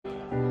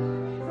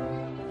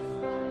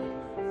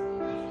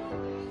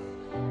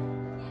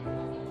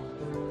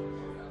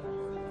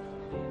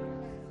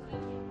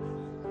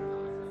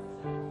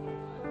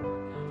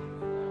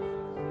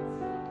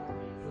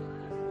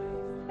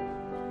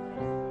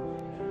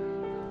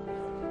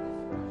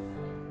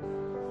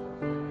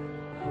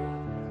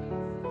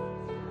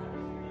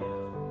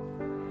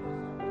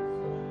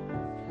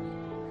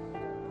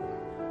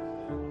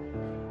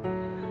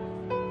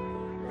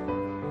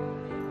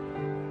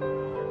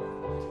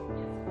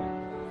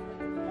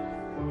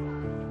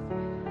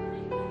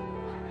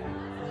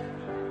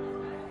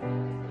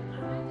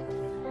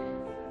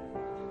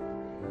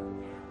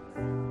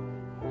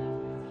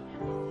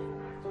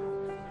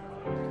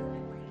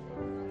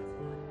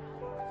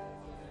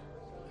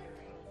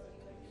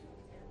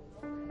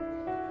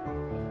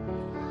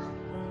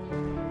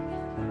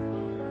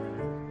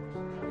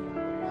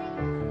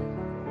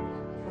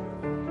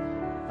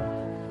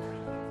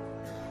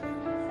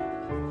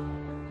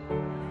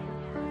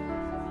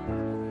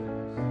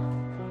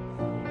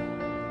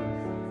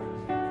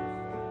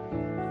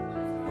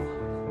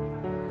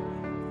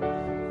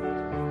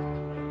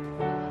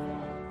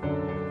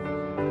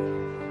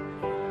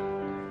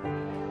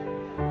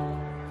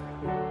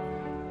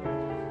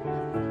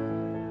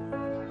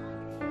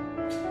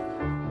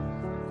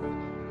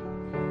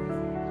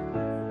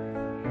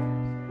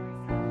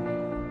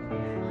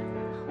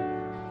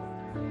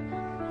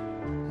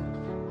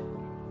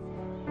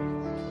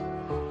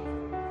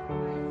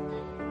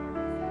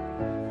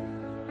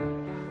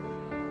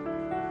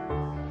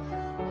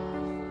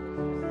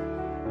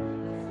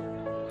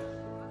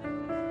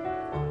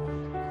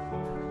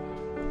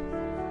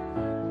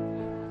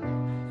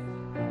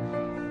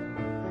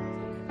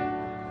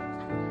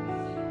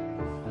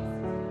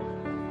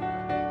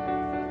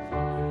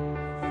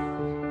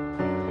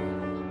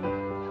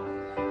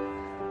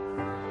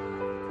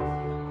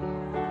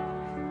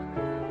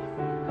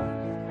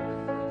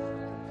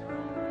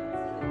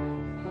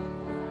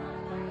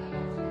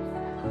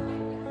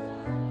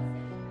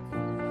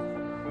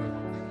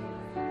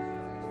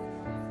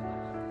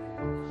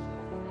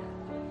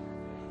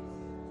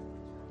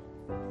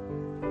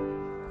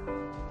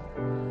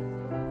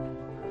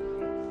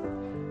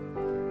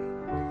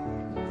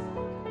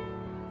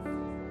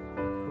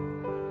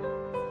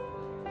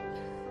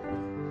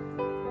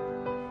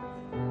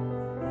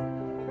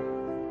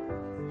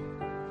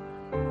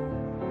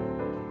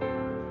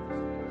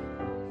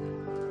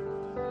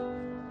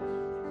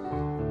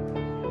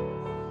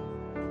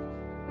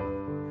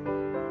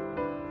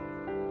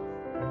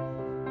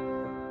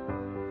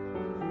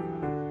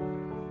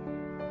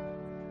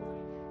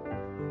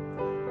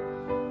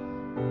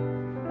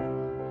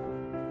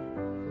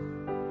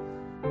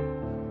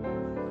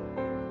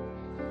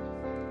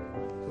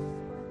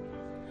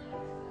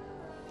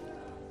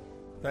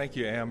Thank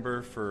you,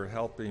 Amber, for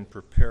helping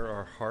prepare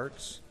our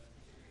hearts.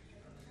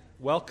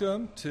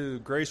 Welcome to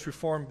Grace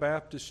Reformed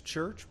Baptist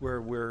Church, where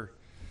we're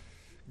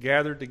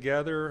gathered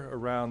together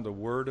around the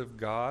Word of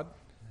God,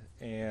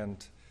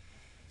 and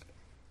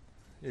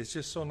it's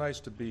just so nice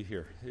to be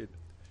here.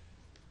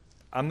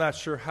 I'm not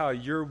sure how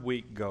your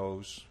week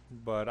goes,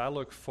 but I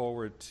look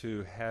forward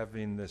to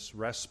having this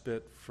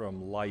respite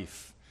from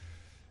life,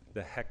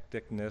 the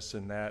hecticness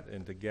in that,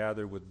 and to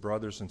gather with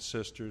brothers and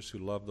sisters who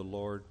love the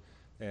Lord,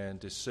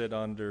 and to sit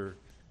under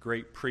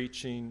great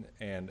preaching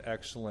and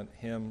excellent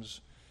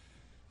hymns.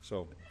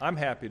 So I'm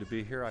happy to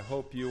be here. I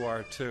hope you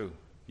are too.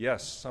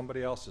 Yes,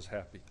 somebody else is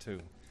happy too.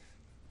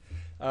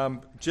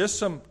 Just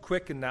some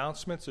quick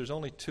announcements. There's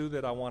only two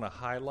that I want to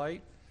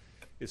highlight.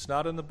 It's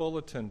not in the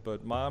bulletin,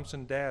 but moms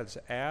and dads,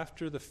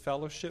 after the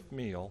fellowship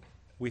meal,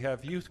 we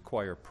have youth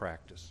choir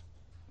practice.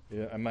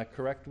 Am I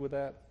correct with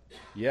that?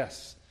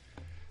 Yes.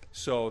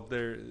 So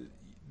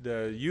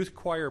the youth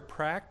choir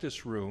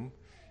practice room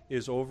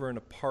is over in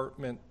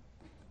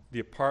the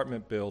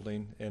apartment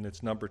building, and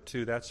it's number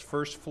 2. That's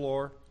first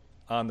floor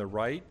on the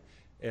right,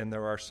 and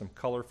there are some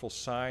colorful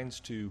signs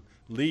to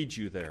lead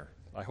you there.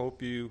 I hope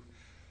you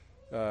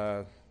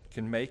can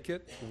make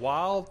it.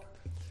 While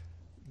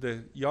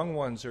the young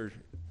ones are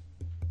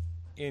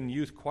in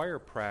youth choir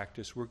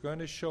practice, we're going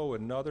to show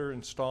another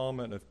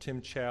installment of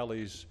Tim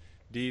Challies'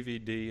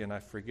 DVD, and I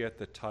forget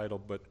the title,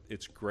 but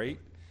it's great.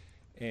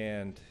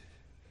 And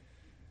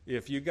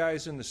if you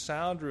guys in the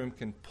sound room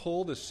can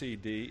pull the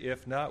CD,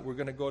 if not, we're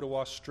going to go to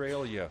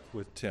Australia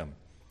with Tim,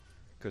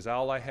 because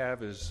all I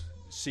have is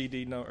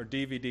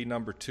DVD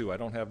number 2. I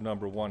don't have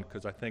number 1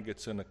 because I think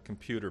it's in a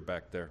computer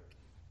back there.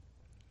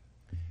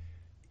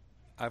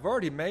 I've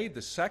already made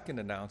the second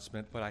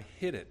announcement, but I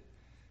hid it.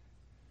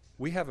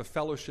 We have a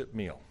fellowship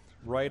meal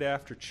right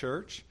after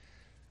church.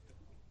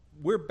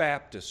 We're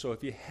Baptists, so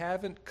if you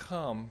haven't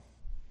come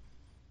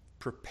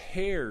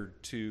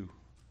prepared to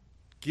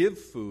give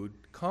food,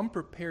 come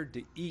prepared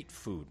to eat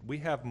food. We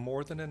have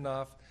more than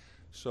enough,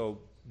 so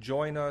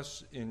join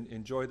us and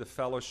enjoy the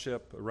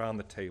fellowship around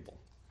the table.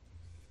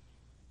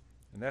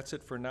 And that's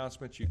it for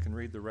announcements. You can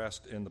read the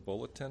rest in the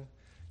bulletin.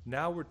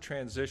 Now we're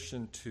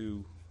transitioned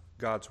to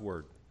God's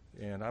Word,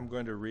 and I'm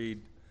going to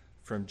read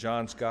from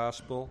John's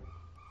Gospel,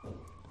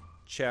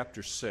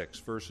 chapter 6,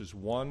 verses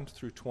 1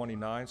 through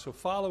 29. So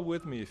follow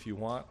with me if you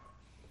want.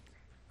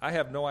 I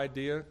have no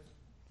idea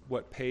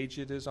what page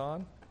it is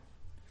on.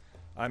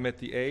 I'm at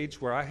the age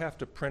where I have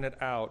to print it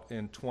out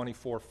in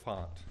 24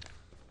 font.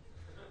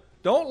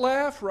 Don't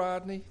laugh,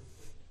 Rodney.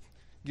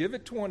 Give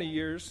it 20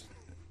 years.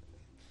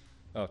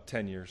 Oh,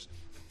 10 years.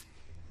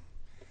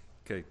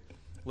 Okay,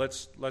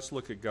 let's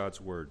look at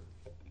God's Word.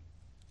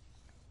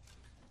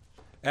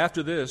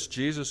 After this,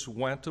 Jesus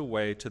went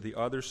away to the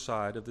other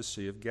side of the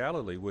Sea of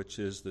Galilee, which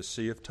is the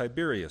Sea of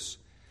Tiberias.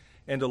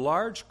 And a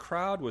large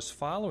crowd was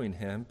following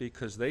him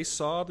because they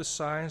saw the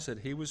signs that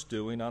he was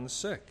doing on the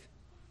sick.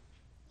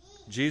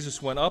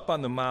 Jesus went up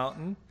on the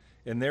mountain,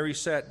 and there he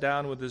sat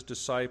down with his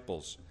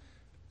disciples.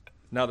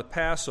 Now the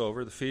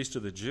Passover, the feast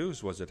of the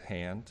Jews, was at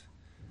hand.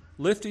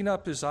 Lifting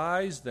up his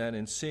eyes then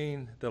and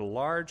seeing that a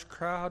large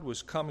crowd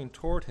was coming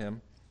toward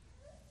him,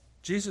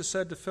 Jesus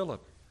said to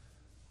Philip,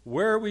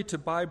 "Where are we to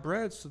buy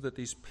bread so that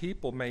these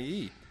people may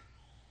eat?"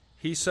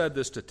 He said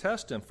this to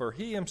test him, for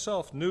he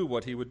himself knew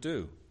what he would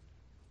do.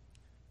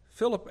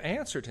 Philip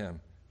answered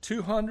him,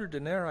 200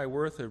 denarii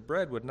worth of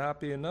bread would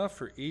not be enough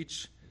for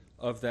each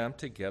of them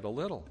to get a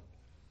little.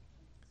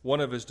 One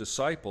of his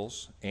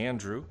disciples,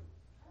 Andrew,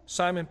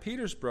 Simon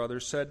Peter's brother,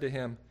 said to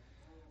him,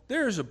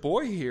 "There is a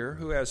boy here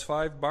who has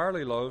 5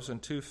 barley loaves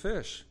and 2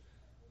 fish.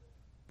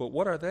 But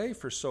what are they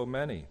for so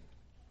many?"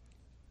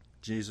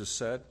 Jesus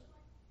said,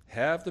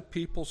 "Have the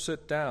people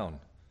sit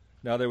down."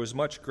 Now there was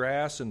much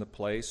grass in the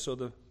place, so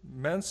the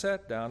men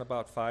sat down,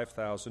 about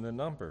 5,000 in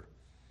number.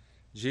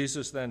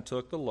 Jesus then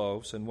took the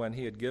loaves, and when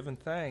he had given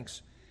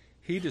thanks,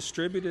 he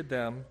distributed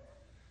them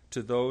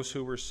to those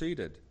who were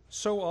seated.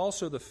 So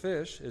also the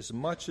fish, as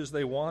much as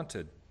they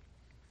wanted.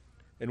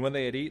 And when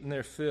they had eaten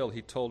their fill,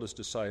 he told his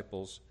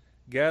disciples,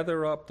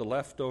 "Gather up the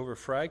leftover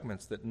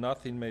fragments, that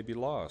nothing may be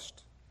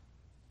lost."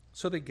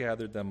 So they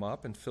gathered them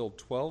up and filled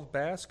 12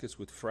 baskets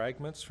with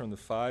fragments from the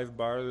 5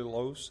 barley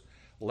loaves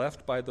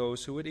left by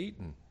those who had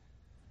eaten.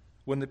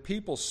 When the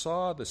people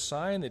saw the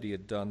sign that he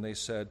had done, they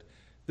said,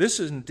 "This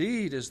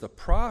indeed is the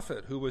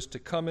prophet who was to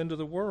come into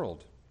the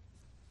world."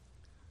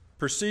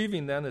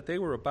 Perceiving then that they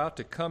were about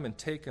to come and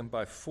take him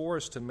by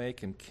force to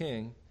make him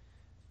king,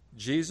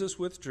 Jesus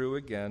withdrew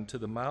again to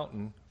the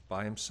mountain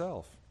by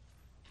himself.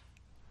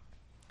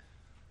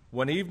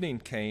 When evening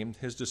came,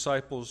 his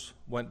disciples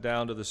went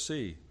down to the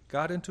sea,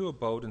 got into a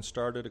boat, and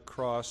started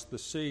across the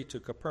sea to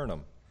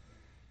Capernaum.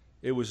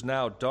 It was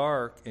now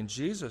dark, and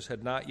Jesus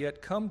had not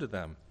yet come to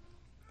them.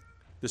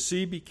 The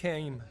sea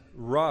became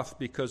rough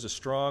because a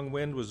strong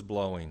wind was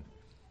blowing.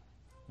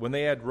 When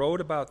they had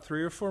rowed about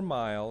 3 or 4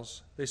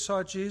 miles, they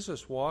saw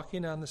Jesus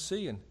walking on the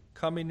sea and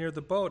coming near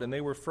the boat, and they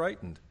were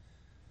frightened.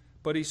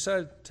 But he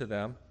said to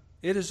them,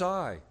 "It is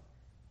I.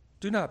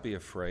 Do not be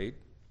afraid."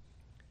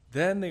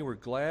 Then they were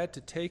glad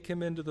to take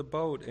him into the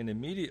boat, and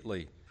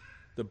immediately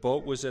the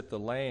boat was at the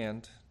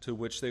land to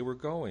which they were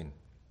going.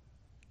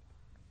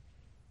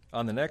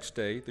 On the next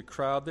day, the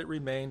crowd that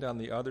remained on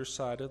the other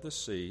side of the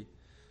sea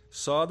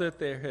saw that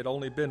there had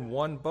only been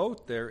one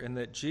boat there, and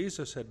that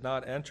Jesus had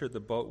not entered the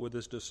boat with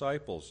his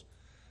disciples,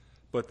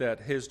 but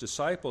that his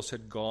disciples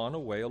had gone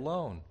away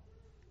alone.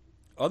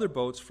 Other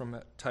boats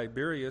from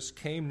Tiberias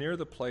came near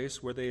the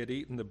place where they had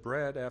eaten the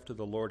bread after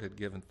the Lord had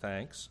given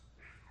thanks.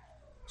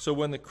 So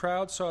when the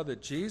crowd saw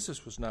that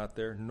Jesus was not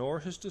there, nor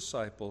his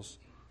disciples,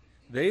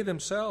 they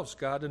themselves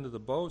got into the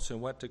boats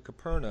and went to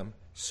Capernaum,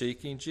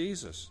 seeking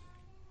Jesus.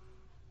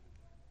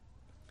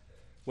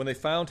 When they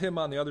found him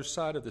on the other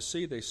side of the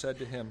sea, they said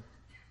to him,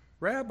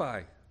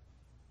 "Rabbi,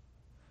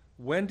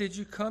 when did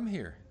you come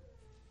here?"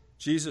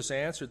 Jesus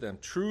answered them,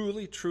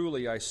 "Truly,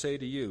 truly, I say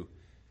to you,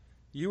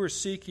 you are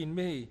seeking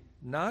me,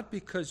 not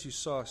because you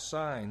saw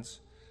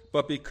signs,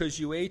 but because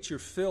you ate your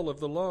fill of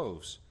the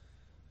loaves.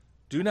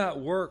 Do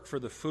not work for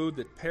the food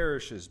that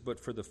perishes, but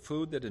for the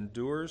food that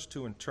endures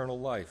to eternal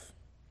life,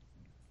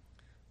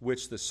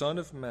 which the Son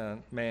of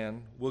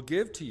Man will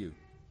give to you.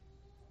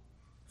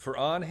 For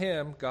on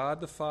him God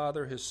the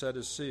Father has set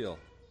his seal."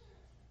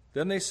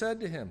 Then they said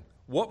to him,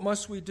 "What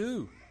must we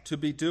do to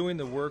be doing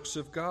the works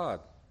of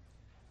God?"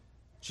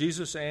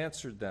 Jesus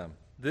answered them,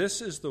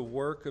 "This is the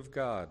work of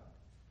God,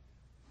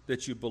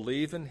 that you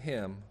believe in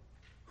him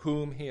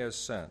whom he has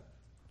sent."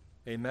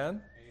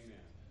 Amen?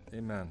 Amen.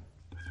 Amen.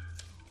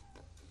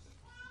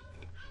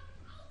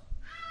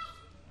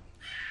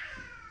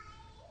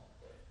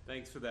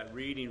 Thanks for that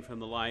reading from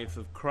the life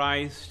of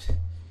Christ.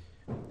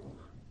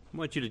 I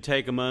want you to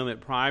take a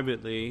moment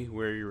privately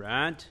where you're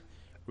at.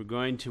 We're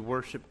going to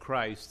worship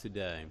Christ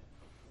today.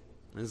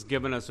 It's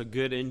given us a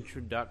good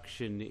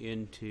introduction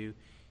into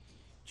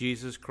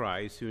Jesus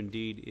Christ, who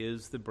indeed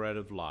is the bread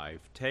of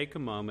life. Take a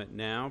moment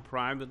now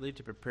privately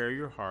to prepare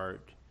your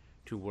heart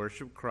to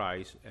worship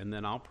Christ, and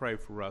then I'll pray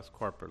for us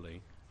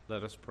corporately.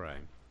 Let us pray.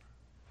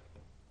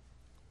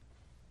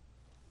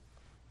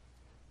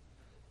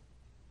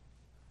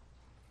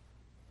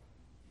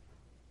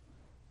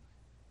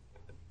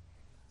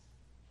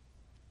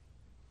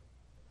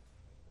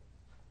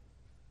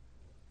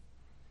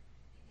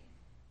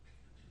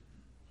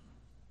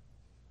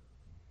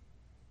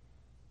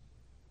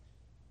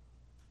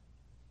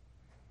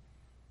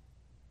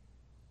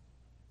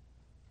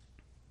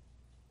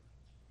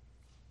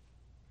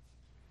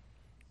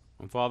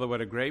 And Father, what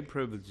a great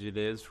privilege it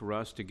is for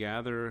us to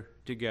gather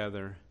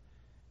together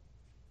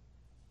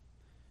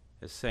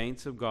as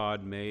saints of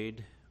God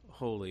made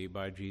holy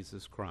by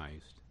Jesus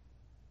Christ.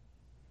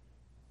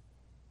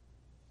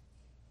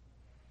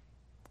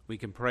 We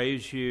can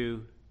praise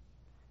you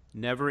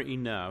never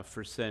enough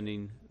for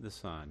sending the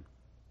Son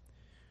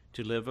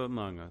to live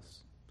among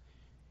us,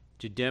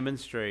 to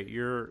demonstrate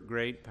your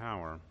great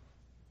power,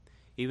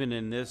 even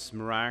in this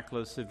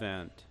miraculous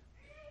event,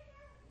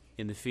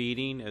 in the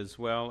feeding as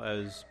well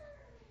as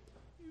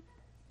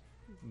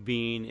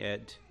being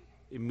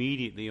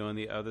immediately on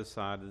the other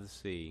side of the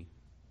sea.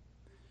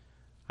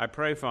 I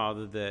pray,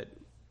 Father, that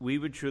we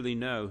would truly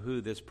know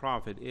who this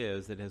prophet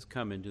is that has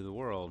come into the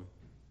world.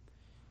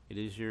 It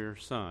is your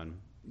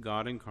Son,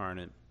 God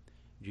incarnate,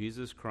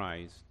 Jesus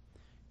Christ,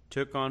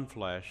 took on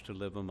flesh to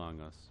live among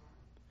us.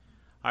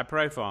 I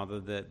pray, Father,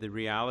 that the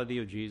reality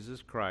of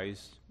Jesus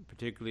Christ,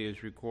 particularly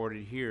as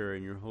recorded here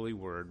in your holy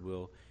word,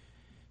 will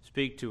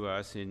speak to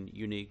us in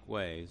unique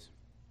ways.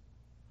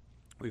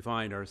 We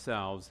find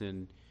ourselves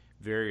in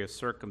various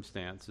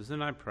circumstances,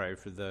 and I pray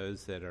for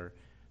those that are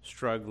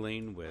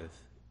struggling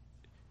with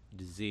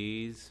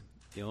disease,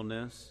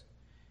 illness,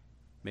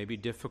 maybe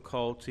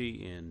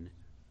difficulty in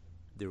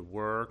their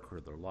work or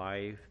their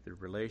life, their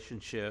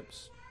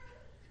relationships,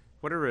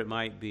 whatever it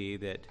might be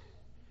that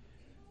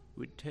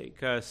would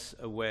take us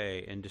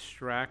away and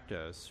distract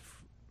us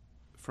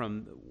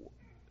from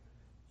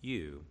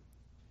you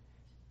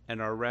and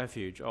our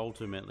refuge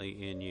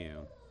ultimately in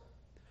you.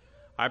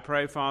 I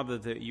pray, Father,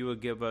 that you would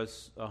give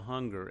us a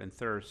hunger and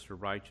thirst for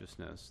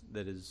righteousness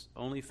that is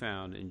only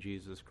found in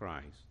Jesus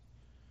Christ.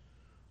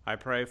 I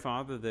pray,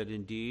 Father, that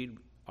indeed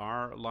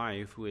our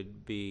life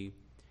would be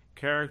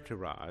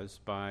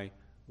characterized by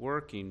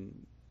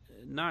working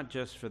not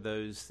just for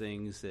those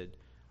things that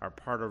are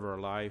part of our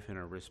life and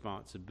our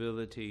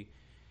responsibility,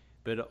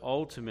 but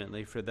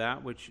ultimately for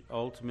that which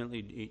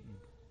ultimately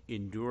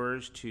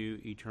endures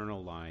to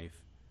eternal life.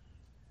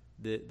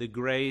 The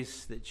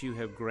grace that you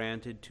have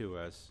granted to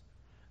us,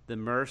 the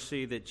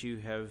mercy that you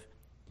have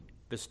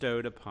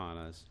bestowed upon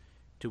us,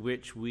 to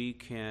which we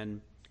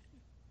can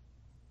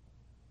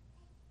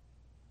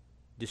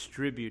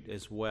distribute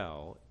as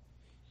well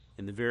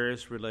in the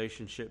various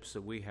relationships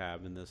that we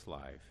have in this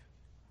life.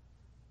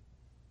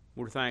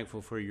 We're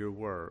thankful for your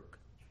work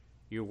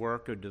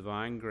of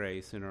divine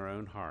grace in our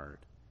own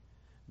heart,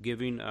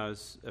 giving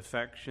us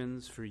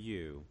affections for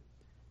you,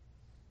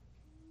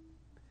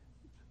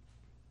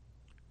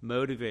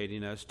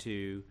 motivating us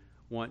to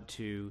want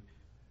to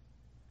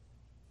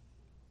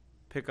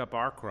pick up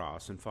our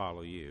cross and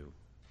follow you,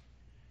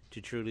 to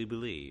truly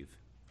believe,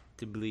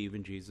 to believe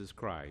in Jesus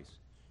Christ.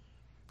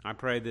 I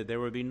pray that there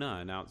would be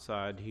none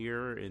outside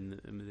here,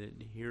 that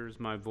hears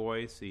my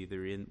voice,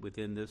 either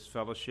within this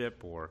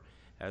fellowship or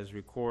as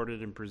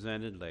recorded and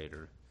presented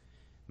later.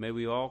 May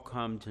we all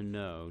come to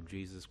know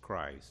Jesus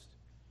Christ.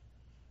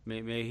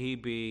 May he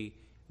be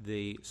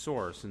the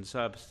source and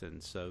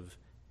substance of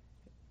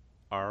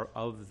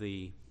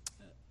the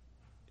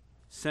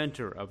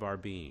center of our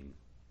being.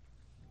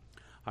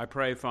 I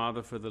pray,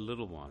 Father, for the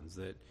little ones,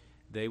 that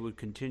they would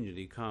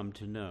continually come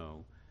to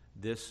know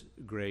this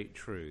great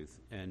truth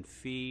and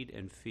feed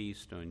and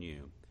feast on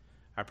you.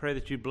 I pray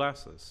that you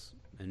bless us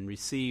and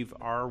receive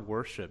our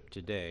worship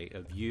today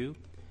of you.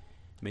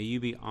 May you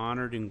be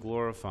honored and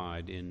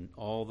glorified in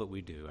all that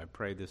we do. I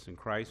pray this in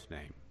Christ's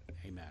name.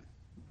 Amen.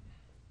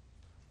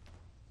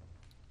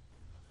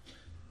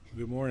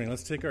 Good morning.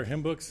 Let's take our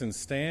hymn books and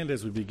stand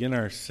as we begin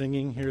our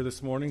singing here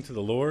this morning to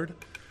the Lord.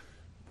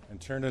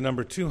 And turn to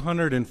number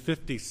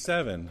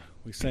 257.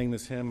 We sang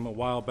this hymn a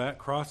while back,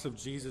 Cross of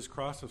Jesus,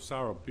 Cross of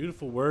Sorrow.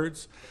 Beautiful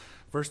words.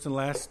 First and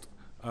last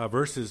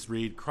verses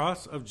read,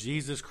 Cross of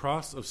Jesus,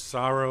 Cross of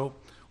Sorrow,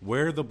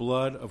 where the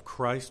blood of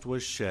Christ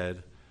was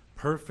shed,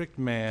 perfect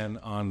man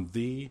on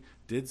thee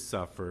did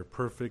suffer,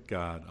 perfect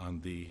God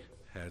on thee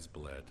has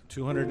bled.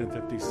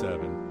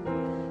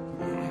 257.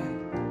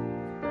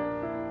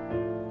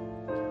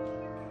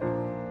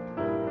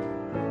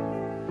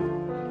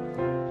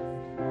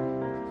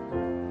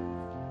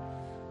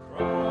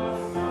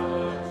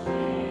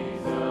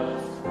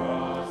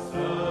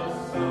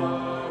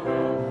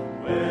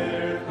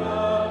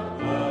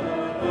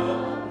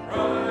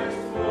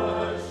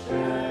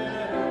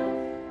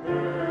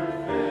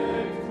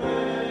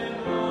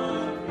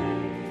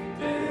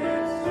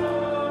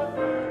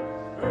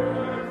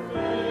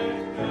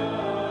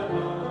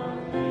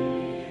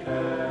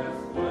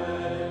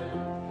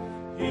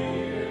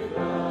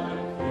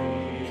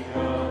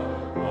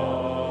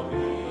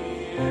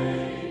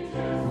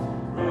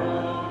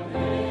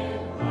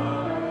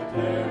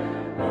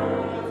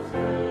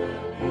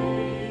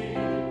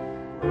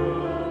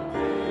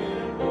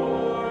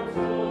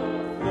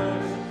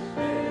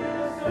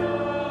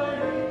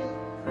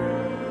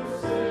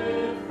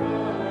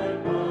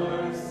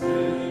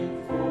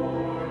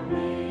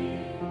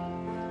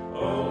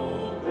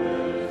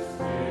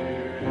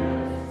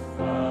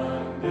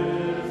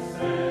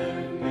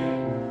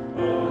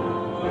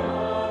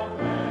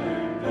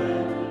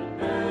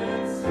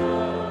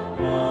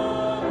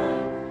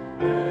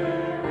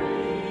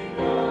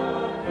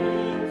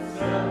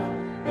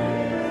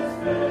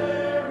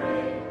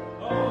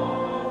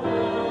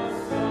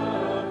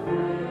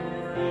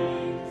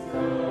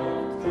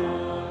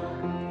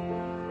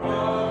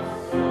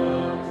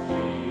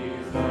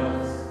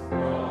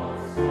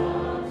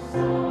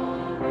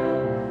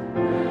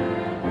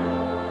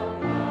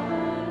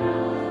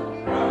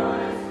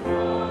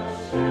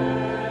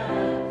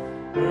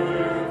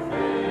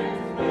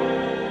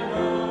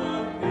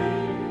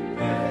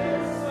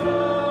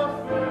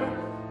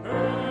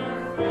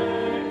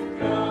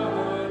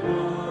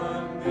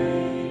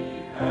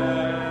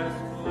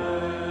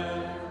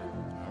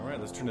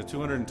 Turn to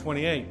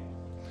 228.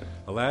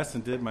 Alas,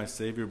 and did my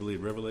Savior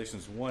believe?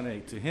 Revelations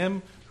 1:8. To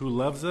him who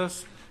loves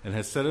us and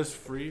has set us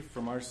free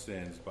from our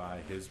sins by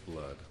his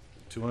blood.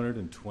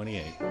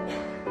 228. That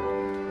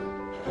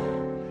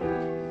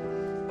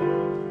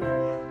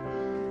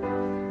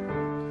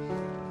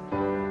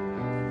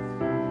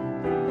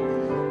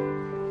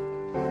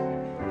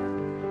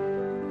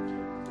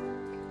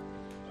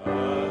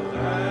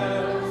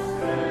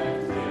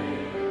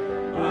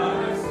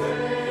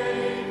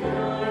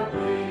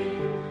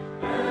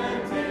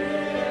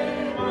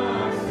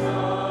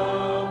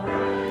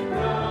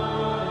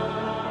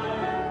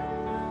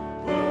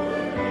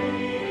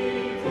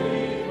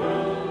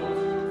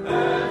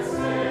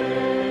Savior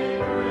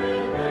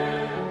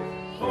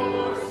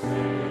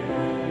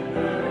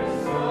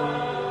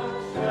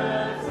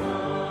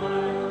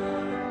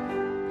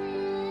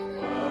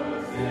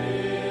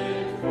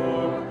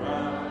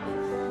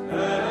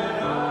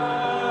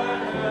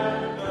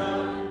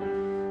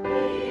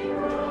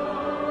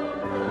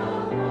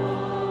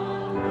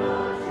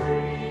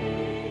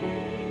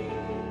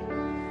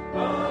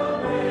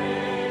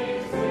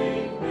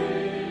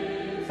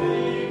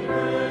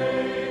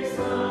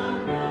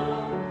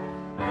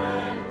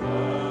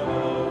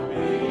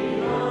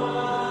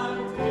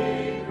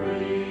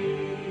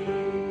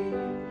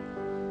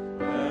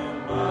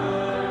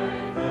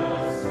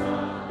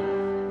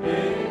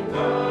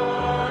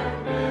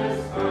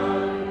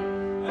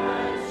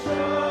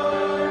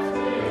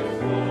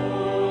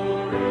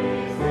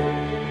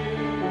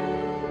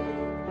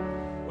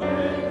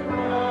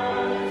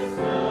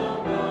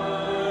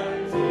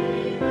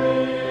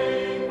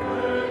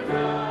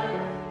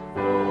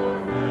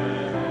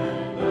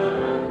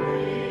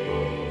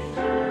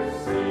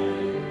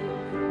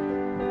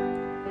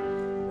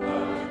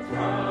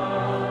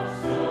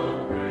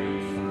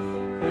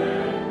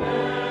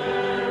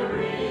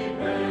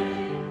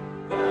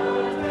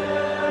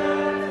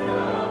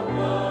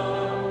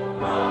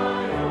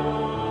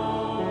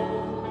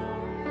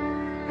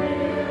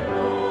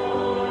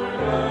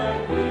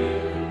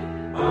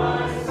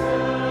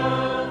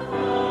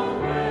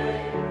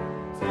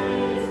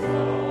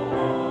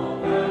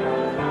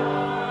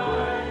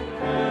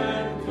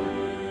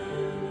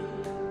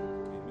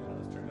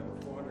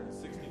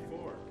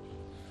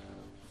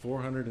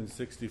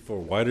 164,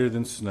 whiter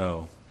than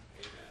snow.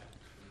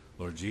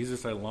 Lord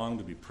Jesus, I long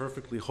to be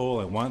perfectly whole.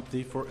 I want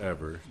thee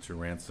forever to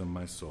ransom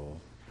my soul.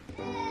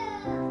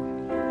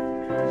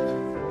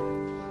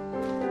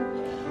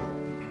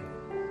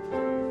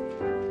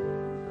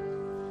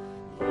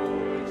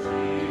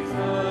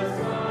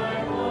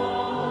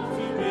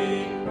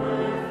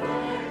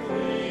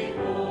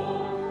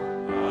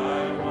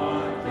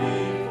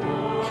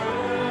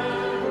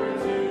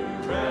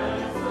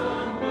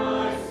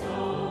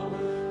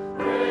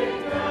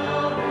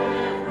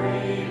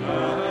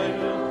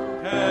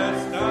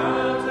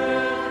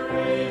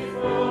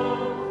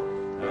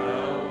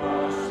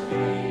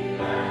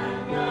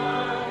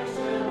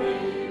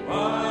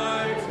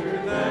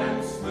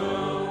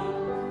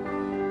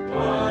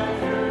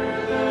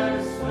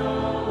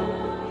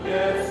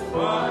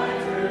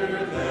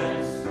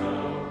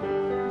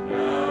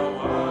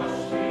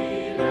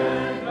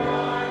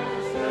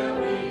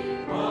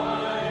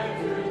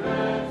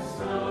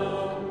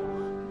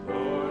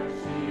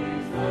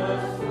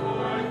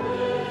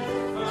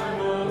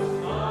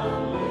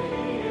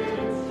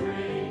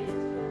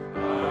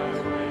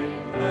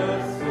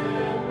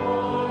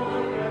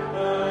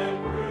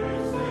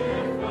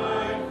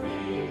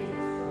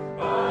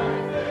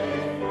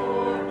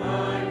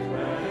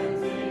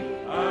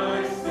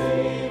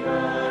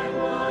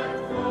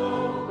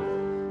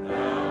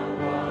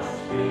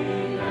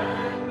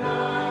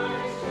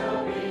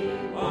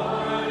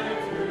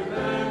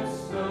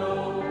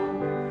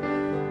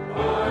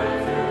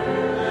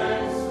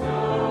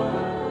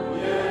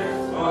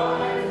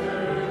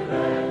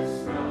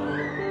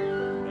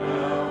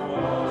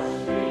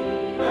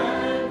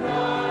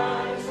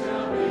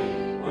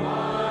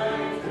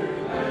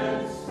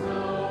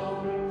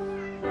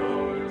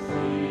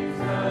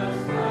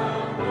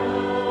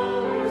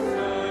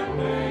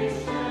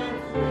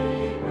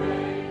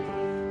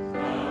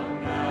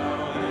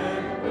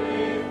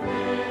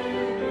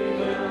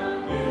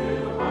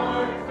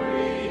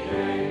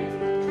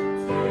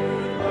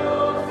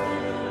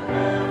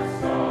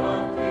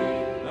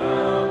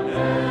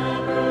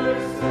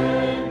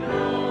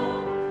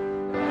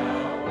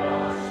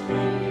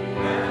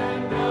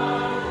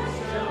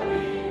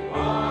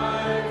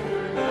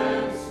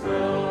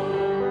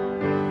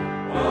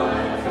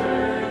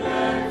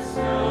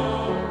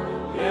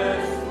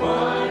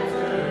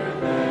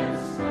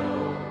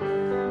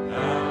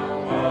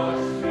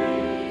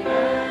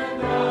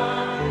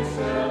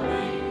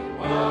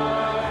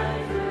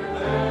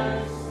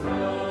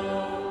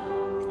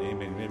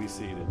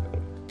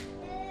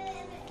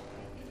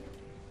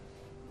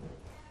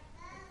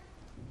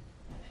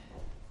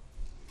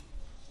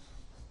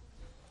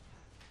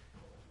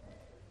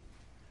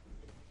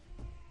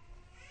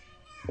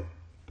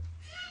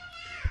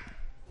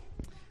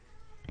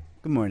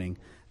 Good morning.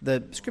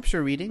 The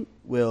scripture reading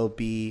will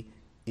be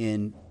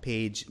in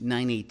page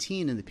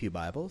 918 in the Pew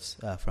Bibles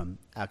from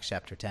Acts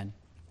chapter 10.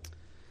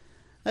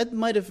 I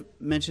might have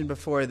mentioned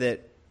before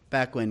that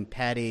back when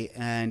Patty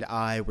and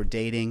I were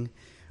dating,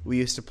 we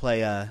used to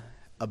play a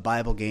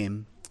Bible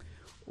game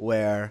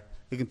where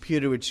the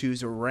computer would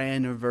choose a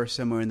random verse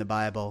somewhere in the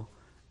Bible,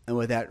 and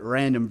with that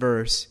random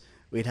verse,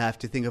 we'd have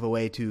to think of a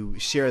way to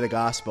share the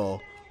gospel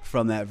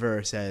from that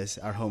verse as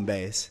our home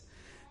base.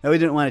 Now, we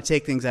didn't want to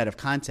take things out of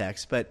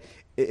context, but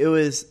it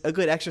was a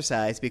good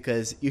exercise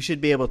because you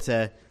should be able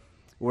to,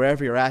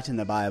 wherever you're at in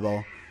the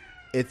Bible,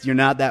 you're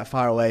not that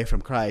far away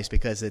from Christ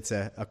because it's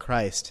a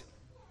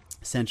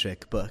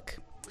Christ-centric book.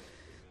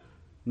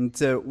 And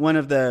so one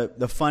of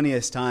the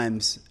funniest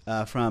times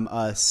from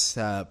us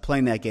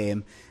playing that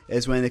game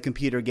is when the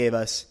computer gave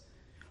us,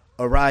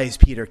 "Arise,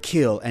 Peter,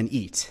 kill and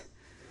eat,"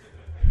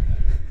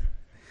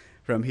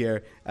 from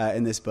here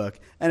in this book.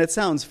 And it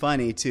sounds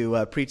funny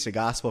to preach the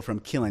gospel from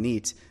kill and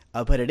eat,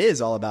 but it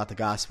is all about the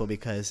gospel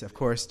because, of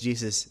course,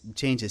 Jesus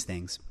changes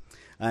things.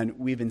 And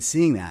we've been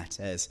seeing that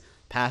as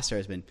Pastor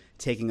has been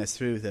taking us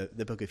through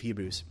the book of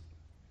Hebrews.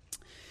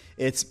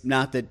 It's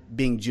not that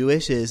being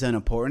Jewish is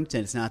unimportant,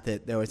 and it's not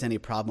that there was any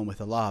problem with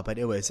the law, but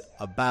it was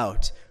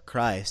about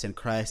Christ, and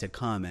Christ had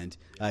come, and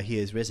he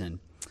is risen.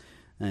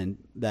 And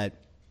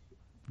that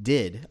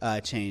did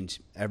change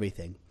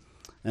everything.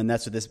 And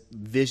that's what this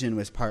vision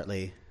was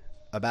partly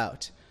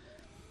about.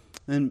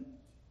 And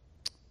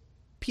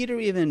Peter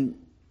even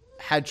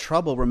had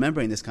trouble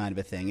remembering this kind of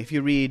a thing. If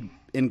you read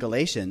in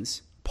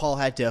Galatians, Paul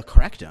had to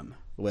correct him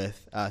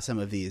with some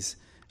of these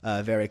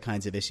very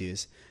kinds of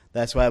issues.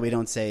 That's why we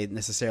don't say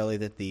necessarily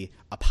that the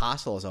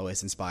apostle is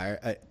always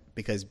inspired,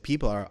 because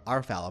people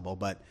are fallible,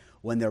 but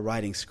when they're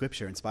writing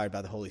Scripture inspired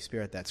by the Holy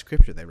Spirit, that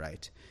Scripture they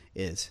write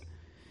is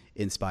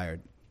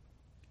inspired.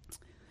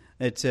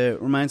 It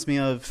reminds me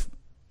of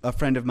a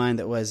friend of mine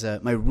that was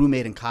my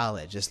roommate in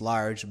college, this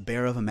large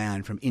bear of a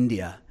man from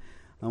India.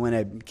 When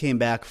I came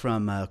back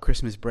from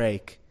Christmas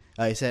break,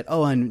 he said,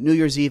 "Oh, on New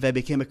Year's Eve I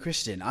became a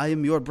Christian. I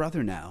am your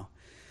brother now."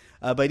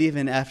 But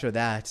even after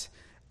that,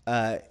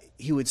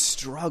 he would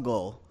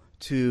struggle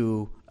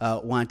to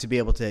want to be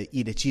able to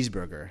eat a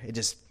cheeseburger. It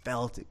just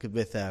felt,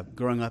 with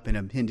growing up in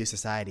a Hindu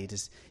society, it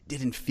just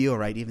didn't feel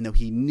right, even though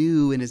he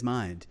knew in his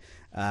mind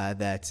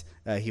that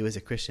he was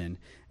a Christian.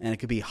 And it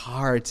could be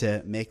hard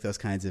to make those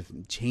kinds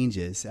of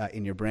changes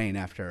in your brain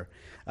after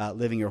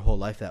living your whole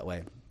life that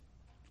way.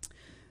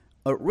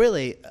 But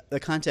really, the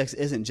context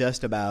isn't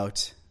just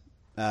about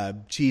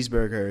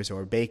cheeseburgers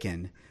or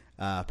bacon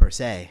per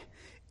se.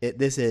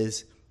 This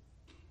is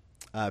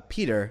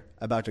Peter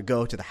about to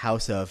go to the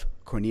house of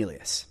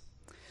Cornelius.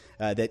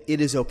 That it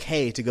is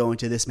okay to go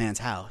into this man's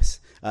house,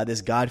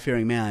 this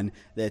God-fearing man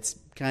that's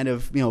kind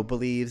of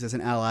believes as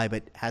an ally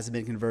but hasn't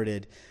been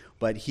converted.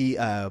 But you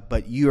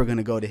are going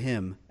to go to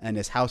him and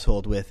his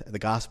household with the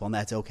gospel, and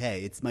that's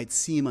okay. It might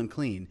seem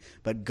unclean,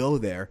 but go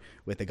there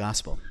with the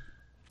gospel.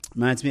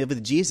 Reminds me of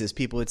with Jesus.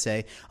 People would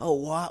say, "Oh,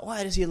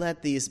 why does he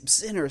let these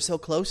sinners so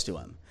close to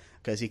him?"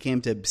 Because he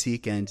came to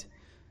seek and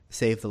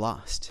save the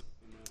lost.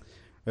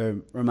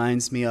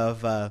 Reminds me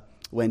of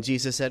when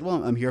Jesus said,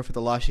 "Well, I'm here for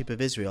the lost sheep of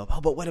Israel."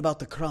 "Oh, but what about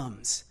the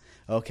crumbs?"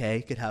 "Okay,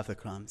 you could have the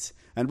crumbs,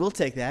 and we'll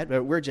take that.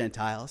 We're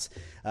Gentiles.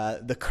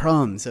 The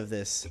crumbs of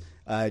this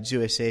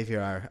Jewish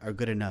Savior are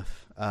good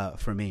enough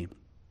for me."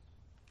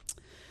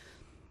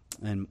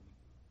 And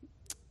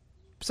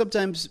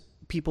sometimes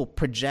people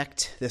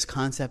project this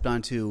concept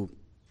onto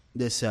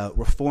this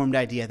reformed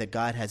idea that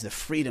God has the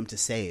freedom to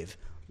save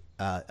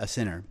a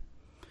sinner,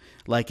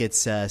 like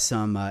it's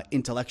some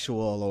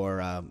intellectual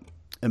or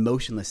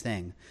emotionless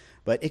thing.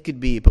 But it could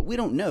be, but we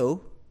don't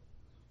know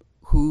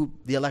who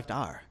the elect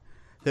are.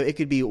 So it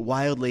could be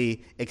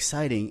wildly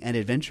exciting and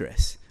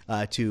adventurous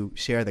to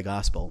share the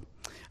gospel.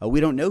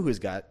 We don't know who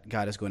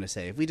God is going to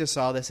save. We just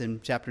saw this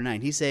in chapter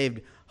 9. He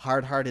saved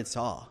hard-hearted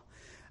Saul.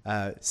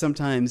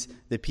 Sometimes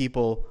the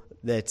people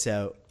that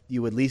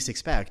you would least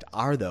expect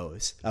are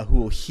those who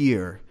will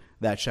hear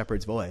that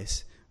shepherd's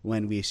voice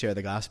when we share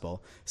the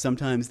gospel.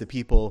 Sometimes the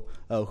people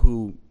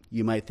who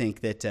you might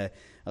think that,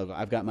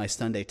 I've got my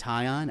Sunday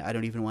tie on, I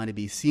don't even want to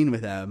be seen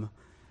with them,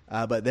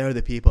 but they're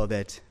the people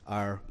that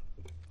are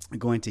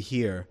going to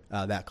hear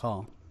that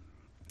call.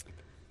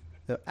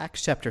 So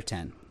Acts chapter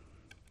 10.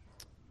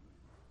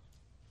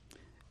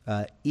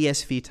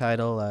 ESV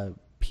title,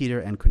 Peter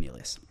and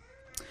Cornelius.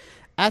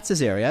 At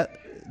Caesarea,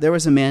 there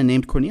was a man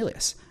named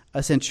Cornelius,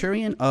 a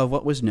centurion of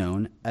what was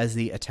known as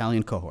the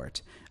Italian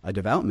cohort, a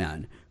devout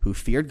man who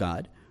feared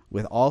God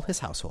with all his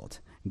household,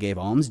 gave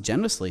alms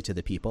generously to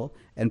the people,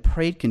 and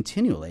prayed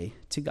continually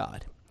to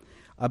God.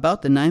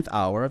 About the 9th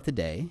hour of the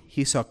day,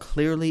 he saw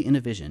clearly in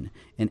a vision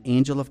an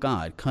angel of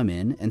God come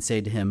in and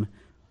say to him,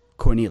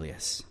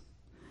 "Cornelius."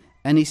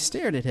 And he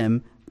stared at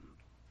him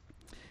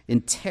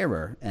in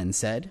terror and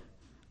said,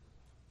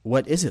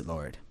 "What is it,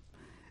 Lord?"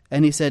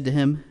 And he said to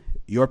him,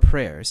 "Your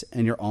prayers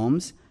and your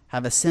alms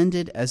have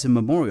ascended as a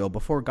memorial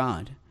before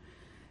God.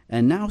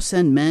 And now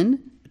send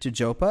men to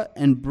Joppa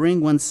and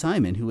bring one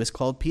Simon who is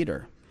called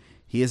Peter.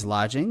 He is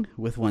lodging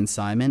with one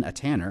Simon, a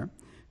tanner,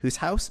 whose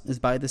house is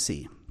by the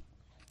sea."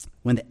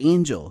 When the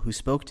angel who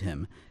spoke to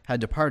him had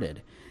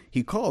departed,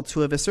 he called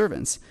 2 of his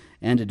servants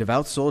and a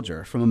devout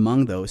soldier from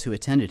among those who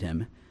attended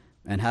him,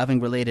 and having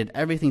related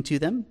everything to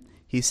them,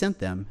 he sent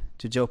them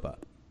to Joppa.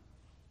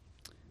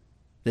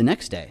 The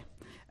next day,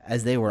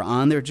 as they were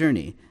on their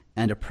journey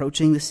and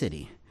approaching the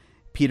city,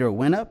 Peter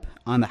went up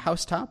on the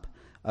housetop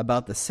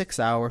about the 6th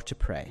hour to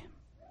pray.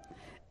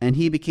 And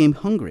he became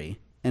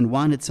hungry and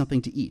wanted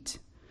something to eat.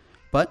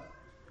 But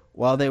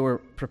while they were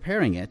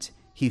preparing it,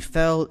 he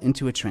fell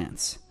into a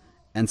trance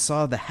and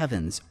saw the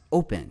heavens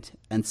opened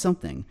and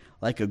something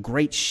like a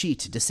great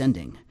sheet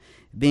descending,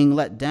 being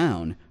let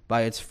down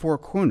by its 4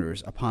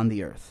 corners upon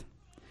the earth.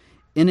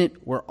 In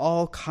it were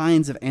all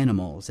kinds of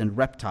animals and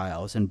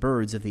reptiles and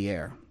birds of the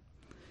air.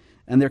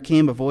 And there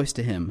came a voice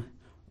to him,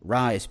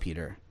 "Rise,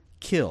 Peter,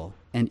 kill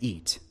and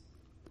eat."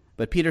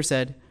 But Peter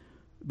said,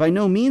 "By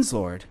no means,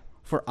 Lord,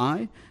 for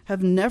I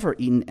have never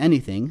eaten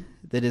anything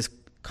that is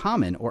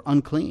common or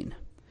unclean."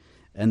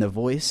 And the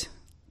voice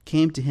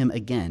came to him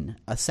again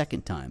a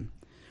second time,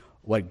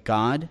 "What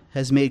God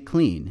has made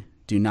clean,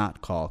 do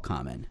not call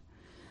common."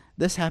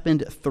 This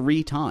happened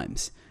 3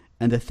 times,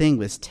 and the thing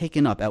was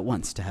taken up at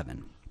once to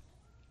heaven.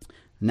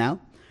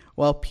 Now,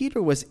 while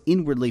Peter was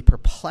inwardly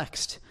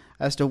perplexed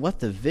as to what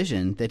the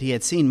vision that he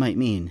had seen might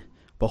mean,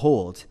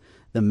 behold,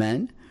 the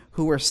men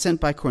who were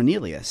sent by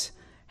Cornelius,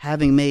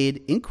 having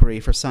made inquiry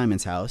for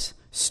Simon's house,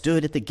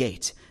 stood at the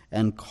gate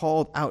and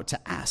called out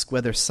to ask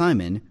whether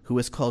Simon, who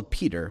was called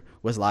Peter,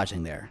 was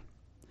lodging there.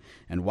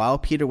 And while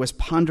Peter was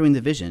pondering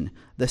the vision,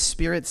 the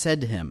Spirit said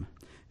to him,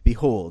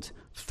 "Behold,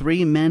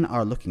 3 men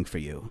are looking for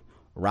you.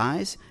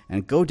 Rise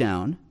and go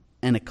down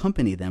and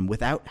accompany them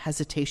without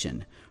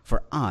hesitation,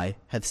 for I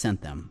have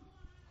sent them."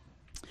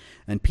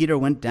 And Peter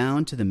went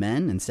down to the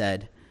men and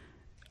said,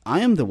 "I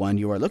am the one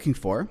you are looking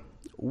for.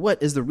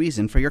 What is the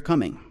reason for your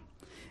coming?"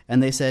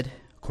 And they said,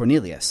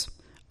 "Cornelius,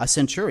 a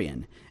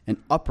centurion,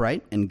 an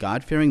upright and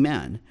God-fearing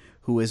man,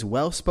 who is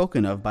well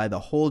spoken of by the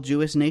whole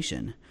Jewish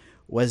nation,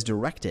 was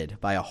directed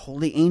by a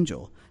holy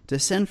angel to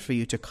send for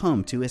you to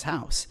come to his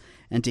house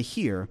and to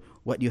hear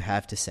what you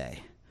have to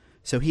say."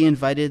 So he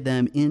invited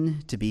them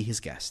in to be his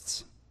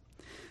guests.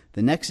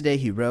 The next day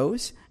he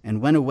rose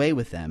and went away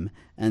with them,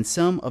 and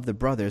some of the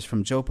brothers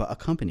from Joppa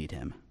accompanied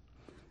him.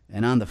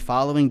 and on the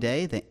following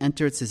day they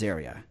entered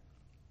Caesarea.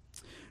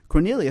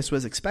 Cornelius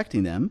was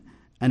expecting them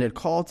and had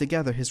called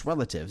together his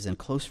relatives and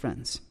close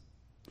friends.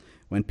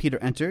 When Peter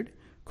entered,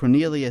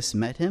 Cornelius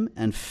met him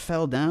and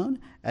fell down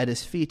at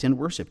his feet and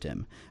worshipped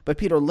him. But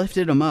Peter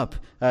lifted him up,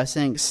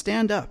 saying,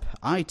 "Stand up,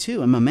 I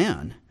too am a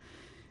man."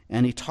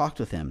 And he talked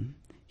with him.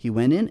 He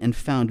went in and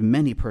found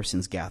many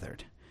persons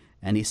gathered.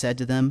 And he said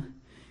to them,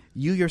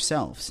 "You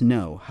yourselves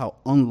know how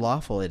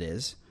unlawful it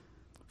is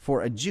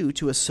for a Jew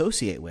to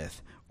associate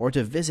with or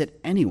to visit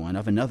anyone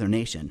of another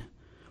nation.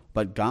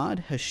 But God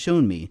has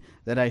shown me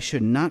that I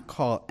should not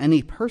call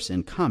any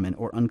person common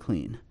or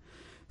unclean.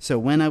 So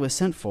when I was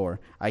sent for,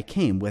 I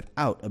came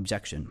without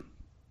objection.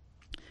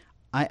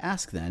 I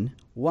asked then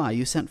why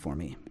you sent for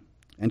me.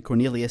 And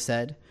Cornelius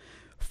said,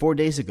 4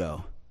 days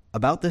ago,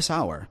 about this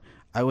hour,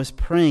 I was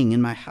praying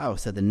in my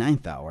house at the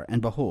 9th hour,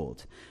 and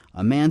behold,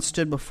 a man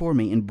stood before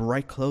me in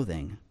bright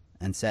clothing,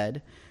 and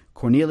said,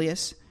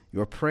 Cornelius,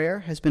 your prayer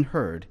has been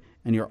heard,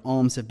 and your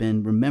alms have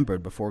been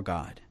remembered before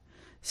God.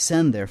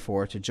 Send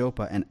therefore to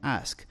Joppa and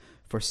ask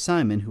for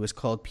Simon, who is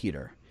called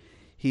Peter.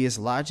 He is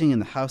lodging in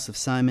the house of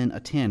Simon, a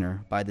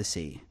tanner, by the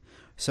sea.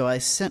 So I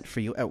sent for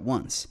you at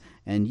once,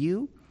 and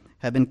you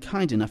have been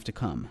kind enough to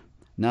come.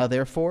 Now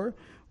therefore,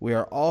 we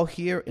are all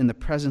here in the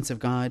presence of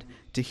God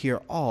to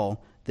hear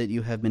all that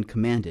you have been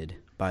commanded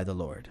by the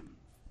Lord.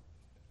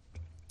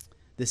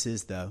 This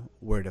is the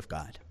word of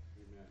God.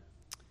 Amen.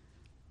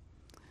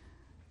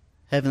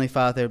 Heavenly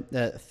Father,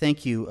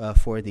 thank you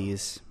for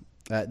this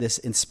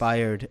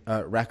inspired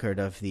record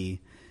of the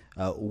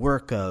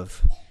work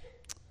of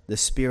the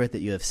Spirit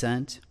that you have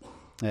sent,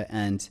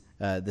 and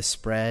the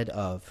spread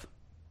of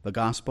the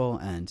gospel,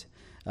 and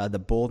the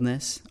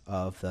boldness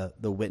of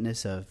the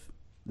witness of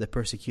the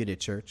persecuted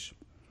church.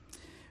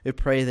 We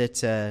pray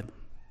that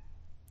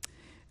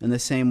in the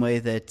same way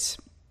that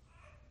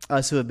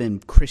us who have been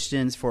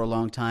Christians for a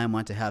long time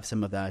want to have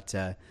some of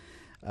that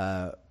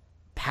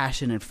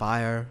passion and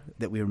fire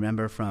that we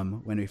remember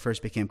from when we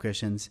first became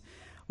Christians,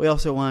 we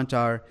also want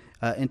our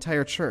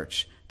entire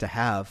church to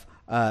have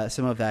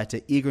some of that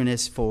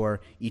eagerness for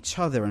each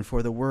other and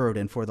for the word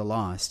and for the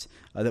lost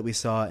that we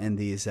saw in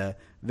these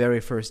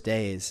very first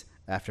days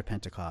after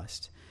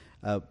Pentecost.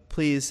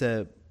 Please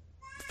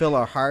fill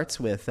our hearts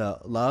with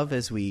love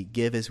as we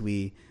give as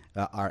we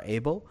are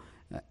able,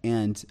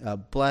 and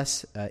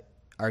bless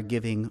our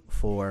giving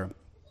for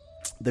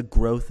the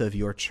growth of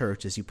your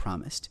church as you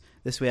promised.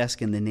 This we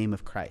ask in the name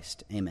of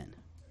Christ. Amen.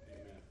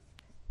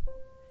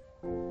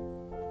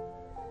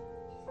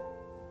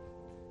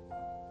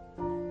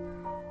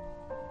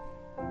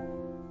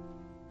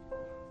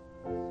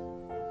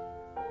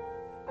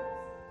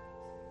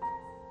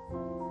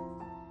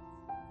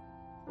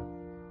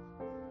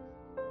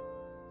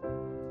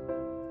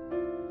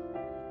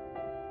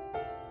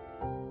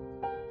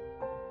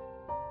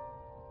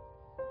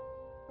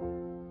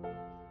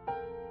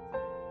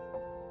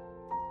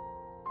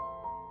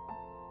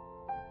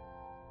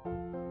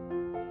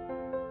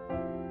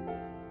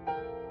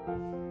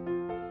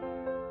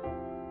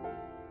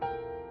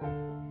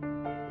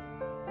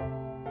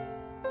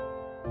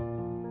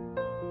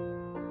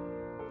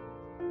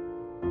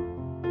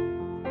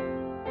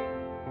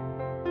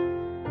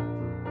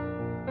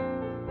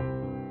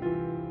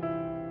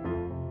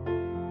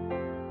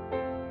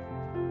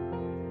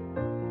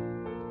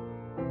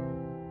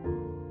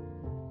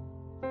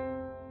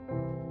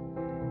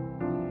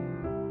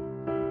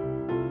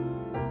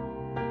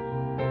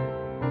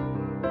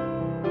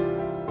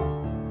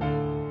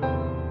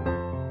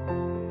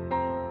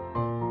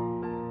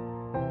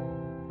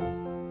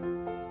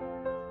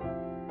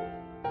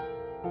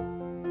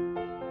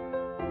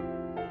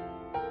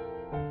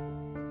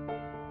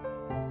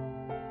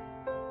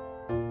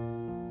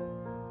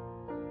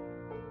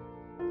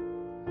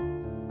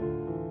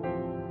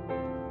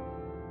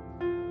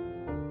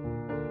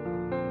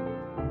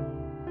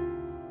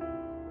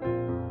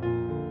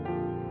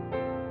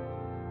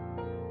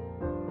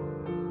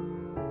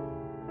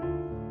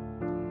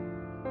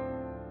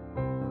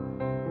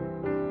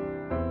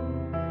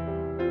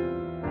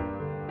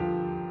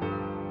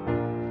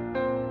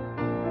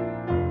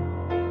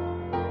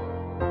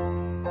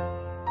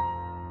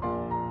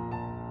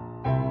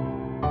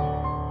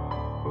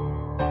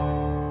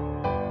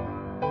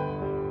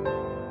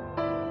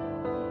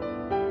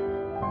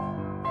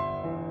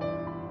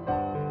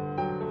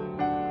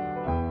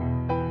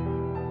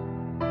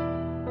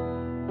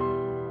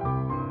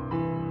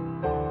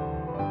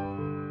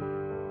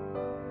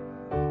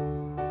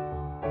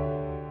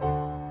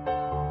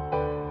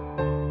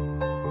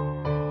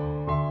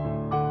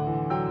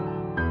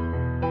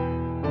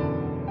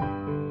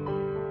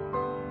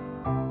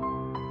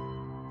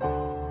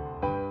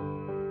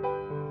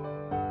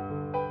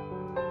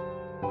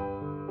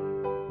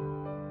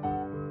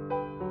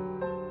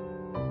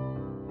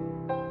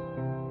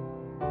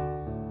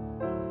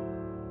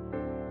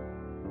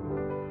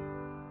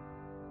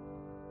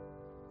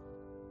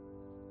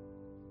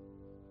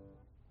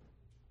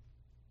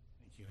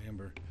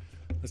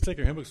 Let's take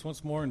our hymn books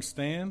once more and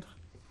stand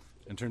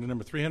and turn to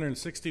number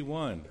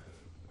 361.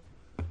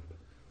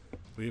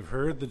 We have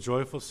heard the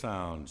joyful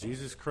sound.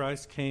 Jesus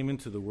Christ came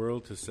into the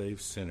world to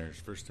save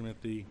sinners. 1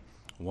 Timothy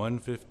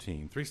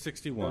 1:15,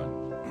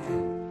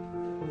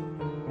 361.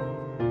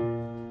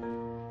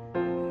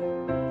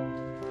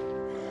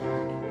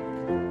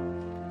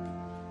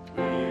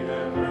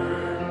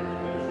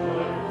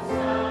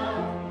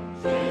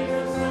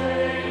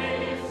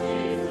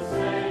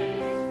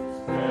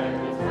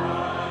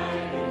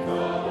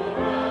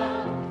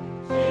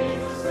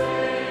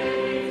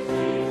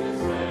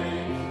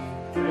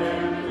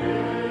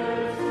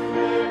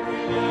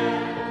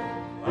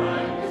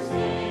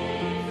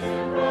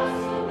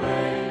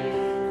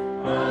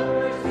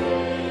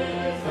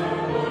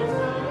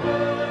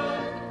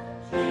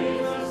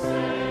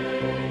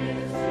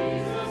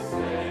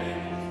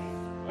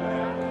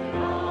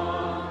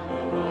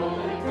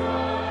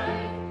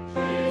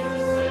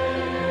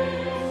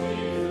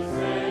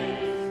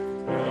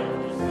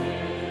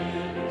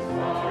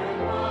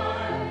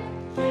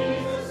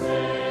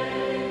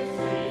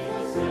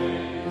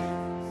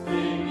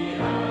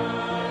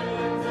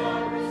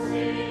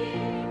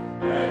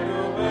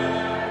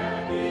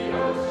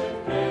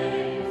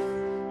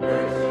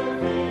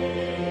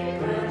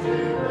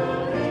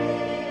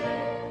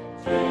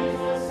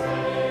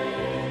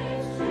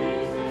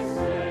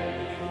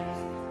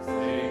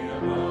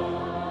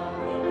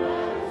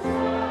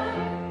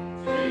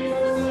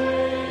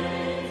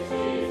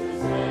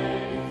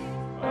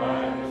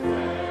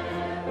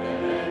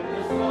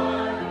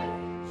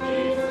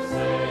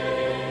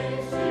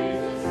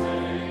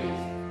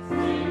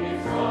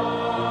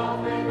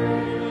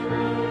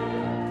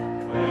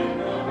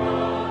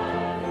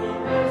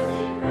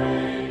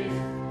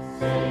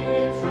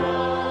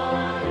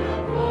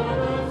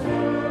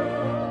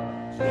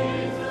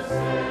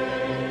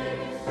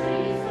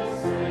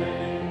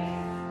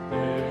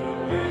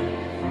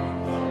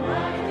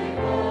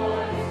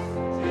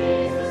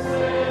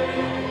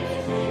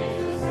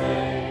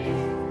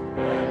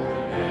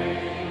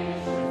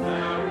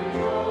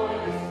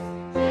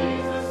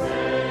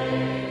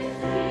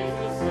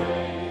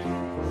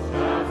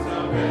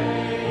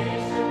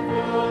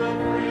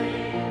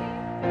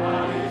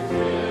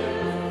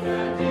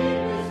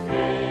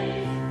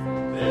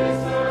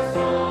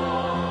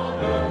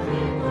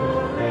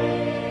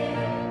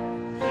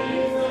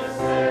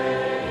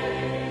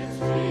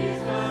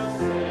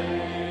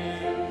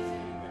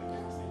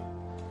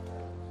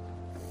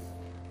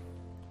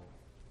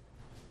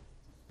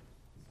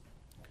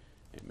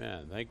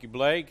 Amen. Thank you,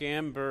 Blake,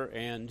 Amber,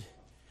 and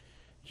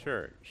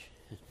church.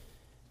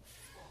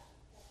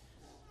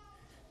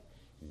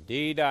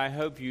 Indeed, I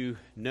hope you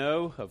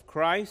know of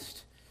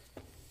Christ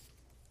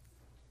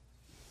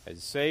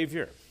as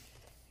Savior.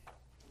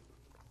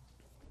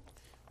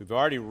 We've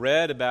already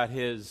read about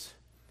His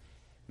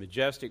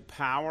majestic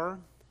power,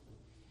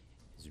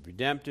 His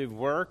redemptive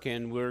work,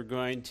 and we're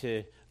going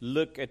to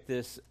look at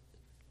this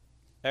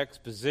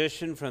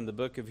exposition from the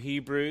book of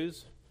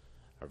Hebrews.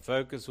 Our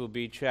focus will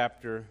be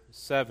chapter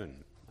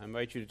 7. I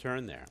invite you to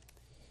turn there.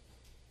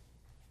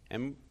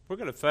 And we're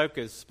going to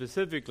focus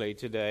specifically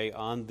today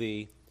on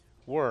the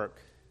work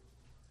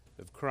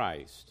of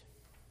Christ.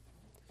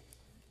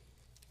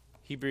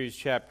 Hebrews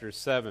chapter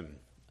 7.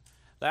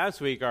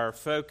 Last week our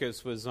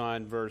focus was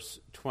on verse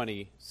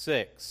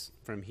 26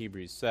 from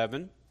Hebrews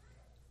 7.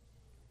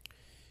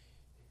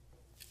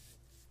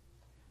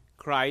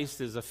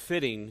 Christ is a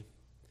fitting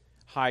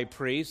high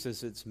priest,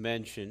 as it's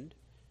mentioned.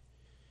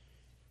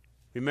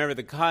 Remember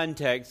the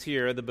context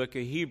here of the book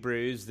of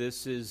Hebrews.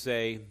 This is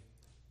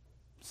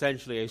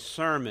essentially a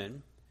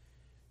sermon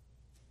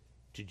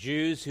to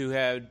Jews who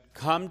had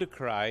come to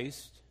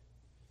Christ,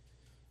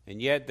 and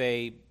yet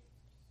they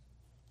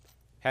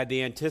had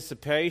the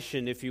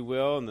anticipation, if you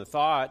will, and the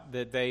thought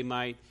that they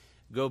might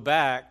go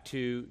back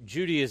to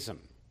Judaism.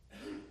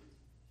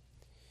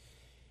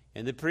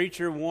 And the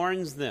preacher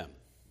warns them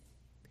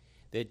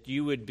that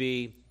you would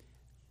be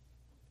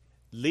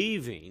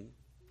leaving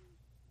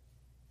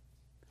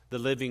the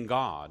living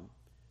God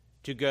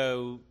to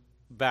go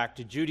back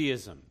to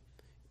Judaism.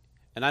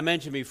 And I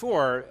mentioned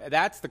before,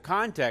 that's the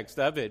context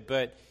of it,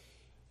 but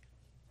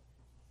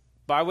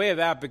by way of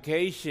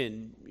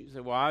application, you say,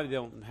 well, I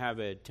don't have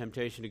a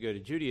temptation to go to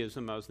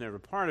Judaism, I was never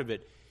part of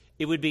it.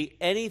 It would be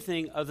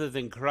anything other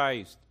than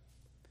Christ.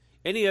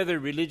 Any other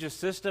religious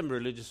system,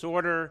 religious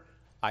order,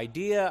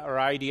 idea, or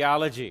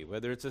ideology,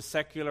 whether it's a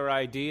secular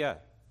idea.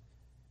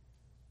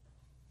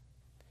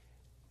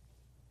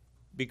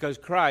 Because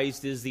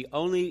Christ is the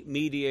only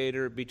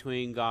mediator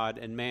between God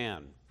and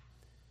man.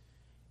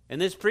 And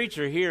this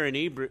preacher here in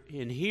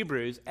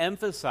Hebrews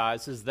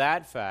emphasizes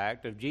that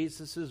fact of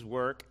Jesus'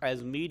 work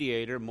as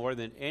mediator more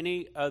than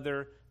any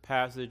other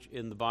passage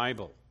in the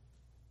Bible.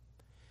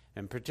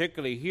 And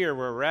particularly here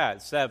where we're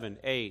at, 7,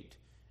 8,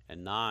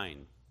 and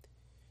 9.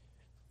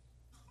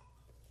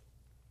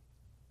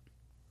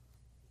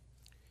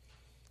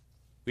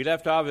 We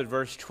left off at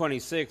verse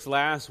 26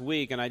 last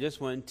week, and I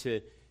just want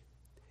to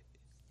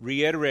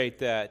reiterate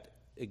that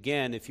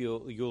again. If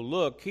you'll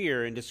look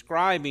here in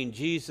describing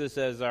Jesus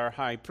as our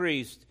high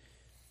priest,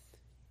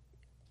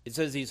 it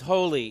says he's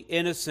holy,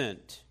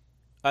 innocent,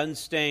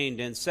 unstained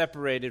and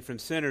separated from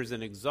sinners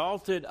and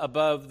exalted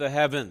above the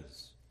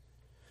heavens.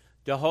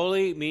 To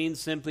holy means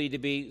simply to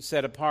be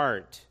set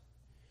apart,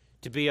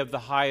 to be of the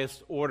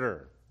highest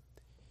order.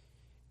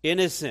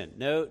 Innocent,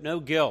 no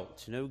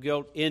guilt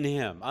in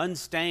him.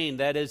 Unstained,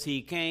 that is,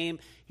 he came,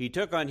 he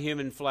took on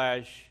human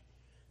flesh.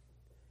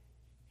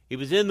 He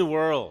was in the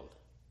world,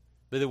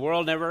 but the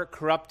world never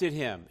corrupted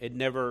him. It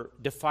never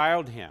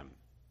defiled him.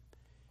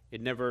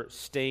 It never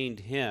stained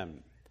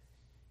him.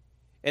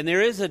 And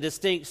there is a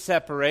distinct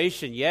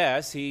separation.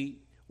 Yes, he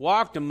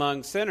walked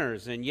among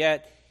sinners, and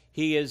yet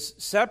he is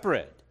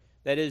separate.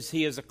 That is,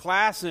 he is a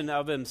class in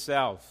of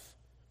himself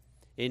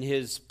in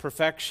his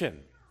perfection.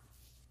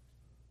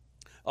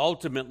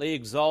 Ultimately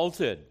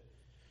exalted.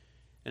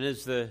 And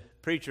as the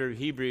preacher of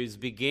Hebrews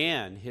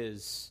began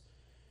his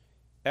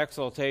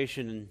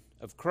exaltation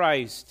of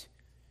Christ,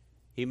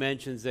 he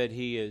mentions that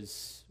he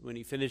is, when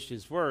he finished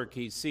his work,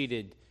 he's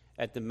seated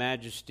at the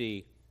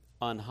majesty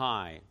on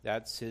high.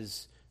 That's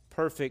his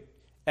perfect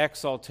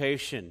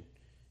exaltation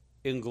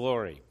in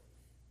glory.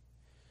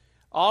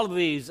 All of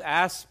these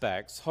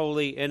aspects,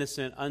 holy,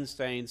 innocent,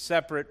 unstained,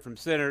 separate from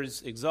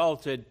sinners,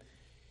 exalted,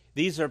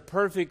 these are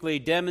perfectly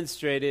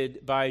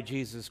demonstrated by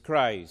Jesus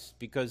Christ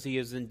because he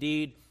is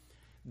indeed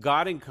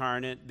God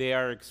incarnate. They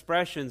are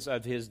expressions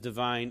of his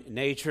divine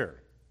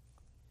nature.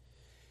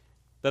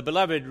 But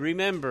beloved,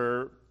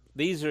 remember,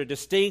 these are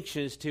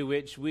distinctions to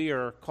which we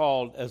are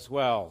called as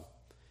well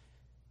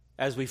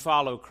as we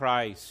follow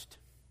Christ,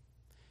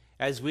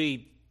 as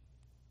we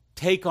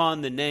take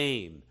on the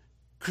name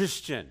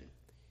Christian.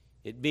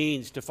 It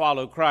means to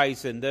follow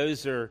Christ, and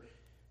those are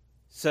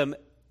some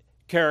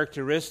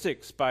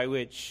characteristics by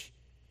which,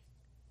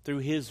 through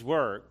his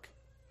work,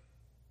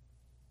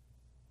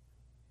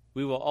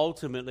 we will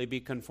ultimately be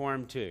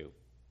conformed to.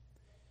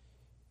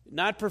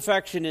 Not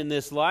perfection in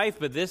this life,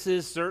 but this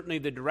is certainly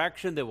the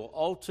direction that will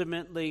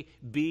ultimately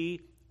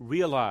be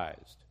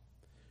realized.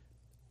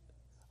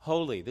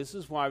 Holy, this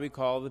is why we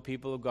call the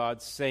people of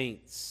God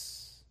saints.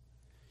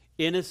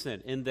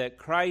 Innocent, in that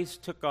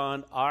Christ took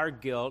on our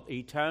guilt,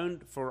 he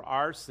atoned for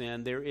our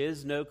sin. There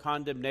is no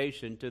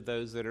condemnation to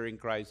those that are in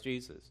Christ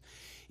Jesus.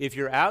 If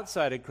you're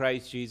outside of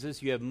Christ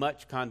Jesus, you have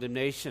much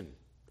condemnation.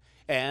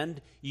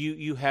 And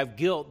you have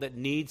guilt that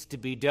needs to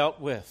be dealt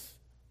with.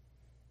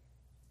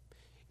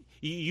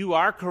 You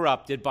are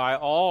corrupted by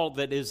all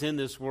that is in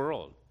this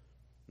world.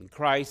 And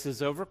Christ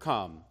has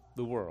overcome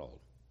the world.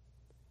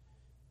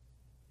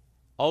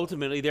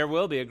 Ultimately, there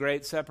will be a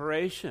great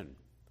separation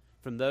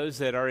from those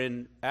that are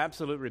in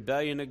absolute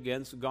rebellion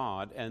against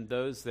God and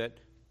those that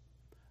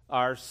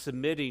are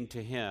submitting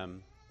to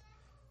him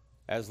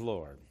as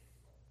Lord.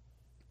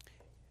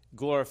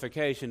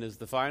 Glorification is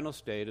the final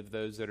state of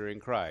those that are in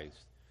Christ.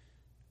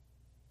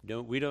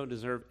 We don't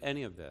deserve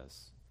any of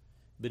this,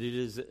 but it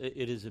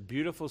is a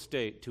beautiful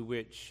state to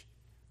which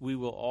we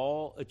will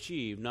all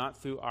achieve,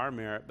 not through our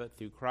merit, but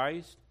through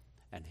Christ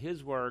and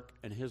his work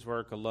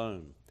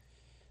alone.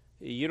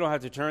 You don't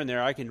have to turn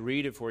there. I can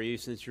read it for you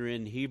since you're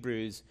in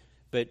Hebrews,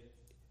 but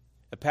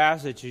a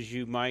passage as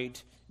you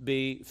might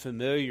be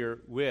familiar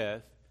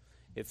with,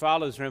 it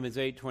follows Romans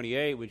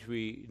 8:28, which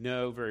we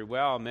know very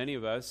well, many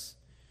of us,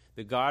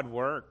 that God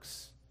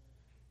works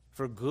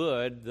for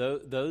good,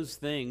 those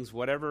things,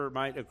 whatever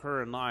might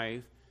occur in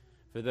life,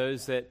 for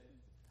those that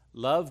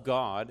love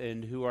God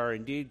and who are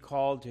indeed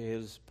called to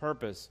his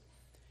purpose.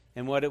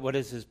 And what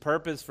is his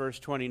purpose? Verse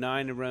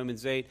 29 in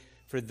Romans 8,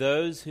 for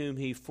those whom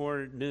he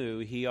foreknew,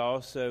 he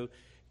also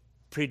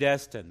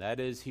predestined. That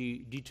is,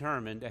 he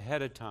determined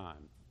ahead of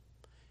time.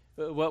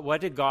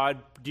 What did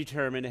God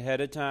determine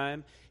ahead of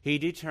time? He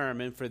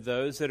determined for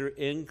those that are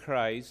in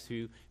Christ,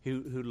 who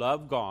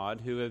love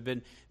God, who have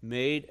been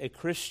made a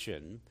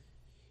Christian,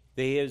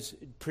 he has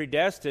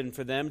predestined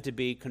for them to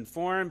be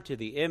conformed to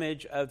the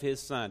image of his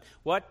Son.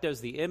 What does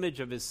the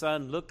image of his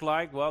Son look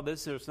like? Well,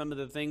 these are some of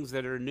the things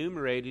that are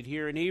enumerated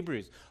here in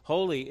Hebrews.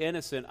 Holy,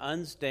 innocent,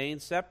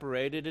 unstained,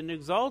 separated, and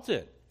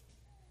exalted.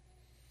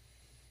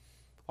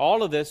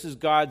 All of this is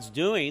God's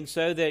doing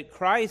so that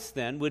Christ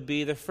then would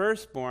be the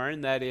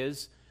firstborn, that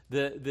is,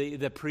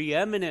 the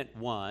preeminent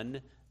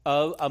one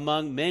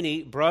among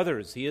many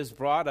brothers. He has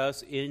brought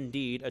us,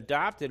 indeed,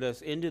 adopted us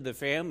into the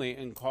family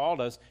and called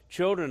us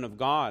children of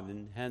God,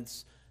 and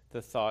hence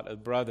the thought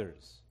of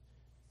brothers.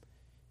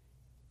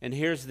 And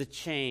here's the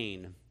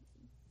chain,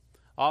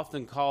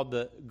 often called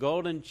the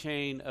golden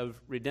chain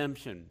of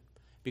redemption,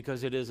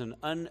 because it is an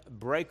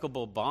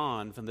unbreakable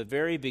bond from the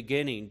very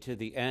beginning to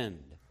the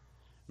end.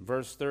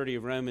 Verse 30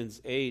 of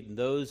Romans 8, and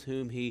those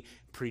whom he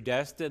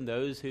predestined,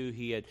 those who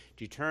he had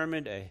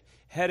determined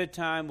ahead of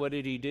time, what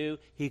did he do?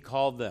 He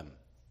called them.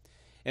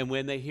 And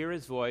when they hear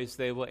his voice,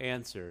 they will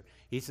answer.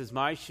 He says,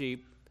 my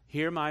sheep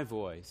hear my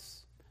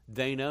voice.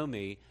 They know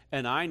me,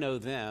 and I know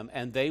them,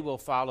 and they will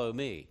follow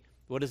me.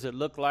 What does it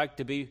look like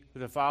to be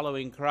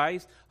following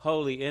Christ?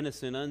 Holy,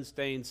 innocent,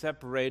 unstained,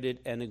 separated,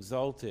 and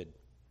exalted.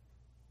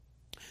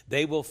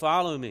 They will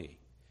follow me.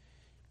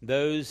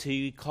 Those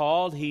he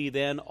called, he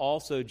then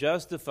also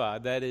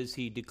justified. That is,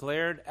 he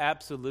declared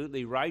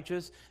absolutely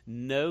righteous,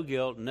 no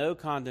guilt, no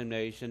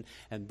condemnation.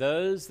 And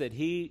those that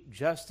he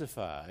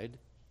justified,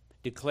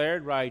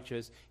 declared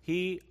righteous,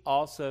 he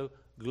also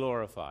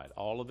glorified.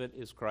 All of it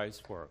is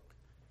Christ's work.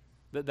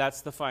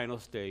 That's the final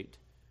state.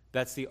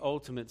 That's the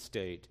ultimate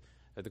state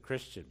of the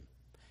Christian.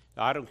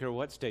 Now, I don't care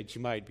what state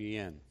you might be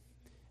in.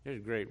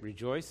 There's great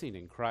rejoicing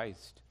in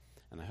Christ.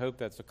 And I hope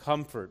that's a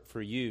comfort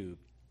for you.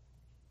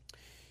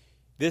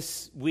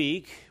 This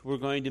week, we're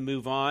going to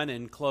move on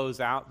and close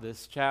out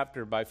this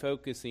chapter by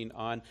focusing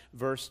on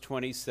verse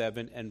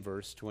 27 and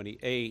verse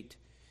 28.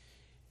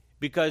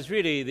 Because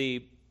really,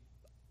 the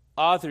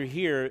author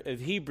here of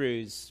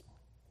Hebrews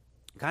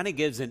kind of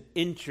gives an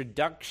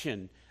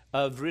introduction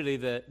of really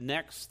the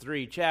next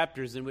three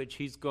chapters in which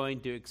he's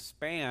going to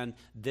expand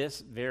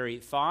this very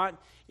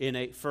thought in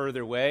a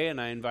further way.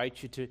 And I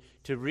invite you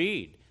to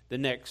read the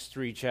next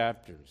three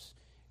chapters,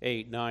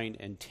 8, 9,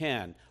 and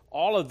 10.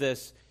 All of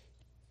this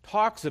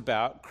talks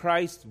about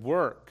Christ's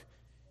work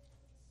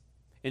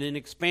in an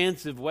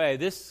expansive way.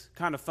 This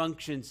kind of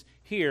functions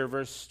here,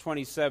 verse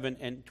 27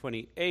 and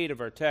 28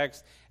 of our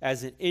text,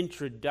 as an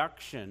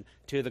introduction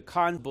to the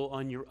concept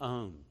on your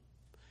own.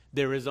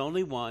 There is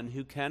only one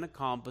who can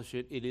accomplish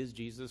it. It is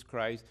Jesus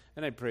Christ,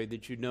 and I pray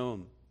that you know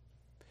him.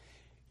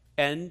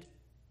 And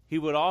he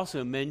would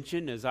also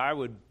mention, as I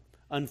would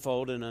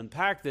unfold and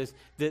unpack this,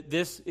 that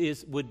this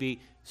would be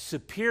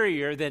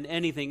superior than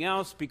anything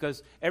else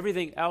because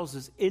everything else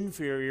is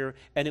inferior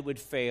and it would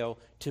fail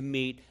to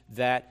meet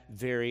that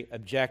very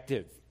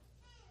objective.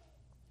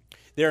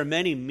 There are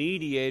many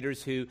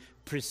mediators who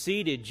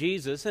preceded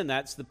Jesus, and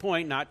that's the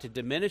point, not to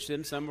diminish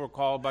them. Some were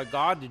called by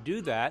God to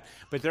do that,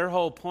 but their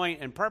whole point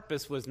and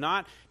purpose was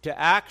not to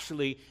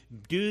actually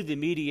do the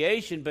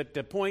mediation, but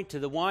to point to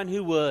the one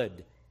who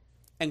would.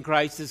 And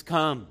Christ has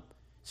come.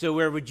 So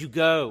where would you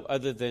go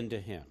other than to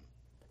him?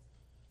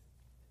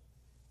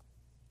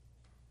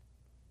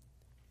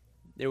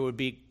 There would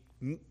be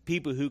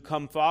people who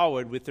come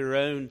forward with their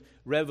own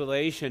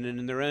revelation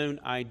and their own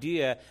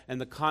idea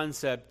and the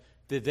concept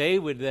that they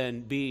would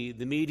then be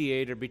the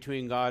mediator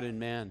between God and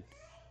man.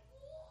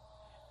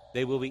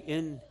 They will be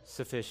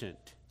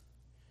insufficient.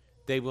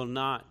 They will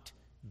not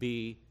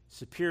be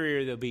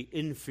superior, they'll be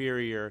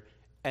inferior,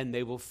 and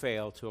they will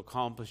fail to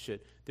accomplish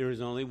it. There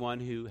is only one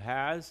who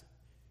has,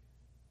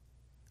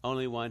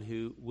 only one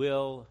who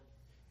will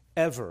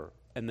ever,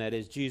 and that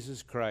is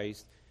Jesus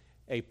Christ,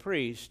 a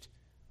priest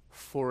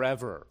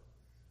forever.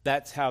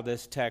 That's how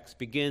this text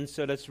begins.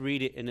 So let's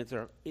read it, and it's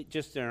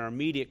just in our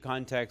immediate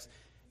context.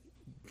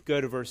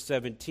 Go to verse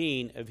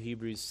 17 of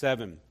Hebrews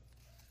 7.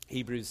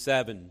 Hebrews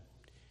 7,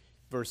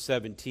 verse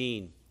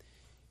 17.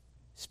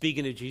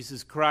 Speaking of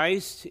Jesus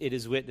Christ, it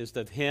is witnessed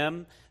of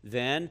him,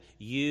 then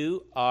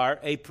you are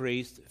a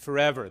priest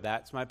forever.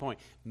 That's my point.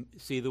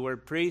 See the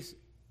word priest?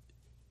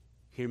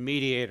 Here,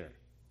 mediator,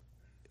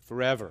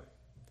 forever.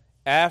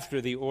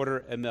 After the order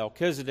of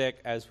Melchizedek,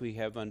 as we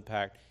have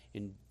unpacked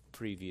in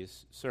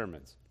previous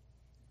sermons.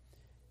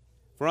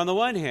 For on the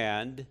one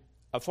hand,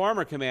 a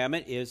former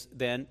commandment is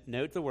then,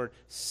 note the word,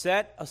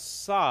 set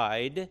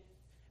aside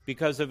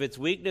because of its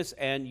weakness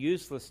and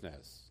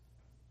uselessness.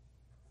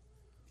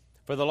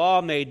 For the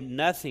law made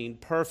nothing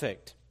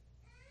perfect.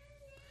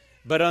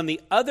 But on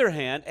the other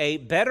hand, a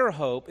better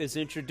hope is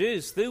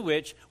introduced through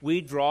which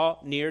we draw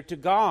near to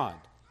God.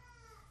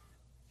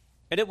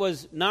 And it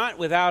was not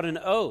without an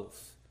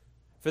oath.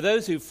 For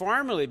those who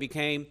formerly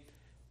became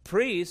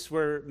priests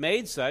were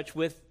made such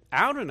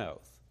without an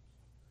oath.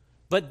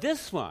 But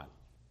this one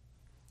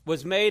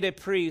was made a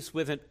priest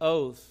with an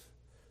oath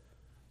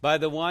by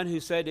the one who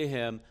said to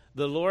him,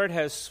 the Lord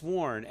has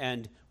sworn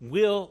and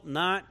will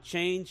not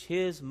change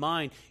his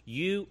mind.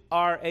 You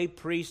are a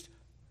priest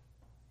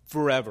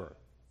forever.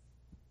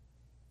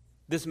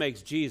 This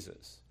makes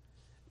Jesus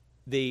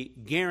the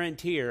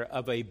guarantor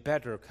of a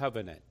better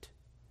covenant.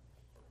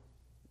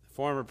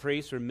 Former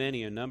priests were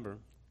many in number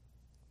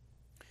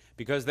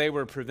because they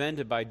were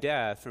prevented by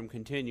death from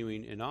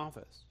continuing in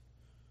office.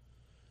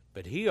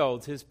 But he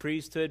holds his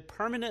priesthood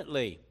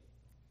permanently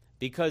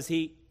because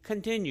he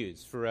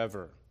continues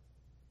forever.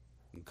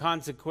 And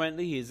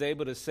consequently, he is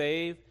able to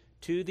save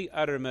to the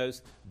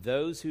uttermost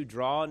those who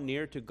draw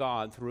near to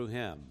God through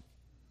him,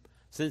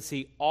 since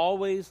he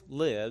always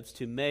lives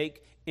to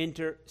make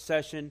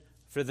intercession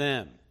for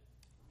them.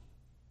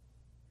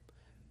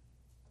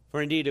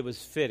 For indeed it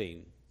was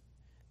fitting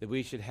that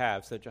we should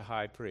have such a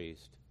high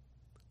priest,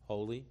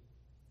 holy,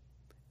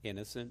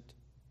 innocent,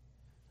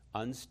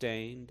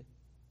 unstained,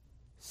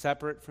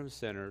 separate from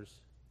sinners,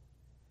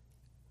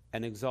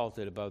 and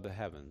exalted above the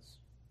heavens.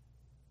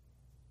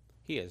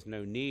 He has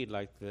no need,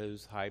 like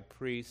those high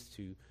priests,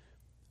 to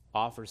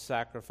offer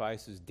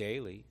sacrifices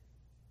daily,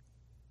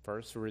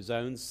 first for his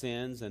own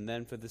sins and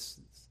then for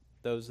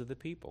those of the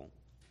people.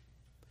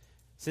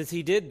 Since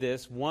he did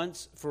this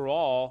once for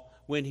all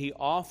when he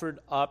offered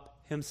up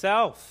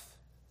himself.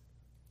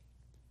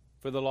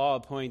 For the law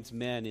appoints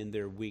men in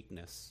their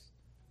weakness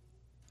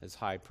as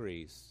high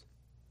priests.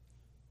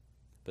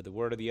 But the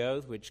word of the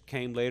oath, which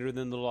came later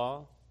than the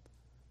law,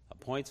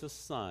 appoints a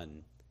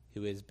Son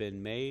who has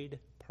been made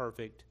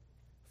perfect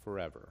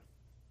forever.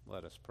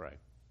 Let us pray.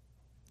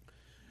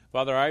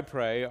 Father, I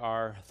pray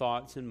our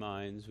thoughts and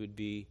minds would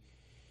be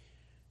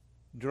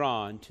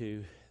drawn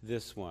to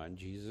this one,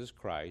 Jesus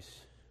Christ,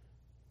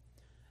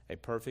 a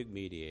perfect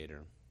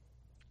mediator.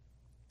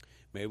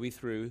 May we,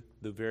 through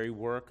the very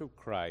work of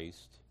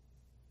Christ,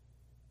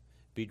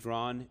 be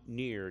drawn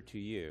near to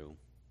you.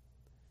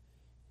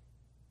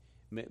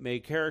 May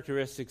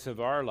characteristics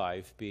of our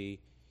life be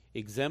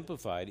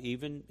exemplified,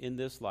 even in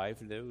this life,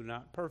 though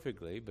not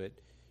perfectly, but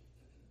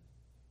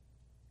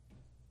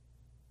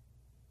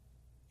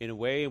in a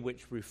way in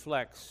which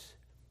reflects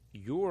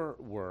your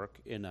work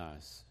in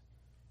us.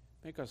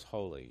 Make us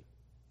holy,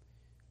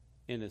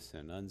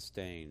 innocent,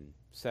 unstained,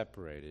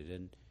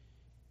 separated,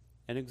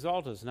 and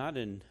exalt us not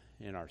in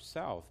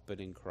ourselves, but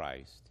in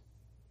Christ.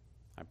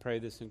 I pray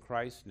this in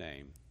Christ's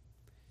name.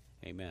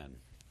 Amen.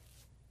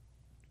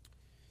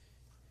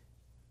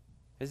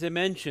 As I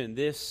mentioned,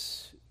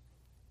 this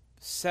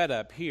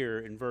setup here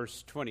in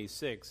verse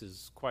 26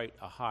 is quite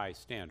a high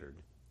standard.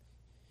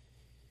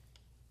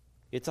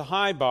 It's a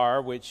high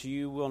bar which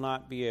you will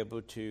not be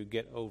able to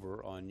get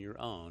over on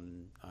your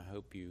own. I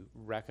hope you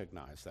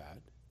recognize that.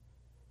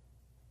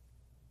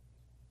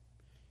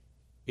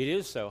 It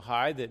is so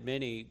high that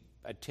many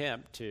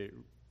attempt to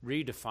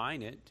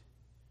redefine it,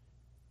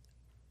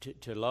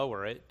 to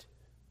lower it,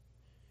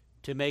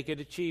 to make it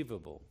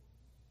achievable.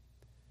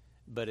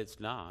 But it's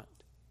not.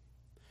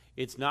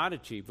 It's not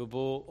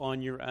achievable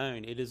on your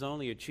own. It is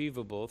only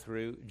achievable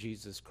through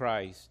Jesus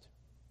Christ.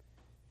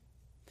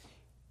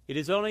 It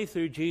is only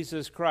through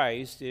Jesus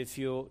Christ, if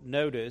you'll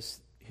notice,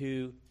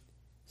 who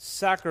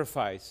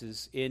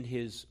sacrifices in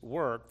his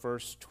work,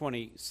 verse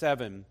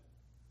 27.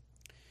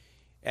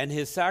 And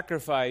his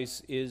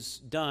sacrifice is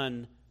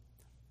done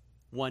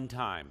one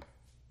time,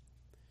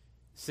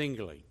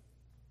 singly.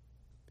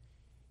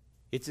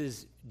 It's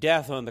his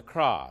death on the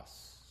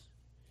cross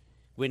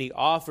when he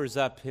offers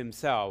up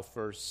himself,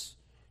 verse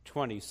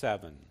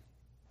 27.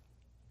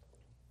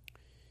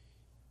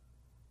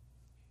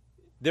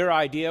 Their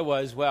idea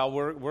was, well,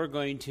 we're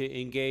going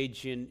to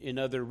engage in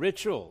other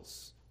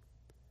rituals.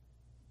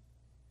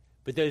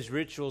 But those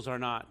rituals are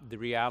not the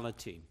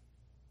reality.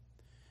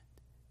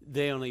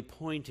 They only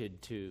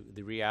pointed to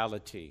the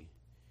reality,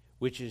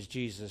 which is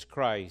Jesus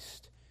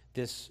Christ,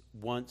 this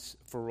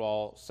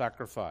once-for-all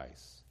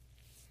sacrifice.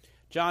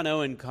 John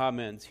Owen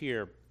comments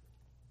here,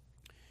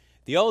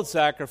 the old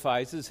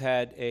sacrifices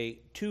had a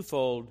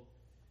twofold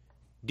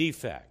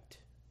defect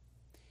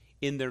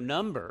in their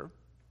number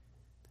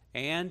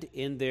and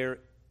in their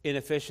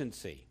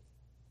inefficiency.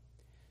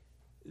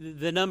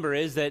 The number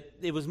is that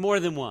it was more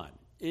than one.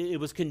 It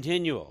was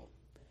continual.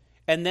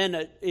 And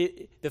then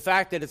the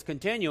fact that it's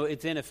continual,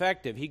 it's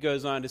ineffective. He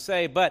goes on to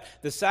say, but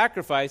the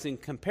sacrifice in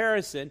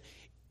comparison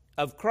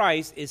of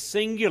Christ is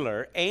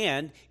singular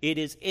and it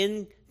is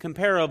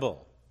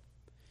incomparable.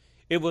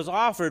 It was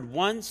offered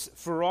once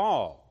for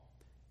all,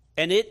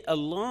 and it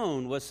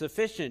alone was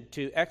sufficient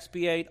to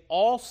expiate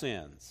all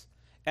sins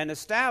and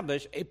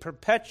establish a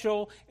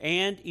perpetual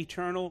and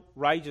eternal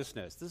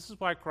righteousness. This is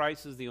why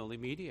Christ is the only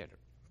mediator.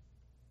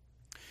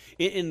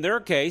 In their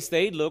case,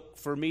 they look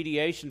for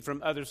mediation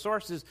from other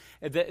sources.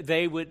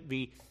 They would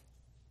be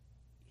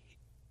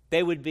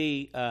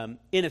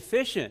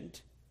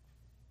inefficient,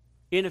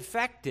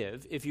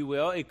 ineffective, if you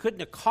will. It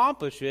couldn't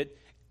accomplish it,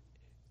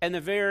 and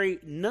the very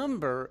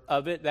number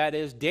of it, that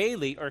is,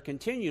 daily or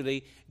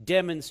continually,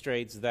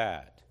 demonstrates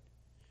that.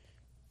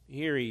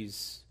 Here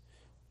he's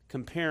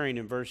comparing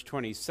in verse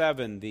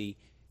 27 the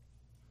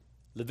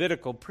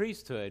Levitical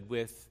priesthood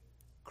with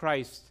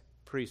Christ's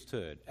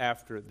priesthood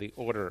after the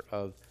order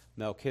of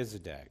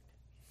Melchizedek.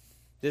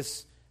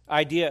 This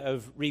idea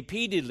of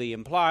repeatedly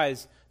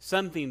implies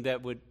something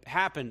that would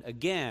happen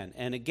again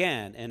and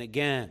again and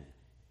again,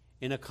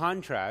 in a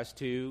contrast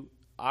to,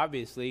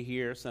 obviously,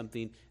 here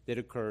something that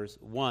occurs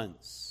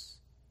once.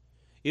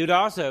 It would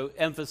also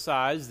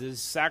emphasize the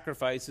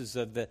sacrifices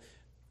of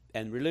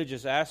and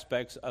religious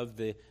aspects of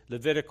the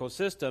Levitical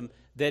system,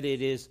 that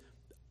it is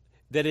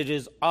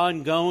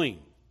ongoing.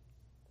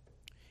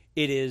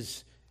 It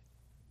is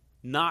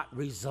not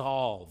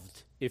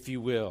resolved, if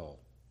you will.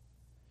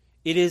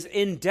 It is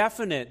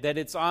indefinite, that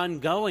it's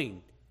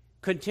ongoing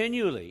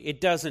continually. It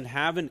doesn't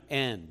have an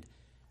end,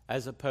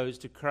 as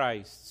opposed to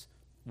Christ's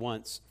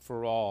once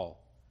for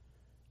all.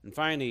 And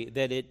finally,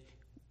 that it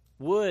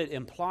would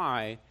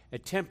imply a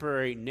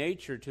temporary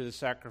nature to the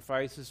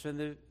sacrifices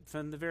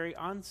from the very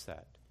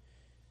onset.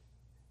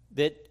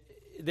 That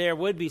there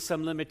would be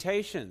some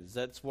limitations.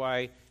 That's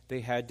why they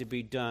had to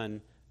be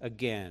done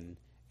again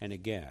and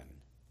again.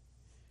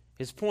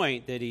 His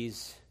point that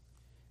he's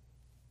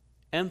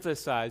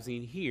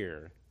emphasizing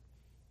here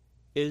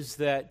is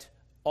that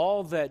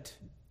all that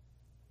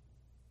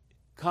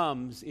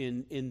comes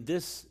in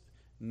this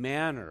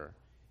manner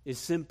is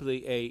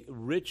simply a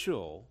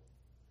ritual.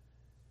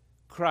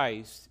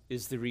 Christ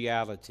is the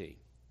reality.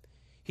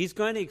 He's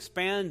going to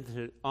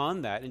expand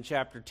on that in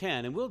chapter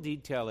 10, and we'll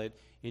detail it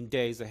in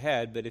days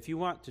ahead, but if you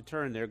want to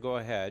turn there, go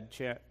ahead,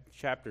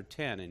 chapter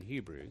 10 in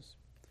Hebrews.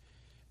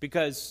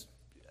 because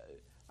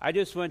I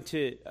just want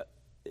to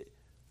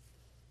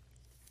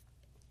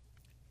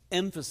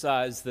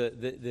emphasize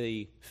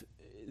the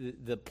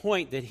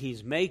point that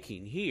he's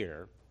making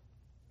here,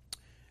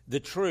 the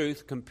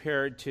truth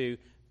compared to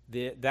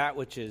that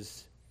which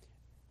is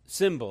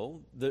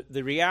symbol,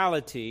 the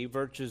reality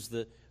versus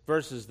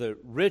the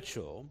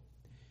ritual.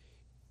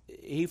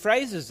 He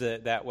phrases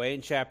it that way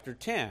in chapter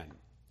 10,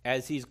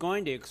 as he's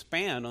going to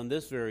expand on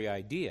this very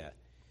idea.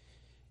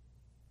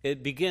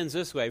 It begins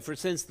this way: for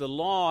since the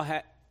law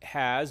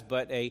has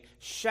but a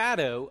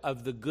shadow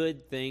of the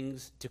good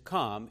things to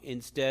come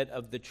instead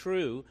of the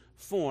true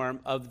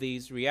form of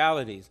these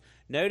realities.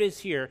 Notice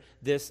here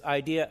this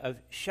idea of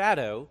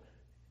shadow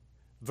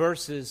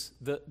versus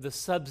the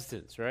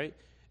substance, right?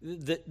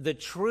 The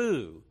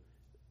true,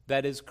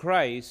 that is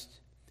Christ,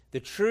 the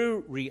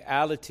true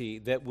reality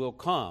that will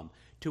come,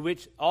 to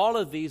which all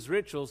of these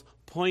rituals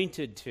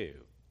pointed to.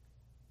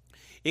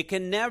 It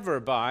can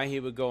never he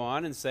would go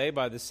on and say,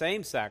 by the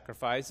same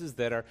sacrifices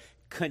that are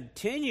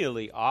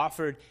continually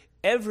offered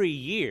every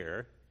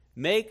year,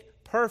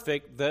 make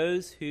perfect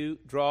those who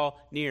draw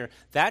near.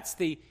 That's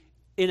the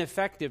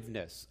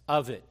ineffectiveness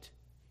of it.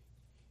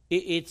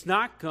 It's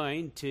not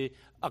going to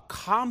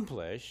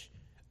accomplish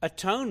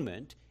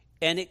atonement,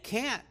 and it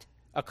can't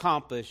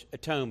accomplish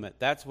atonement.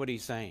 That's what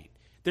he's saying.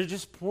 They're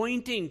just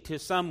pointing to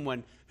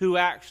someone who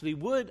actually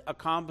would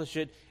accomplish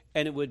it,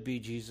 and it would be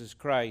Jesus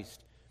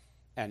Christ.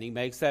 And he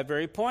makes that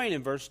very point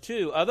in verse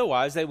 2.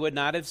 Otherwise, they would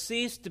not have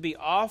ceased to be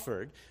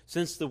offered,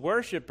 since the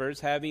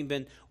worshippers, having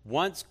been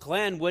once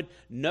cleansed, would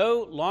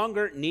no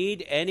longer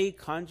need any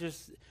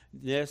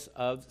consciousness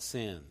of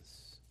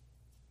sins.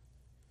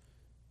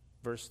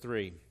 Verse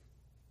 3.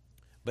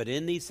 But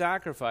in these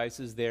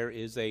sacrifices there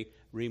is a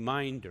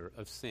reminder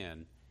of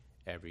sin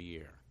every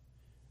year.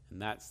 And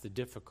that's the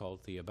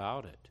difficulty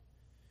about it.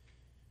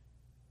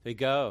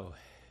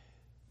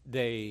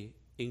 They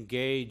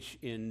engage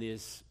in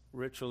this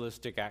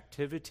ritualistic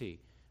activity,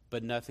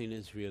 but nothing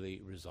is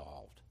really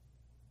resolved.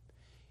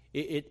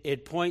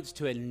 It points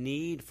to a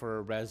need for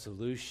a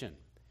resolution.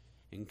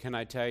 And can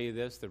I tell you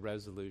this? The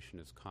resolution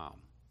has come.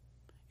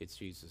 It's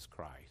Jesus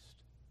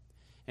Christ.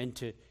 And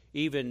to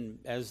even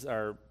as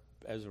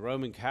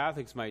Roman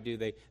Catholics might do,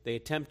 they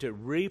attempt to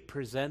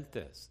represent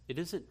this. It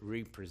isn't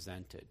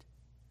represented.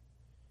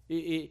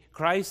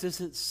 Christ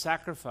isn't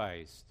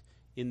sacrificed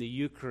in the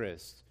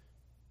Eucharist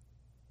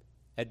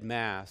at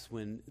Mass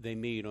when they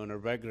meet on a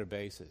regular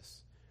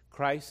basis.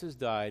 Christ has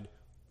died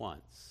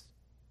once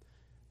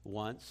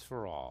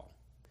for all.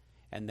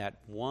 And that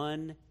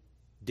one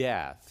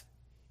death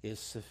is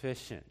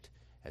sufficient.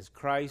 As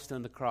Christ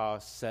on the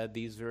cross said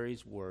these very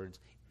words,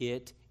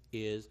 it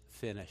is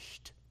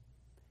finished.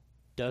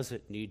 Does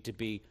it need to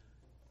be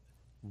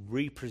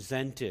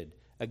represented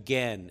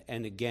again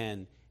and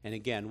again and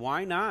again?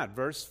 Why not?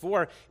 Verse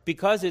 4,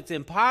 because it's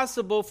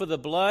impossible for the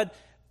blood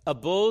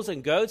of bulls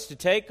and goats to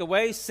take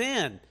away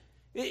sin.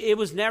 It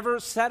was never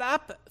set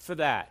up for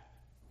that.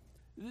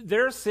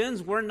 Their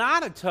sins were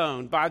not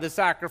atoned by the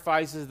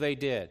sacrifices they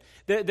did.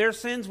 Their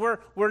sins were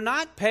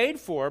not paid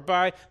for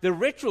by the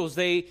rituals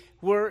they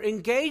were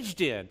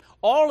engaged in.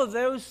 All of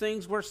those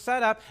things were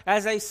set up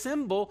as a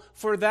symbol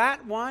for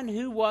that one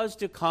who was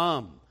to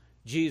come,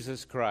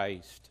 Jesus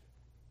Christ.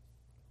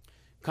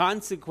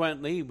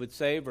 Consequently, he would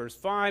say, verse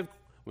 5,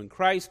 when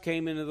Christ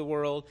came into the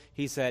world,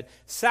 he said,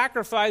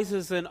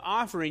 sacrifices and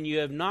offering you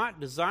have not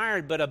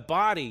desired, but a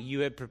body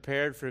you have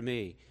prepared for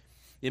me.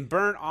 In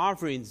burnt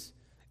offerings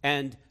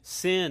and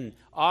sin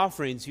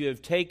offerings you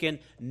have taken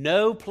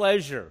no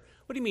pleasure.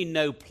 What do you mean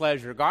no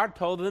pleasure? God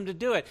told them to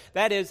do it.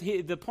 That is,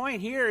 the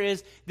point here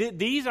is that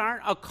these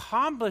aren't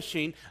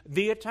accomplishing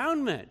the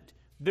atonement.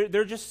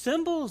 They're just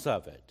symbols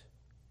of it.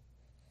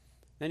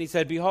 Then he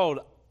said, behold,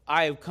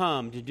 I have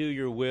come to do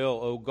your will,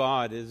 O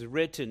God, as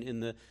written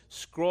in the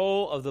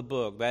scroll of the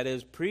book, that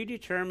is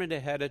predetermined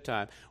ahead of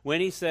time.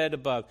 When he said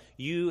above,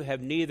 you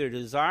have neither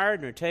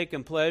desired nor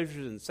taken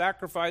pleasures in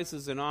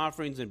sacrifices and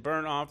offerings and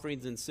burnt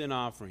offerings and sin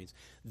offerings.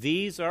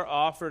 These are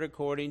offered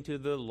according to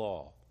the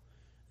law.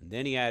 And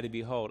then he added,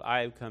 behold,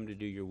 I have come to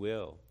do your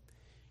will.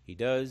 He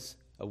does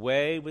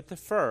away with the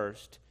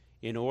first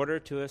in order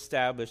to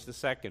establish the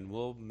second.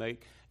 We'll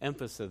make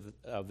emphasis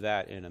of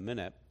that in a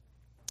minute.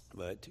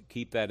 But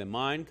keep that in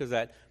mind, because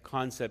that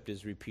concept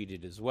is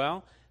repeated as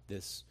well,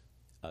 this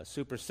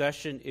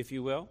supersession, if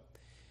you will.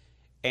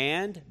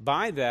 And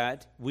by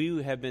that,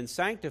 we have been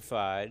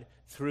sanctified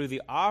through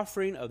the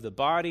offering of the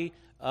body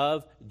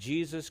of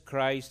Jesus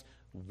Christ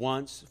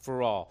once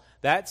for all.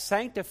 That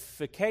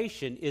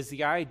sanctification is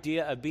the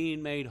idea of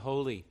being made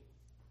holy.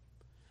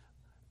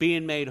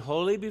 Being made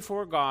holy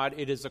before God,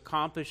 it is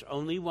accomplished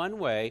only one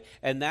way,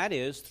 and that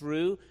is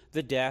through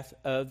the death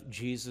of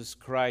Jesus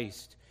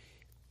Christ.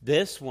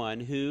 This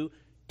one who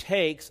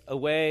takes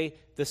away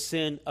the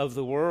sin of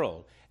the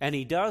world. And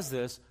he does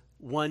this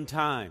one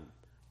time,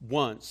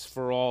 once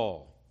for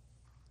all.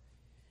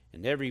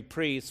 And every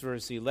priest,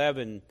 verse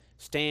 11,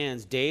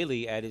 stands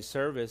daily at his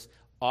service,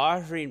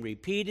 offering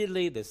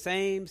repeatedly the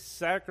same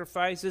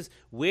sacrifices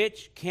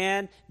which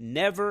can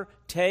never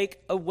take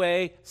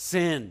away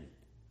sin.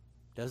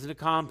 Doesn't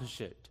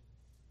accomplish it.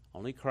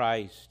 Only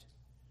Christ.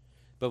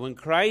 But when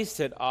Christ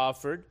had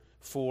offered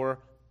for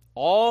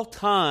all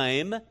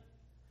time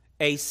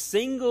a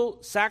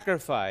single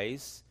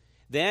sacrifice,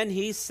 then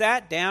he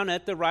sat down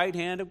at the right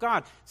hand of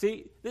God.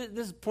 See,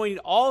 this is pointing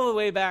all the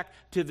way back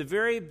to the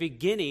very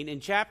beginning in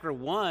chapter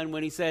 1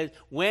 when he says,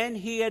 when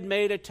he had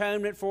made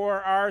atonement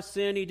for our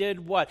sin, he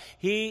did what?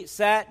 He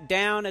sat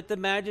down at the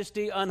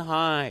majesty on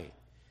high.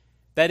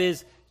 That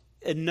is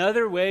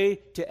another way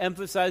to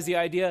emphasize the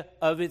idea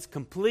of its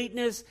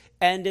completeness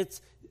and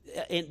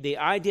the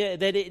idea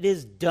that it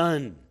is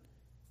done.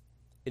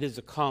 It is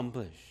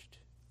accomplished.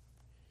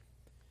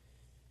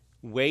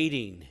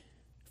 Waiting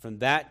from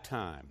that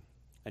time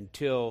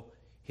until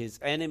his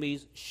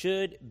enemies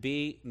should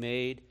be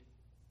made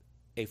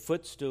a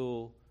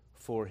footstool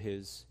for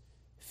his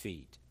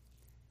feet.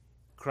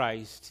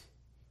 Christ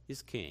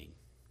is king.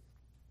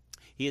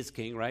 He is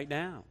king right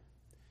now.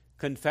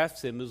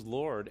 Confess him as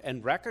Lord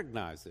and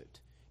recognize it,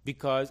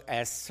 because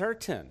as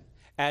certain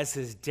as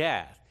his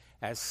death,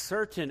 as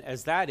certain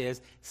as that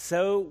is,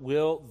 so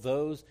will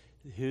those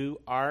who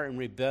are in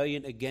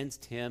rebellion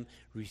against him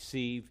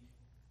receive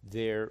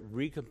their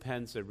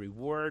recompense, a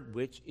reward,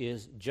 which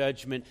is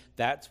judgment.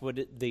 That's what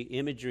the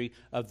imagery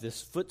of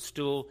this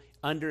footstool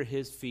under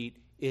his feet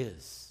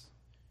is.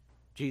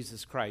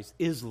 Jesus Christ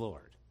is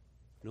Lord.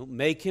 Don't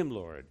make him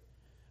Lord.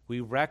 We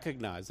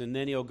recognize, and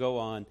then he'll go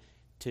on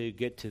to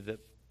get to the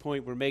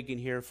point we're making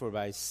here, for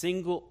by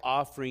single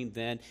offering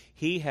then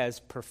he has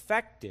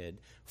perfected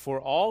for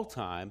all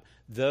time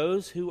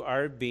those who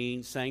are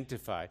being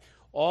sanctified.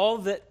 All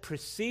that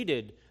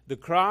preceded the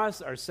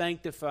cross are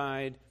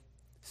sanctified,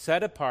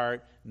 set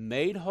apart,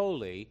 made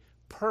holy,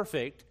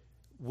 perfect,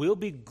 will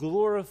be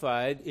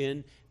glorified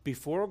in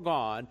before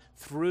God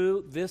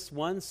through this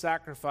one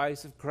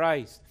sacrifice of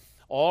Christ.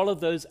 All of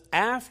those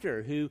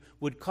after who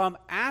would come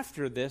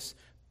after this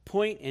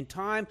point in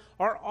time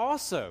are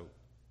also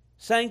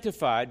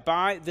sanctified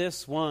by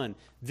this one.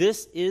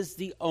 This is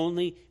the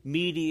only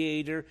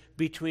mediator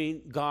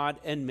between God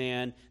and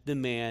man, the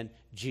man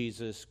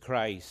Jesus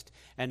Christ.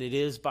 And it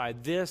is by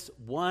this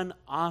one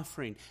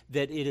offering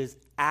that it is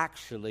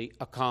actually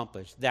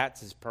accomplished. That's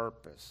his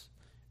purpose.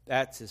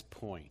 That's his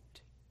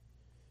point.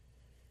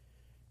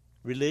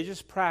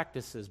 Religious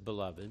practices,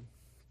 beloved,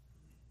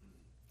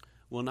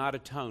 will not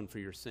atone for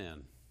your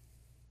sin.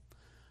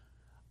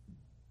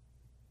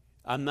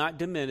 I'm not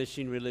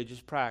diminishing religious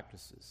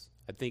practices.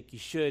 I think you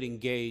should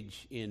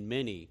engage in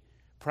many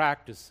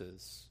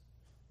practices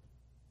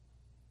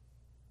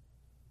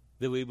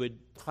that we would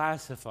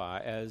classify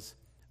as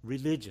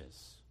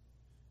religious.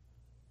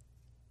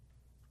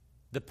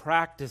 The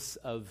practice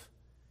of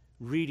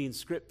reading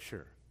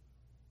Scripture,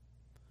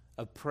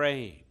 of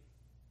praying,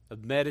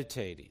 of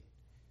meditating,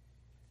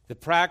 the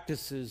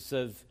practices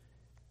of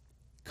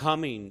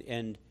coming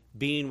and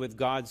being with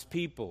God's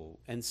people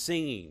and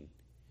singing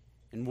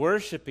and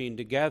worshiping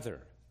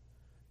together.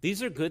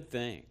 These are good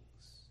things.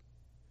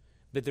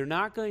 But they're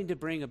not going to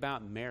bring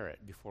about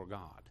merit before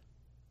God.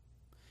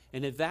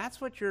 And if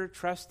that's what you're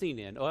trusting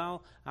in,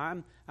 well,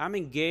 I'm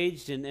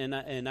engaged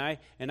and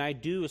I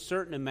do a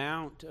certain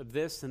amount of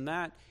this and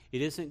that,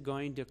 it isn't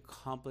going to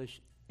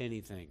accomplish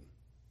anything.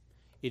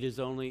 It is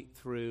only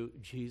through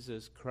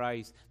Jesus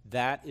Christ.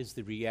 That is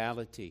the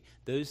reality.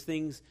 Those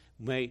things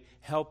may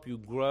help you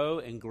grow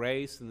in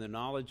grace and the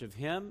knowledge of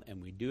him,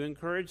 and we do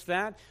encourage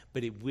that,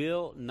 but it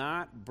will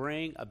not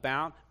bring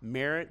about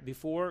merit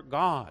before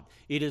God.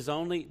 It is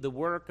only the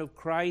work of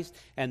Christ,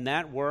 and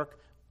that work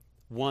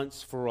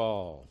once for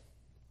all.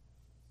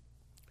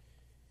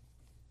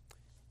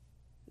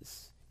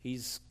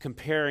 He's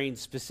comparing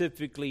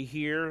specifically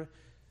here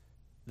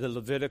the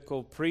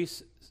Levitical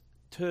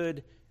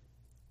priesthood,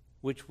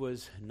 which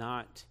was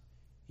not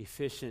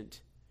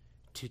efficient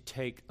to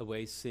take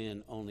away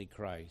sin, only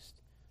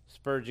Christ.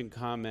 Spurgeon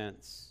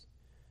comments,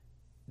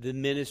 the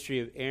ministry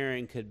of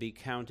Aaron could be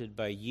counted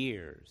by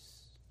years.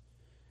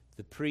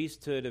 The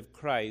priesthood of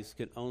Christ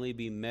could only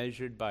be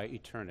measured by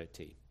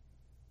eternity.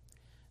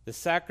 The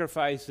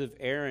sacrifice of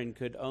Aaron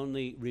could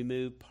only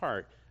remove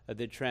part of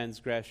the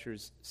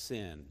transgressor's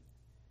sin.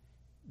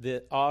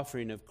 The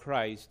offering of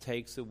Christ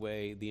takes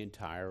away the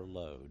entire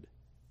load.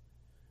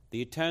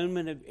 The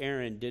atonement of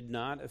Aaron did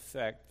not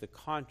affect the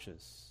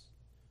conscience.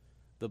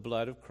 The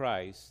blood of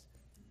Christ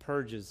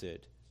purges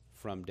it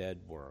from dead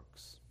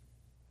works.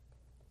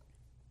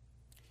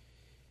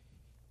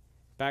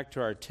 Back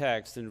to our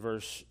text in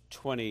verse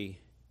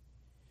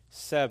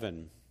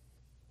 27.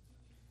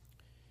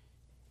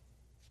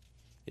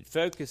 It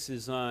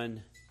focuses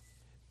on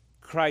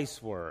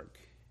Christ's work,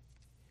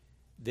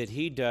 that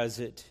he does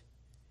it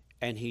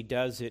and he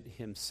does it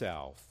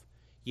himself.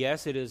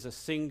 Yes, it is a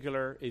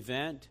singular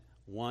event,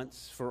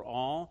 once for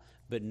all,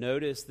 but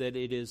notice that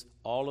it is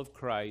all of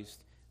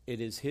Christ. It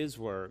is his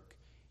work.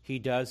 He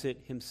does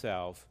it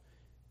himself.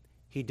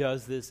 He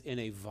does this in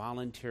a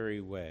voluntary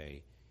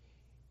way.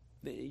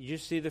 You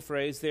see the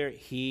phrase there,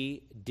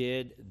 he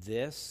did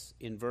this,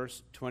 in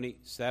verse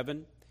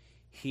 27.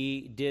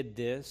 He did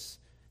this.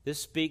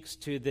 This speaks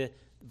to the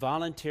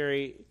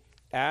voluntary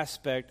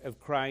aspect of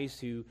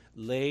Christ who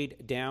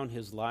laid down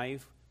his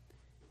life.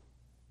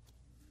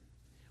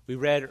 We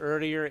read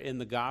earlier in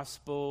the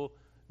gospel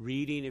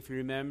reading, if you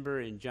remember,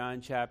 in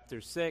John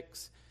chapter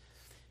 6,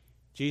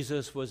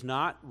 Jesus was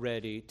not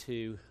ready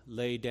to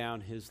lay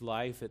down his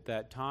life at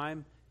that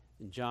time.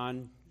 And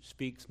John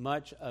speaks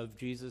much of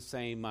Jesus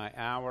saying, "My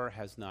hour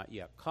has not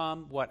yet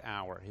come." What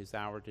hour? His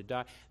hour to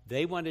die.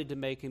 They wanted to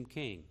make him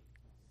king.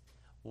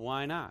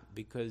 Why not?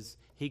 Because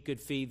he could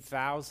feed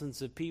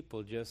thousands of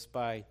people just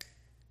by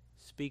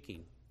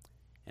speaking,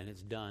 and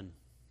it's done.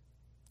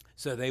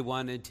 So they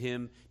wanted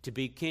him to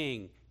be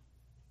king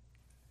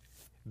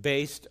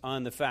based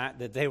on the fact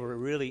that they were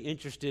really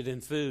interested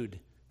in food.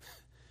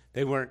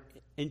 They weren't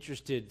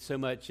interested so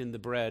much in the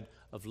bread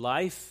of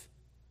life,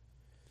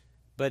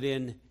 but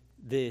in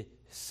the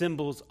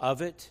symbols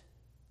of it.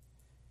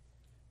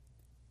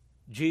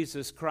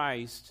 Jesus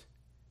Christ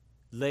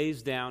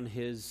lays down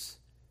his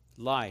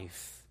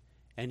life,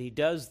 and he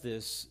does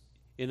this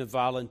in a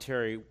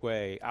voluntary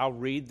way. I'll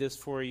read this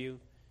for you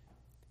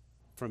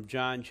from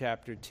John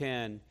chapter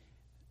 10,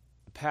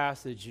 a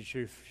passage that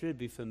you should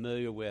be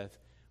familiar with,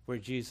 where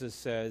Jesus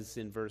says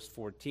in verse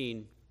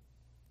 14,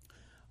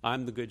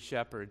 "I'm the good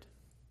shepherd.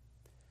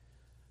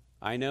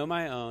 I know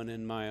my own,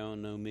 and my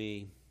own know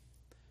me.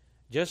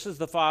 Just as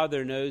the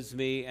Father knows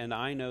me, and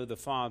I know the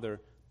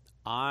Father,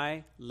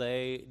 I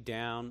lay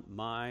down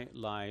my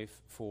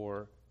life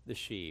for the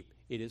sheep."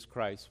 It is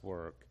Christ's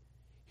work.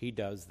 He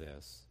does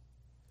this.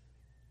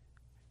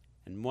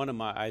 And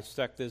I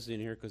stuck this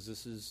in here because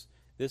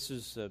this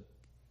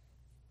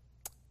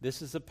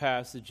is a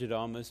passage that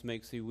almost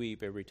makes me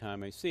weep every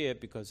time I see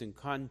it, because in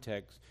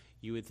context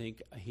you would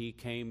think he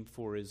came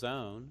for his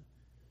own,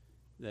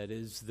 that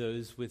is,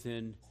 those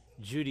within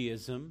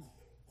Judaism.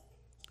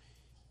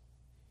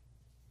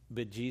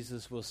 But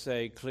Jesus will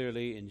say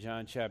clearly in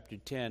John chapter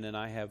 10, "And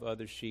I have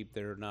other sheep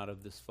that are not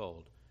of this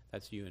fold."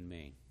 That's you and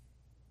me.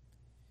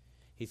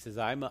 He says,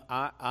 I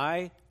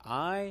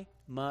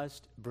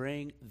must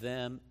bring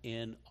them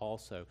in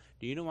also.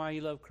 Do you know why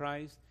you love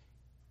Christ?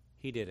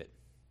 He did it.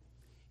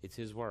 It's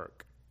his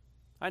work.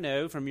 I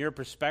know from your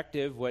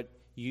perspective what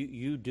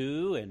you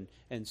do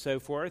and so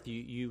forth,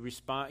 you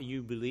respond,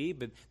 you believe,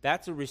 but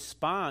that's a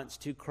response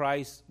to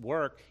Christ's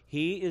work.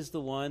 He is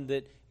the one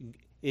that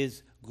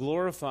is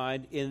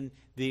glorified in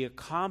the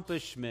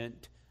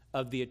accomplishment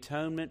of the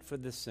atonement for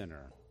the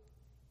sinner.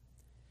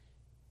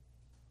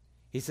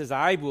 He says,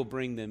 "I will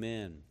bring them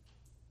in.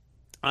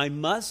 I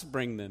must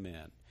bring them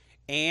in.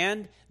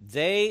 And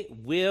they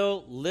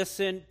will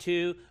listen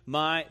to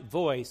my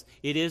voice."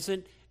 It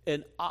isn't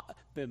a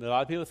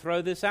lot of people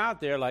throw this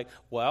out there like,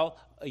 well,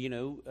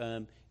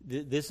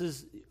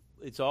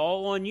 it's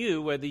all on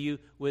you whether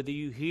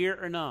you hear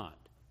or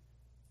not.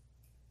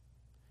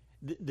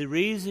 The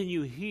reason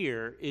you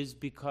hear is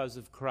because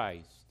of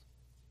Christ.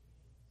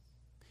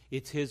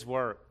 It's his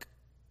work.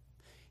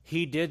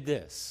 He did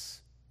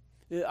this.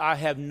 I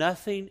have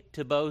nothing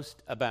to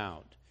boast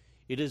about.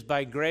 It is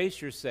by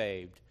grace you're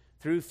saved,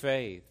 through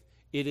faith.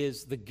 It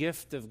is the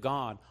gift of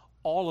God,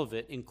 all of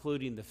it,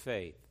 including the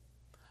faith.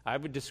 I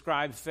would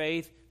describe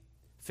faith.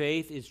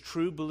 Faith is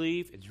true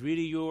belief. It's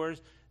really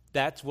yours.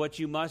 That's what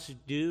you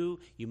must do.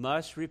 You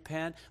must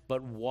repent.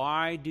 But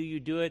why do you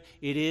do it?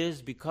 It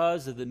is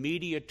because of the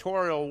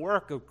mediatorial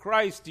work of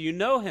Christ. Do you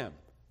know him?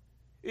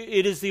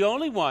 It is the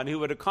only one who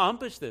would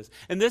accomplish this.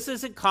 And this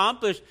is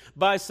accomplished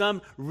by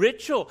some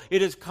ritual.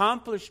 It is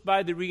accomplished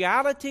by the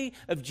reality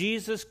of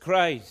Jesus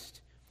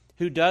Christ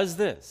who does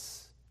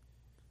this.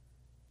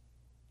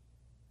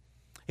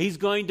 He's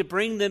going to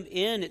bring them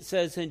in, it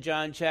says in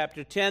John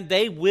chapter 10.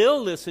 They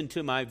will listen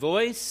to my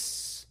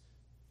voice.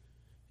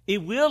 He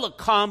will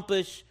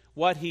accomplish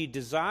what he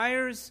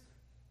desires.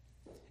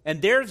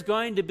 And there's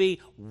going to be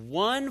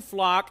one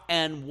flock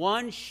and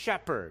one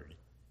shepherd.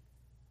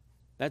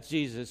 That's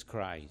Jesus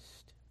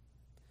Christ.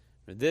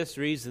 For this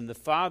reason, the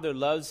Father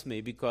loves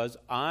me, because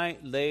I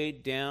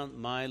laid down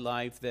my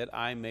life that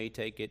I may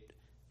take it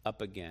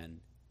up again.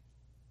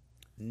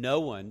 No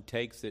one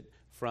takes it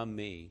from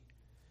me,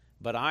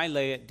 but I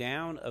lay it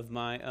down of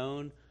my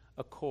own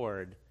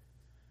accord.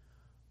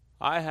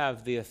 I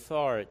have the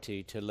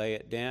authority to lay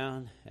it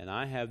down, and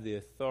I have the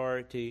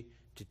authority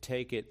to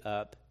take it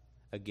up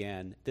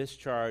again. This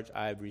charge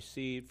I have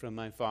received from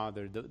my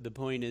Father. The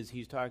point is,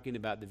 he's talking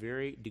about the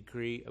very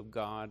decree of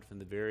God from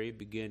the very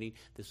beginning.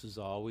 This was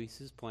always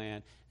his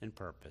plan and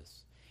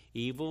purpose.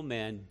 Evil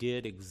men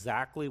did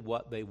exactly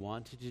what they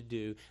wanted to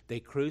do.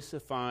 They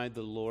crucified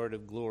the Lord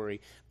of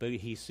glory, but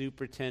he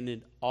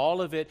superintended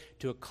all of it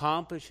to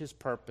accomplish his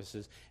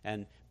purposes.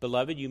 And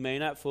beloved, you may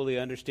not fully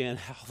understand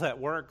how that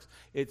works.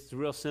 It's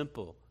real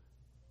simple.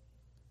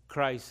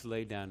 Christ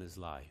laid down his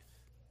life.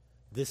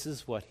 This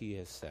is what he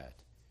has said.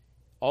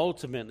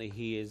 Ultimately,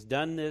 he has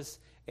done this,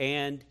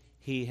 and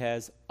he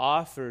has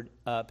offered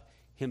up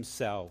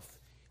himself.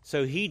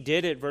 So he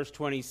did it, verse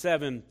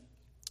 27,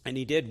 and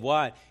he did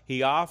what?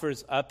 He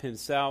offers up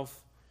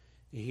himself.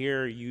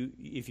 Here,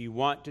 if you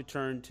want to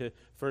turn to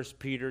 1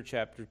 Peter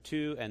chapter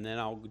 2, and then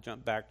I'll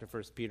jump back to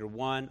 1 Peter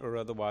 1, or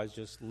otherwise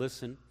just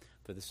listen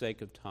for the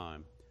sake of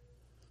time.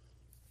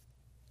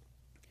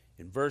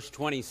 In verse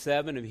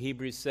 27 of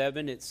Hebrews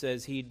 7, it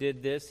says he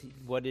did this.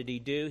 What did he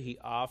do? He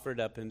offered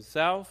up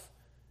himself.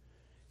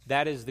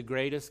 That is the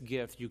greatest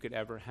gift you could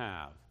ever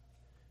have.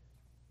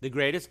 The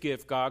greatest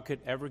gift God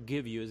could ever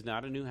give you is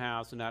not a new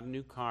house, not a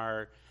new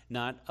car,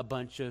 not a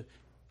bunch of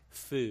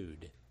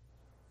food.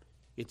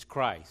 It's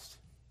Christ.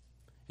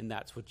 And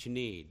that's what you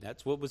need.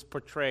 That's what was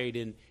portrayed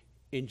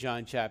in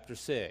John chapter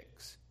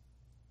 6.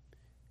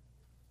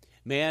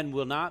 Man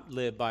will not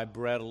live by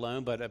bread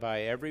alone, but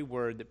by every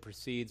word that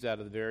proceeds out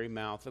of the very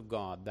mouth of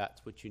God.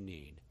 That's what you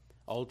need.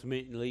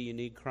 Ultimately, you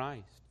need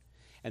Christ.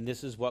 And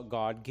this is what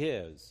God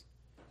gives.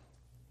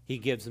 He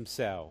gives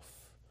himself,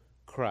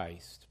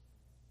 Christ.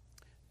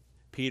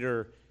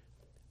 Peter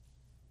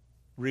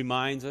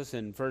reminds us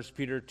in 1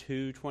 Peter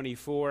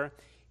 2:24,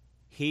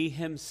 he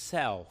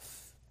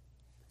himself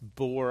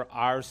bore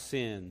our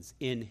sins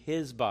in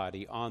his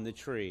body on the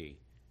tree.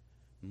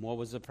 And what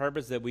was the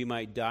purpose? That we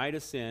might die to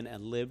sin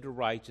and live to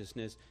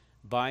righteousness.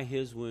 By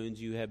his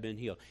wounds you have been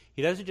healed.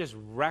 He doesn't just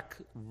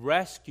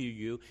rescue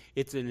you.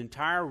 It's an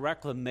entire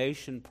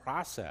reclamation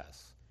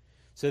process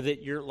so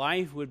that your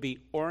life would be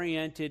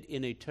oriented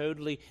in a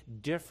totally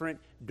different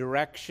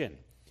direction.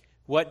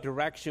 What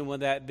direction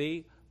would that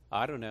be?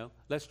 I don't know.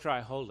 Let's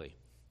try holy.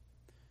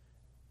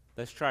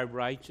 Let's try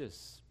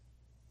righteous.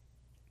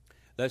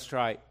 Let's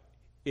try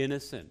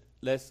innocent.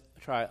 Let's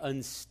try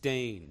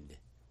unstained.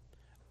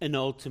 An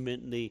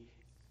ultimately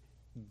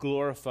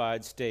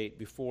glorified state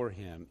before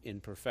him in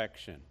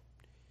perfection.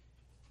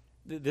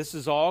 This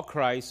is all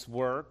Christ's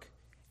work.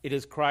 It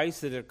is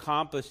Christ that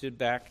accomplished it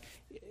back.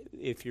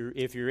 If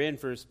you're in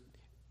 1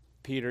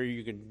 Peter,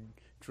 you can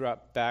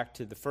drop back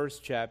to the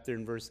first chapter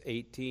in verse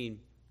 18,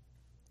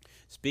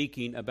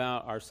 speaking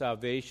about our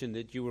salvation,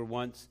 that you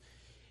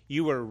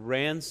were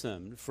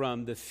ransomed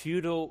from the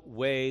futile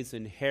ways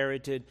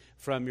inherited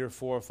from your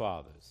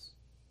forefathers.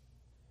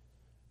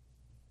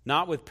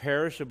 Not with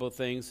perishable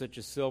things such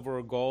as silver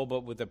or gold,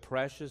 but with the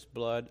precious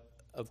blood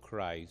of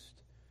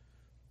Christ,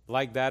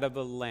 like that of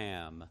a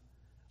lamb,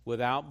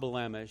 without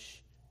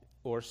blemish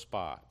or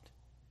spot.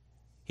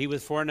 He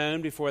was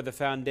foreknown before the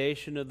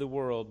foundation of the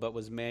world, but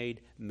was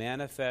made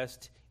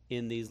manifest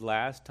in these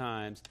last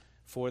times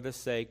for the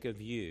sake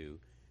of you,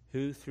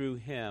 who through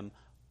him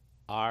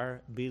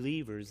are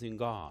believers in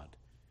God,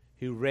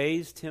 who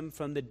raised him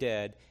from the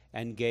dead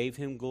and gave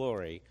him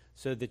glory,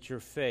 so that your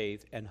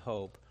faith and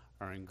hope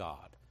are in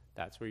God.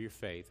 That's where your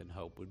faith and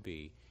hope would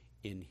be,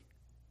 in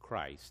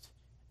Christ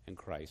and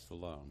Christ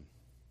alone.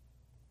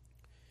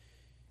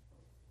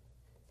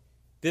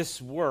 This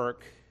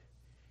work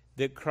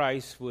that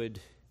Christ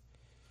would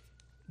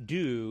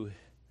do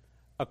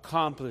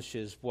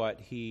accomplishes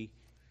what he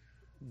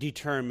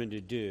determined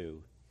to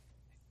do.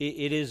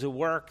 It is a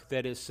work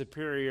that is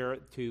superior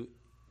to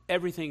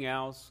everything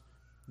else.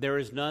 There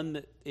is none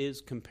that is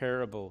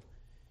comparable.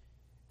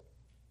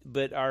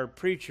 But our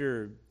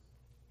preacher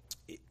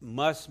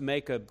must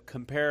make a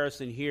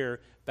comparison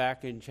here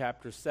back in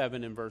chapter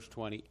 7 and verse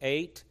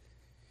 28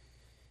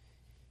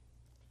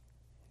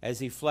 as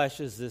he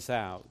fleshes this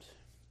out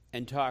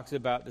and talks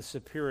about the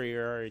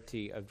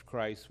superiority of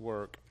Christ's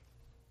work.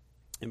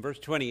 In verse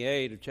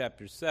 28 of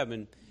chapter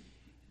 7,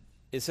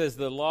 it says,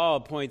 the law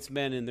appoints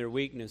men in their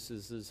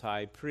weaknesses as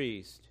high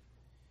priest.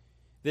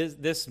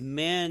 This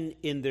men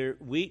in their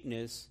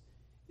weakness,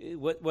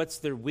 what's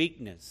their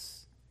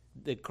weakness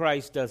that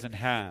Christ doesn't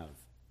have?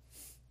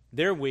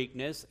 Their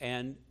weakness,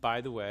 and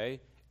by the way,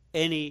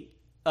 any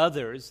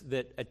others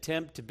that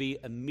attempt to be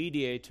a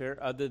mediator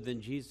other than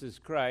Jesus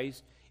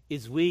Christ,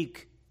 is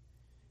weak.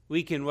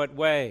 Weak in what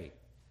way?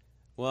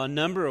 Well, a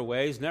number of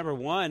ways. Number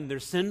one,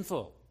 they're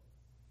sinful.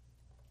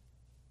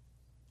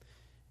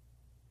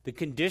 The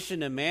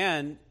condition of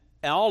man,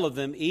 all of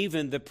them,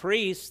 even the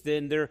priests,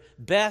 in their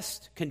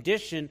best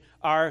condition,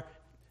 are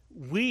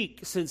weak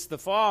since the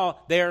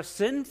fall. They are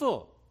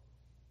sinful.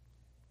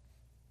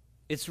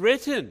 It's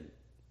written,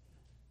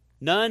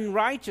 none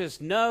righteous,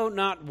 no,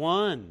 not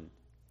one.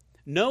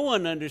 No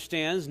one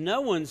understands, no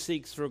one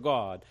seeks for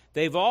God.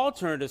 They've all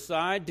turned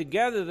aside.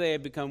 Together they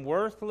have become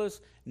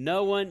worthless.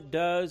 No one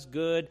does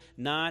good,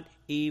 not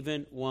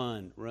even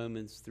one.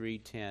 Romans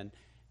 3:10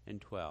 and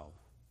 12. What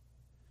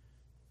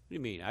do you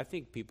mean? I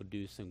think people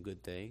do some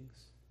good things.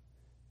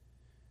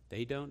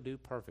 They don't do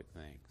perfect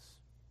things.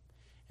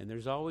 And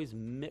there's always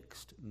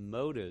mixed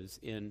motives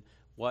in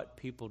what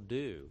people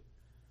do.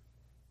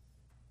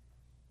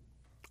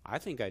 I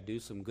think I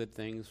do some good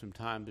things from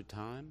time to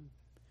time,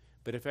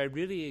 but if I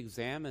really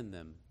examine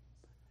them,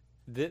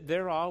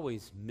 they're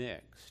always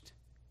mixed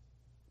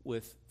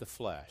with the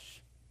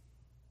flesh.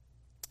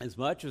 As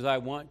much as I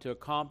want to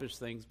accomplish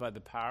things by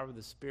the power of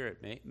the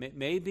Spirit,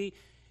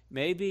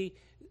 maybe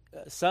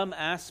some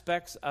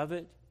aspects of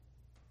it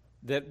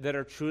that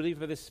are truly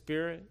for the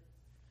Spirit,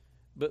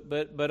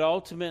 but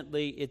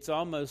ultimately it's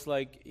almost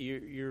like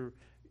you're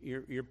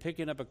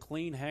picking up a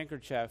clean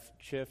handkerchief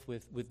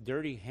with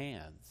dirty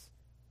hands.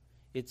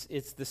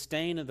 It's the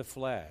stain of the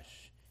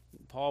flesh.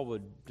 Paul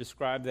would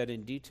describe that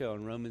in detail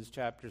in Romans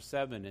chapter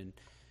 7, and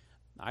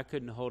I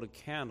couldn't hold a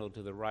candle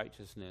to the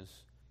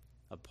righteousness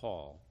of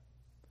Paul.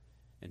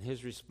 And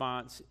his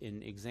response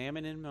in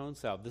examining his own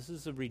self, this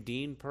is a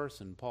redeemed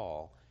person,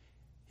 Paul,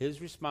 his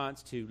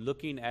response to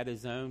looking at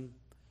his own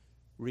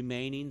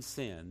remaining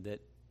sin that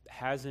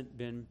hasn't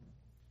been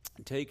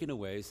taken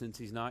away since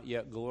he's not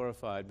yet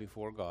glorified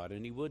before God,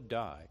 and he would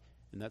die.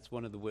 And that's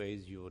one of the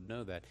ways you would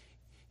know that.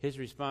 His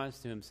response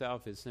to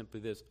himself is simply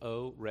this: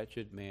 "Oh,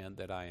 wretched man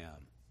that I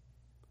am."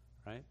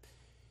 Right?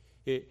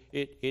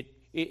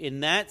 In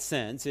that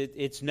sense,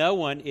 it's no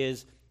one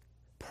is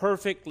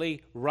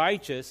perfectly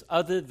righteous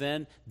other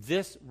than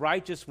this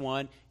righteous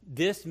one,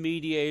 this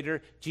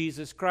mediator,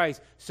 Jesus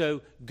Christ.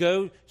 So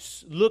go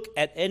look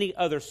at any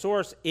other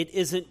source. It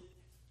isn't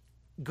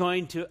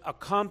going to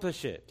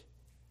accomplish it.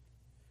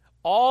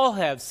 All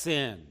have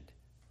sinned,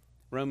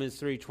 Romans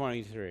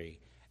 3:23,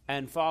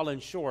 and fallen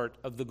short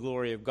of the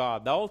glory of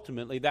God.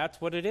 Ultimately,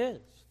 that's what it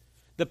is.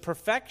 The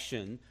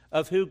perfection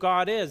of who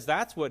God is,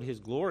 that's what his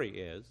glory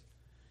is.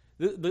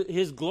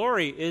 His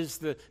glory is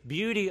the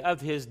beauty of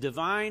his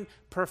divine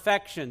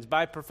perfections.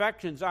 By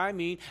perfections, I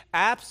mean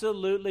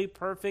absolutely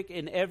perfect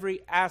in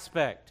every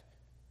aspect.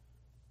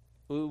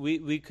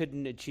 We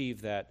couldn't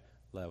achieve that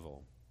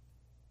level.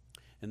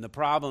 And the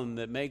problem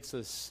that makes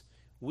us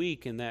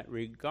weak in that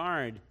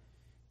regard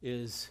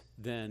is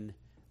then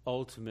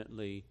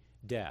ultimately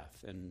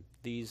death. And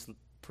these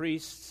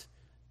priests,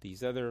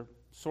 these other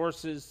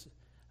sources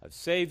of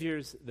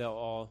saviors, they'll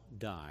all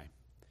die.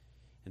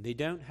 And they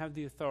don't have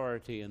the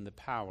authority and the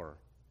power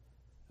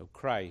of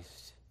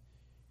Christ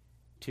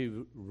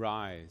to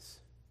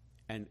rise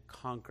and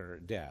conquer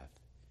death.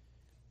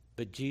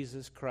 But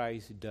Jesus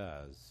Christ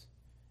does.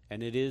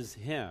 And it is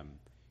him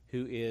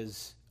who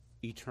is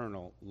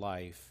eternal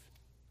life.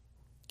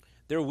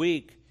 They're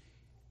weak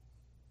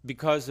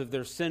because of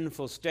their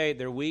sinful state.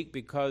 They're weak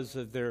because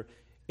of their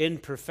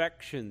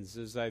imperfections,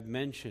 as I've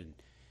mentioned.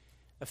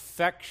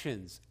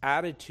 Affections,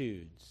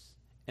 attitudes,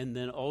 and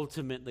then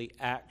ultimately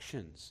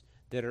actions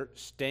that are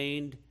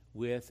stained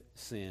with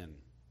sin.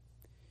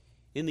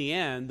 In the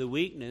end, the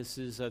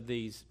weaknesses of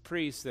these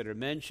priests that are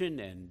mentioned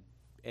and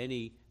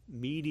any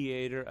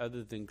mediator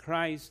other than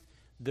Christ,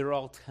 they're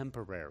all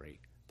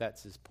temporary.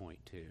 That's his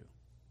point too.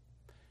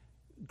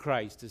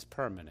 Christ is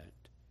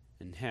permanent,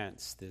 and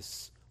hence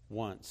this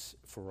once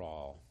for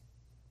all.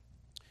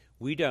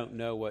 We don't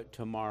know what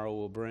tomorrow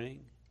will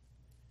bring.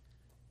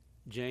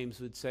 James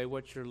would say,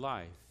 "What's your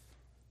life?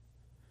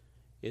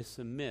 It's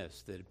a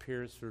mist that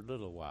appears for a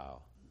little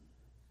while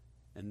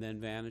and then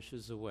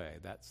vanishes away."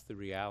 That's the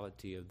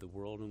reality of the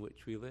world in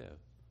which we live.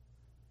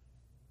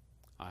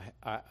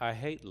 I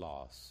hate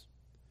loss.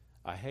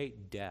 I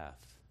hate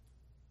death.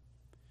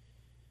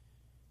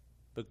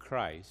 But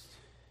Christ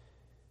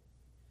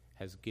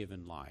has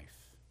given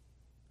life.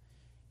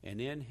 And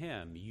in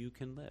him you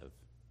can live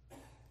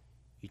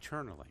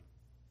eternally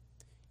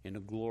in a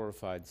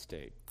glorified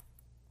state.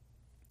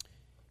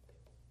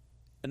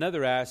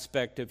 Another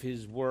aspect of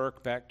his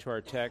work, back to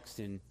our text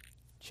in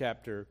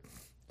chapter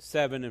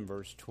 7 and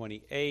verse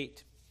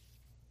 28.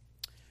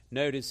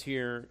 Notice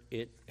here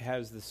it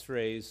has this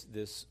phrase,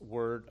 this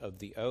word of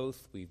the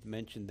oath. We've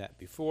mentioned that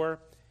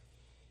before.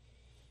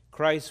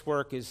 Christ's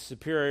work is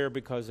superior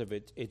because of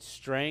its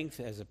strength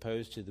as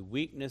opposed to the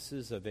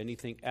weaknesses of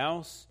anything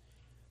else.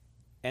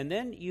 And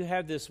then you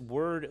have this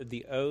word of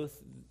the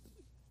oath.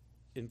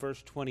 In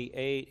verse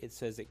 28, it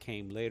says it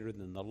came later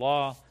than the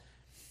law.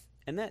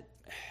 And that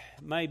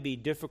might be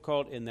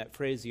difficult in that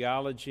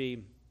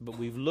phraseology, but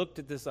we've looked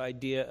at this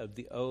idea of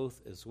the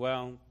oath as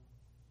well.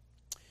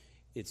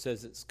 It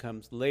says it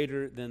comes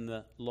later than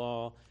the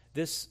law.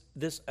 This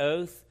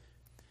oath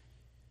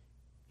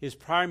is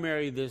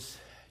primarily this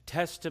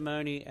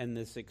testimony and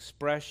this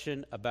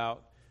expression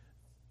about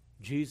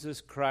Jesus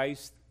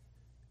Christ,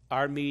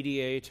 our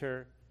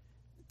mediator,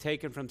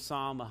 taken from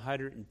Psalm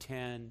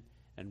 110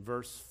 and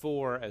verse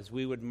 4, as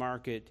we would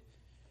mark it.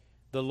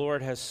 The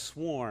Lord has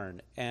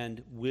sworn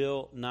and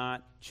will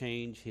not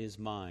change his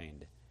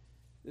mind.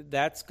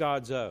 That's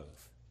God's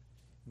oath.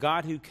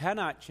 God, who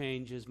cannot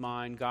change his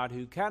mind, God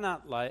who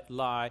cannot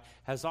lie,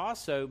 has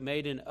also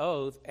made an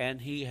oath, and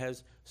he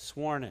has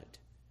sworn it.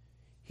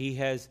 He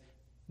has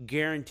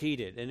guaranteed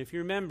it. And if you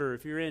remember,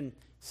 if you're in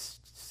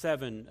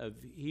 7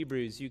 of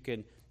Hebrews, you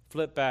can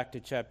flip back to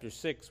chapter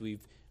 6.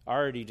 We've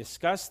already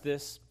discussed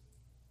this,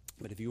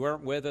 but if you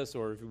weren't with us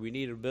or if we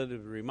need a bit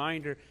of a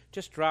reminder,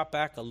 just drop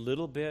back a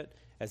little bit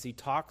as he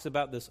talks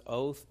about this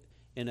oath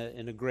in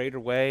a greater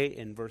way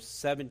in verse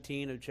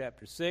 17 of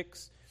chapter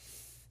 6.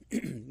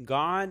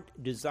 God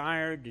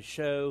desired to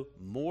show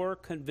more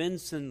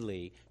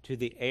convincingly to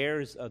the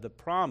heirs of the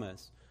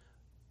promise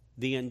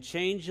the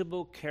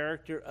unchangeable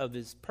character of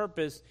his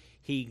purpose.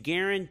 He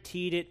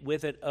guaranteed it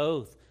with an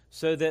oath,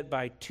 so that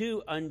by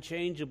two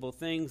unchangeable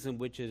things in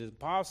which it is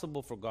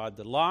possible for God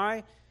to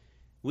lie,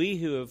 we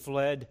who have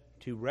fled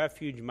to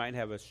refuge might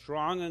have a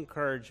strong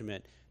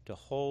encouragement to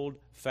hold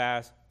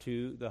fast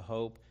to the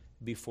hope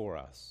before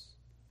us.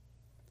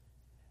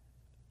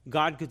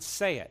 God could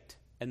say it,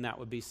 and that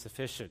would be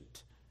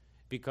sufficient,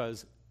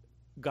 because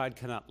God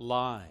cannot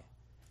lie.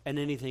 and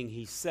anything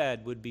he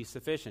said would be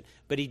sufficient.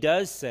 But he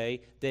does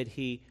say that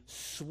he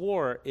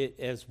swore it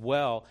as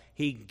well.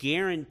 He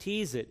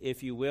guarantees it,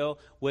 if you will,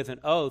 with an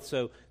oath.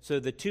 So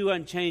the two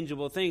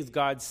unchangeable things,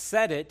 God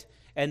said it,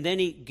 and then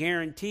he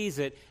guarantees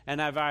it.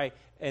 And I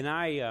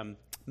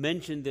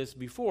mentioned this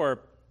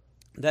before,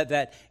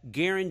 that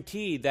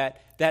guarantee,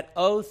 that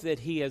oath that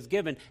he has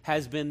given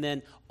has been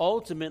then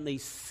ultimately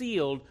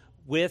sealed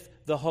with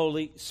the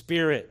Holy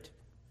Spirit,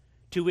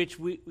 to which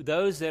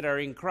those that are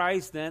in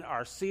Christ then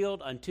are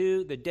sealed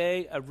unto the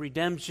day of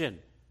redemption.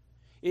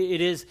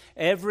 It is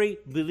every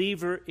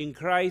believer in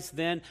Christ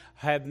then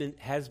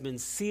has been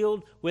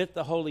sealed with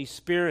the Holy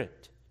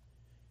Spirit.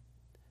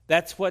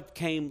 That's what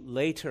came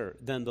later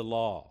than the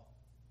law.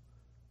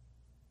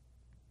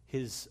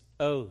 His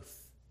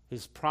oath,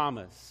 his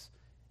promise,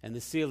 and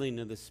the sealing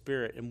of the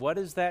Spirit. And what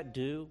does that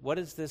do? What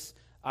is this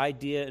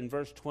idea in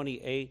verse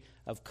 28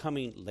 of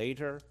coming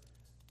later?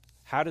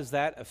 How does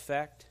that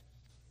affect?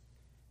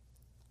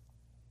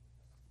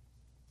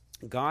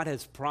 God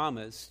has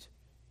promised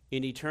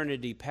in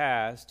eternity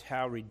past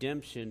how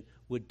redemption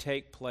would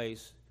take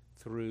place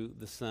through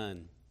the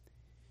Son,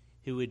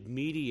 who would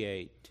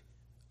mediate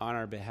on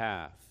our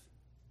behalf.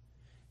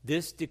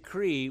 This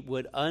decree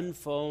would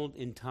unfold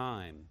in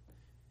time.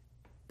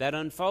 That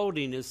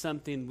unfolding is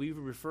something we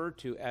refer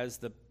to as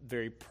the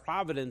very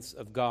providence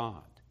of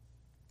God.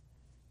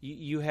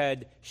 You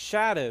had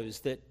shadows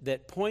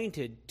that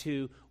pointed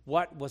to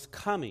what was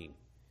coming,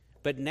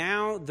 but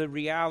now the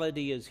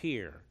reality is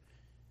here.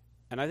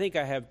 And I think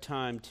I have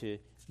time to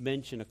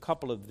mention a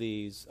couple of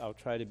these. I'll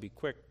try to be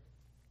quick.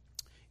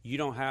 You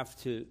don't have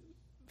to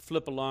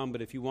flip along,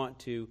 but if you want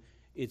to,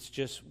 it's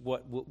just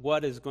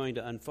what is going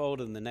to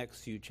unfold in the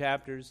next few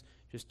chapters,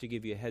 just to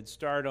give you a head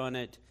start on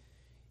it.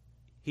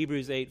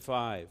 Hebrews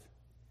 8:5.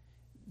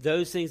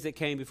 Those things that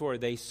came before,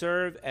 they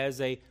serve as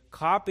a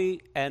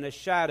copy and a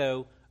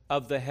shadow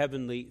of the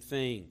heavenly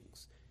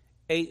things.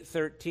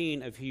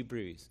 8:13 of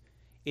Hebrews.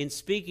 In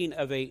speaking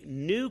of a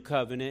new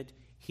covenant,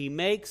 he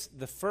makes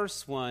the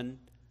first one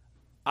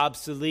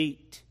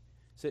obsolete.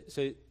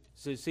 So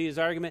see his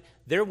argument?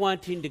 They're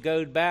wanting to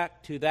go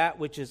back to that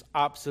which is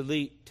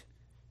obsolete.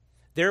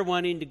 They're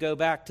wanting to go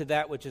back to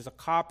that which is a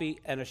copy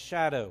and a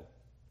shadow.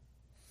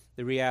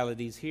 The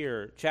realities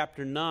here.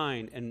 Chapter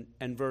 9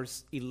 and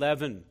verse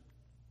 11.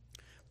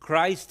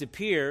 Christ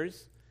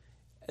appears,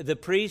 the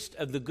priest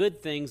of the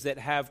good things that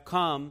have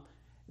come,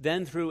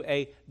 then through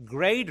a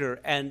greater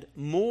and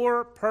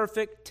more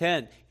perfect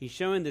tent. He's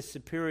showing the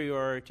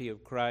superiority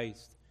of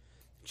Christ.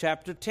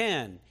 Chapter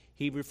 10,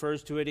 he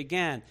refers to it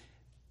again,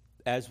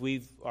 as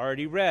we've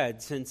already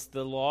read, since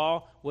the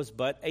law was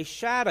but a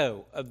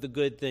shadow of the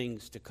good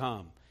things to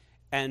come.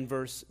 And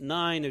verse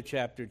 9 of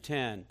chapter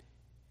 10,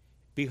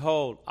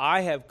 behold,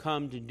 I have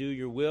come to do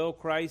your will,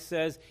 Christ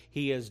says.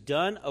 He has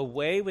done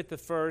away with the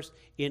first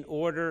in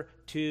order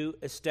to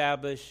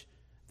establish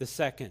the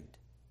second.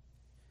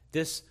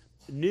 This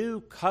new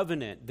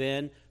covenant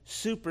then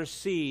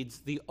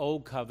supersedes the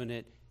old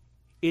covenant.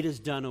 It is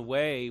done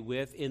away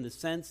with in the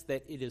sense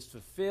that it is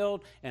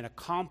fulfilled and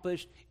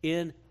accomplished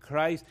in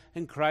Christ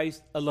and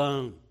Christ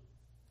alone.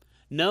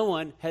 No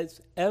one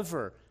has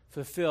ever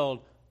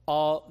fulfilled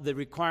all the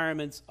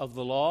requirements of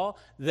the law.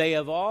 They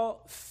have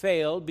all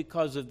failed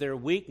because of their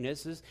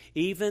weaknesses.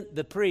 Even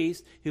the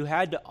priests who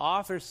had to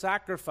offer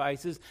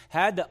sacrifices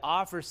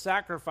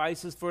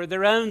for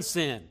their own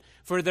sin,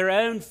 for their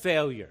own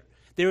failure.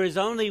 There is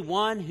only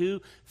one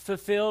who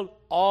fulfilled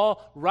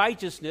all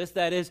righteousness,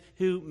 that is,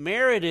 who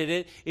merited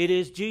it. It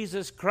is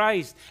Jesus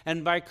Christ.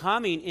 And by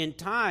coming in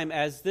time,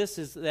 as this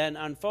is then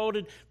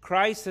unfolded,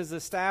 Christ has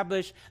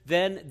established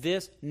then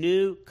this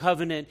new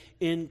covenant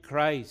in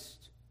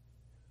Christ.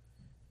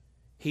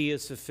 He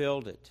has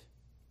fulfilled it.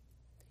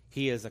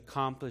 He has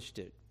accomplished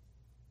it.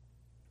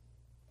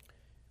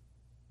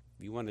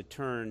 If you want to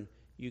turn,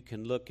 you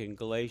can look in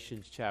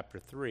Galatians chapter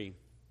 3.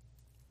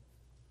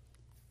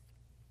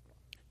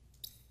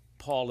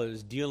 Paul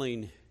is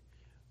dealing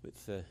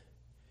with the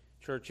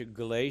church of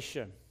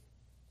Galatia.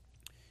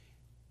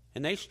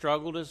 And they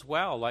struggled as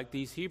well, like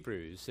these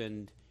Hebrews,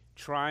 and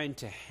trying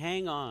to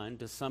hang on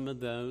to some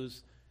of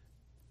those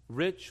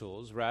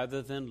rituals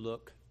rather than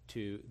look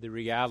to the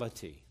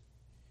reality.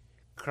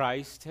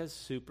 Christ has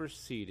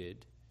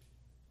superseded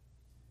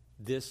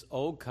this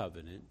old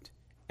covenant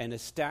and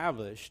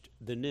established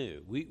the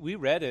new. We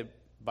read it,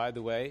 by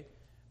the way,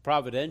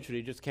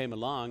 providentially, just came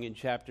along in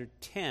chapter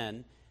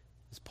 10,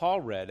 as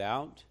Paul read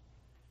out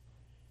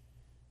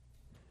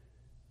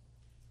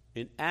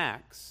in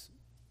Acts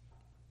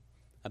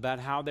about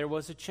how there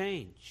was a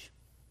change,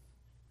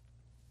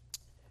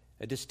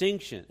 a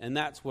distinction, and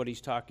that's what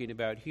he's talking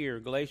about here.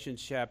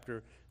 Galatians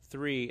chapter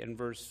 3 and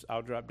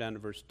I'll drop down to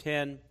verse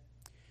 10.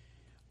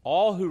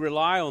 All who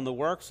rely on the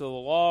works of the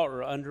law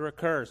are under a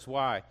curse.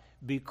 Why?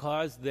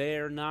 Because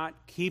they're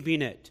not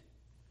keeping it.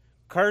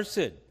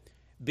 Cursed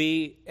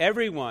be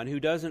everyone who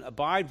doesn't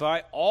abide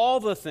by all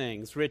the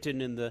things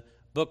written in the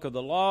book of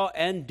the law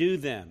and do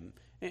them.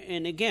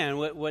 And again,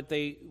 what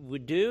they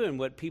would do and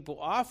what people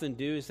often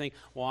do is think,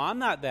 well, I'm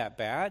not that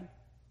bad.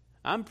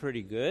 I'm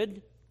pretty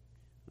good.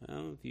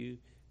 Well, if you're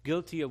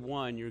guilty of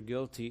one, you're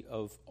guilty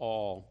of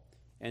all.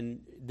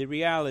 And the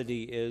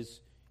reality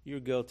is you're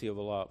guilty of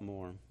a lot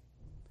more.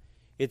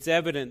 It's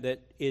evident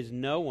that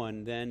no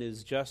one then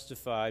is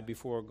justified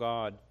before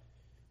God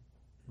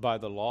by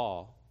the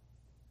law.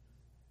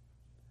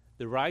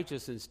 The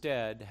righteous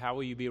instead, how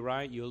will you be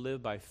right? You'll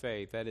live by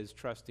faith. That is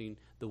trusting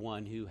the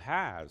one who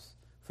has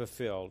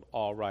fulfilled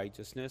all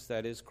righteousness,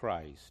 that is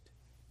Christ.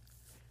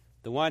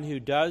 The one who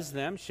does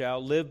them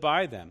shall live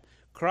by them.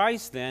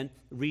 Christ then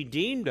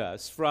redeemed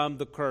us from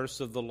the curse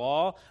of the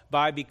law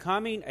by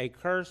becoming a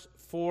curse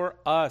for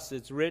us.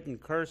 It's written,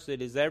 cursed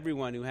is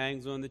everyone who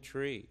hangs on the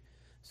tree.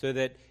 So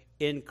that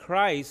in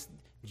Christ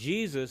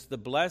Jesus, the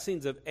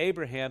blessings of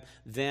Abraham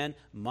then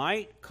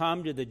might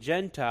come to the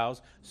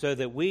Gentiles so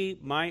that we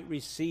might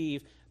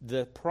receive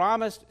the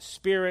promised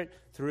Spirit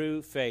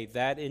through faith.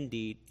 That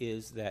indeed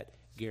is that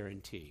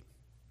guarantee.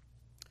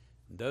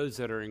 Those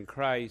that are in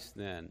Christ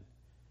then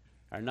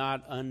are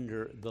not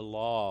under the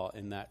law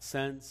in that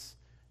sense,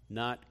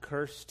 not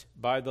cursed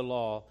by the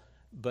law,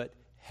 but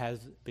has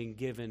been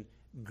given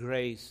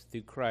grace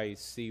through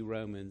Christ. See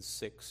Romans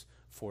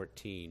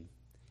 6:14.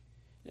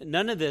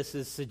 None of this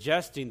is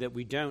suggesting that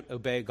we don't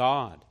obey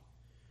God.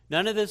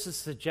 None of this is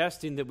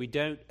suggesting that we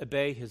don't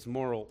obey his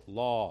moral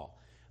law.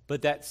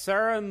 But that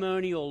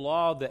ceremonial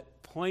law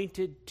that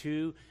pointed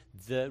to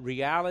the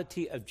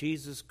reality of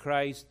Jesus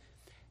Christ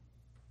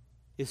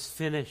is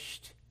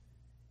finished.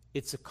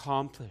 It's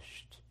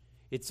accomplished.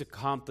 It's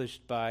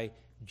accomplished by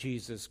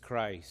Jesus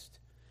Christ.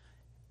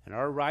 And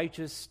our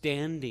righteous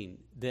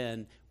standing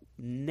then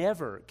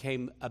never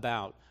came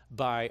about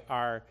by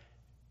our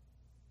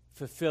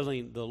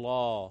fulfilling the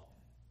law.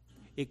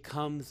 It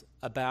comes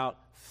about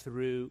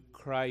through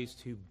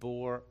Christ, who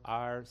bore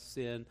our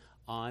sin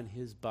on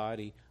his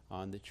body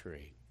on the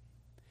tree.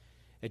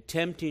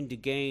 Attempting to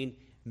gain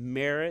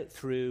merit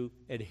through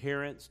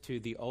adherence to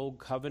the old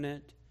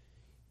covenant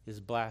is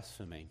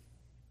blasphemy.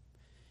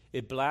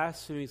 It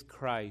blasphemes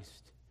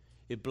Christ.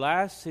 It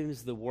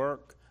blasphemes the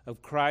work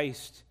of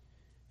Christ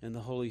and the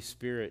Holy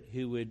Spirit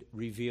who would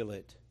reveal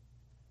it.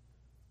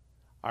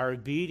 Our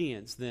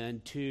obedience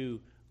then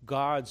to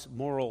God's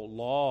moral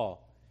law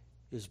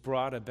is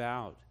brought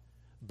about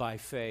by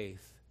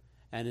faith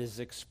and is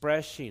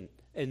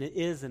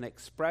an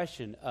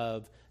expression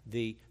of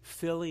the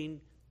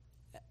filling,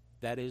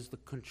 that is the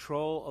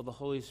control of the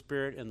Holy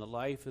Spirit in the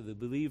life of the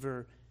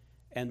believer,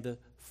 and the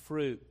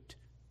fruit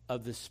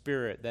of the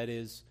Spirit, that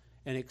is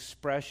an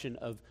expression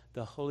of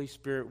the Holy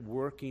Spirit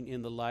working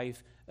in the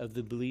life of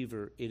the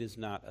believer. It is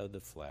not of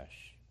the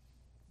flesh.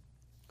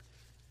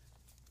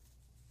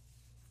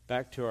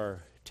 Back to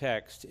our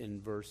text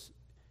in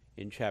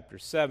chapter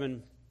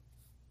 7.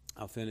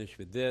 I'll finish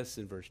with this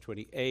in verse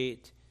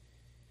 28.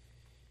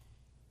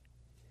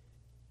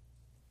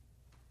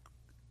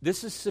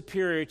 This is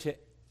superior to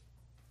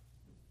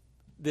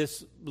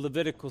this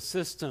Levitical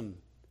system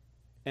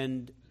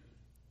and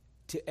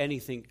to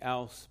anything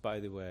else, by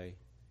the way.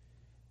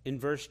 In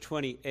verse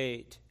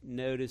 28,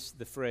 notice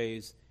the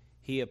phrase,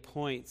 he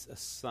appoints a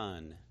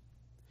son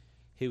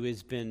who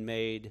has been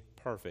made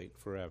perfect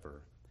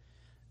forever.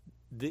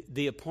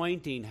 The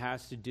appointing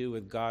has to do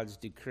with God's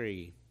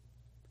decree,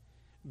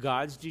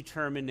 God's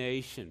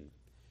determination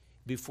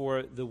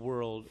before the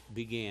world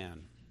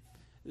began.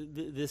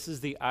 This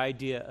is the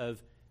idea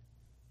of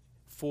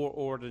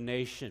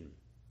foreordination,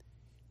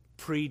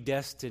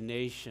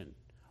 predestination.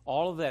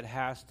 All of that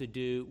has to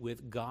do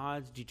with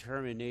God's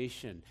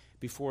determination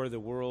before the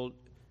world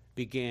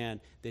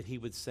began that he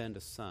would send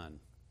a son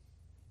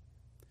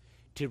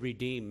to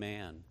redeem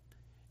man.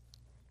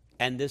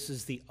 And this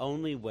is the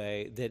only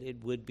way that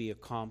it would be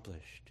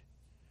accomplished.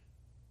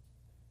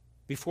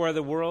 Before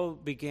the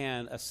world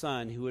began, a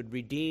son who would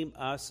redeem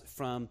us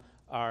from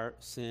our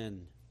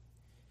sin.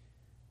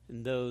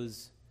 And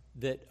those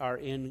that are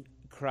in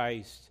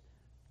Christ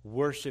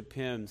worship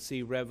him.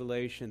 See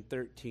Revelation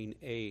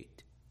 13:8.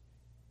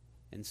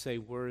 And say,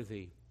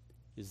 worthy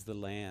is the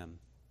Lamb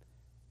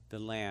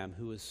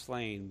who was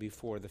slain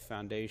before the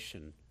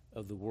foundation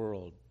of the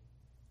world.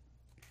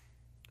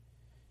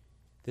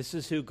 This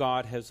is who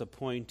God has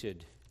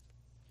appointed.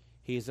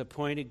 He has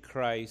appointed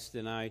Christ,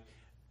 and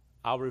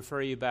I'll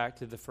refer you back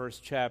to the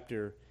first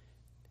chapter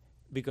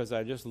because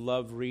I just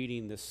love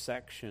reading this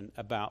section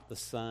about the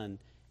Son,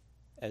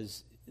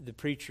 as the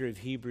preacher of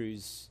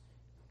Hebrews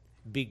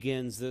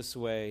begins this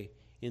way,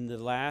 in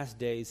the last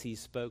days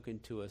he's spoken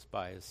to us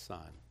by his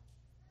Son.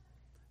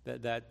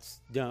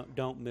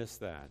 Don't miss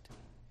that.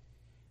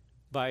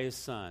 By his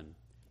Son,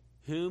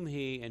 whom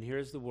he, and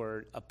here's the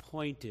word,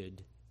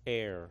 appointed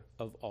heir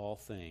of all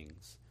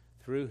things,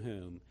 through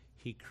whom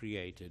he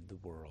created the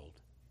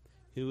world.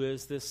 Who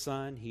is this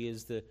Son? He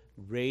is the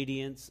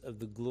radiance of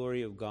the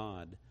glory of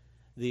God,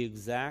 the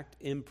exact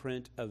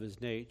imprint of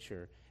his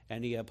nature,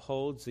 and he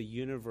upholds the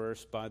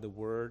universe by the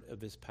word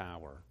of his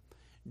power.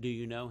 Do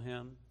you know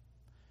him?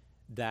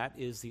 That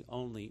is the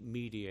only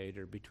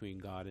mediator between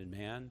God and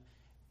man.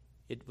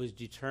 It was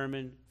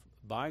determined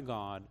by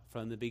God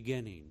from the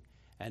beginning.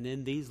 And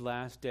in these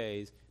last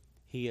days,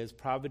 he has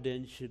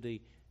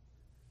providentially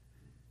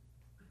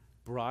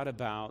brought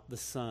about the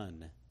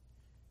Son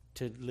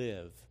to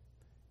live,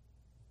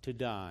 to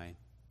die,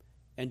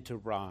 and to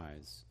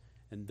rise.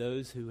 And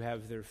those who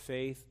have their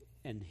faith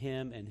in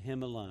him and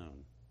him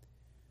alone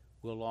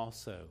will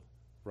also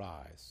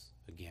rise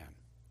again.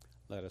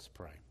 Let us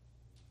pray.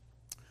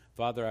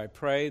 Father, I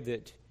pray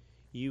that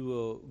you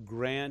will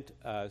grant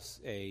us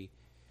a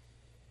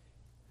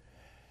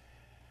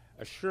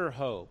sure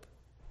hope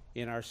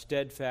in our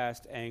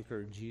steadfast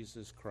anchor,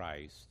 Jesus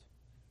Christ,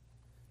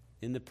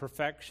 in the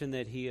perfection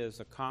that he has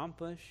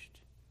accomplished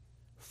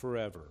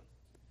forever.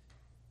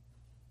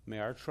 May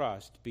our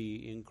trust be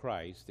in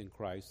Christ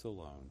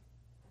alone.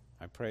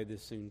 I pray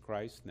this in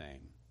Christ's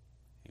name.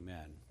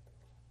 Amen.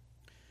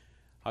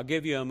 I'll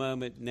give you a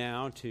moment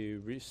now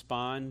to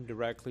respond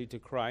directly to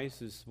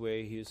Christ as the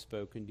way he has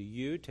spoken to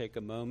you. Take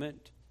a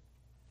moment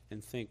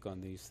and think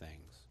on these things.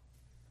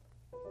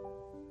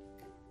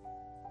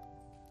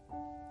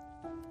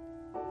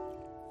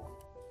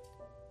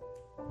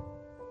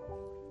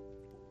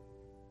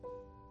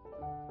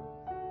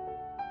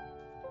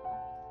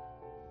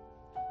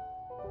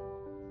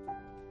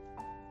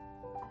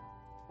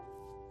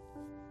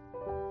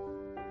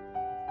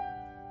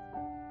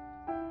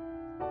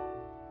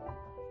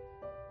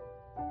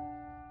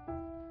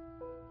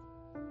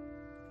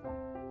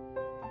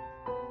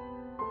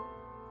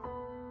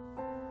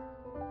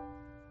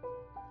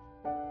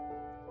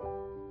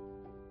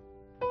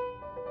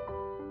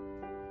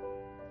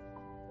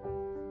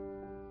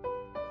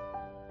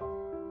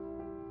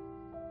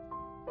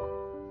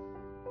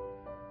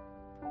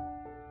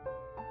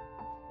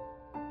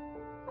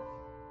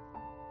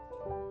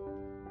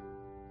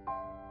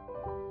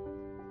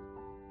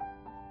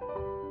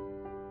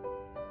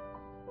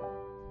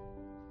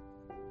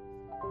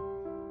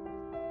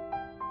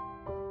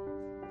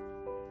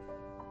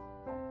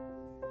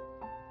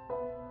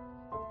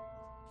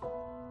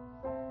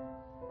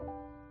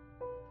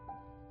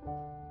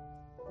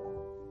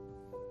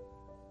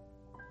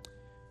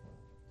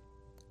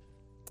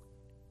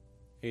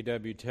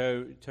 A.W.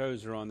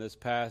 Tozer on this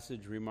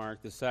passage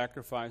remarked, "The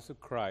sacrifice of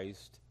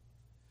Christ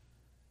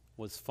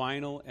was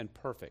final and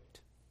perfect.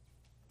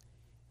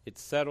 It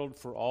settled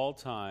for all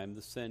time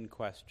the sin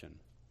question.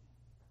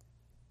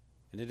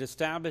 And it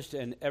established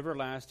an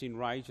everlasting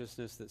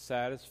righteousness that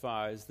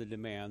satisfies the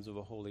demands of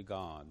a holy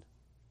God.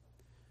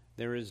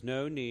 There is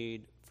no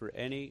need for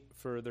any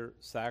further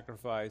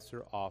sacrifice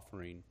or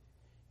offering.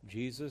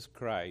 Jesus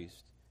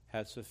Christ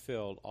has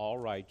fulfilled all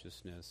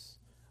righteousness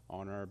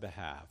on our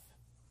behalf."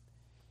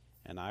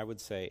 And I would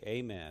say,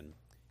 amen.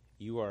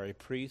 You are a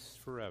priest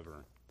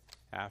forever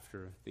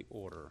after the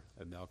order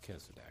of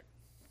Melchizedek.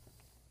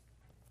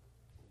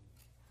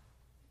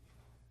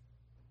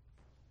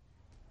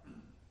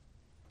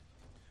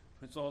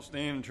 Let's all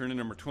stand and turn to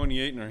number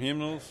 28 in our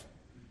hymnals.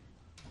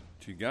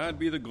 To God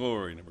be the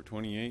glory, number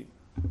 28.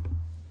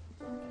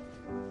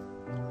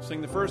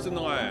 Sing the first and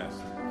the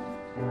last.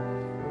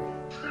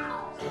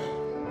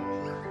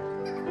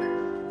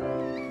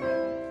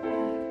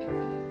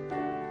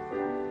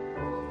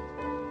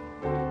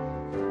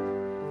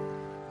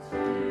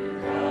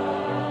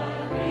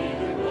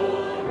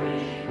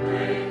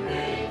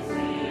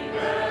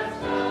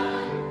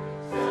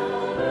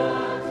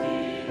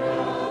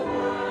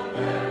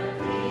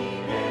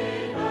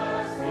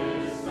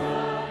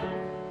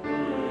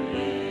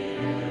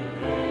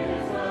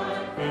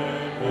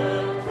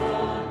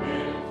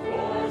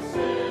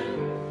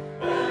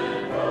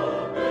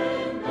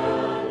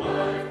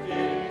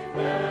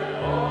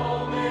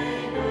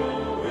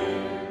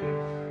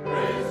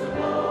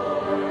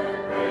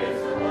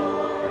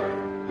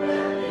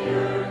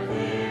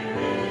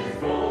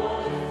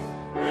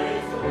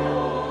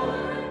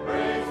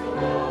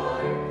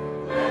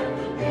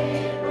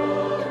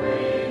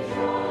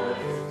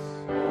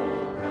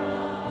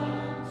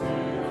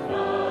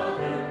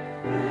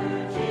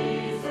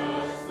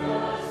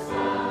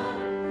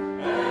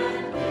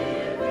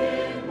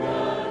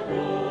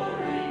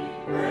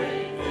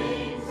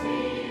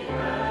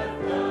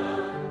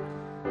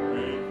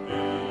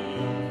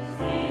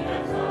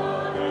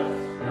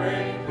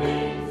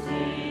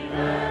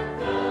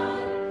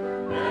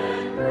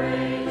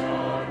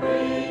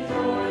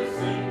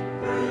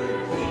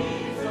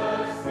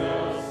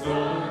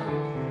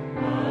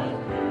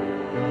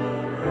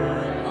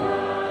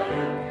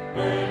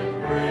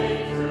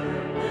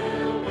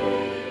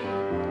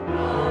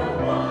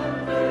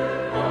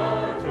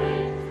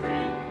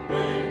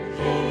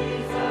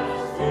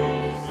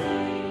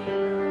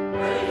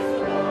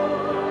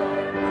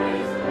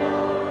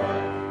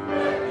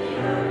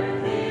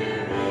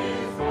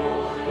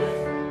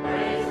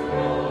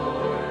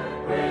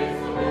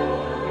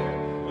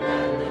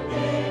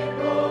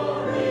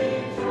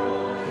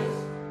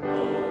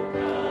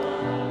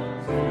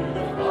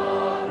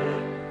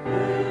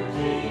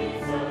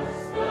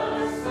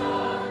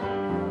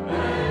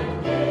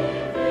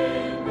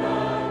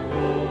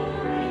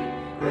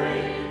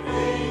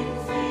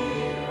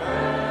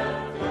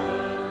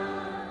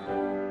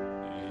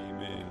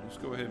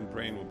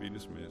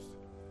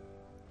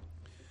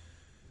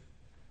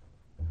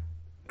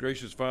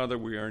 Gracious Father,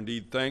 we are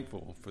indeed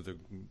thankful for the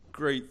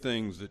great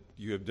things that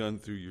you have done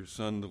through your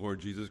Son, the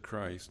Lord Jesus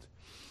Christ.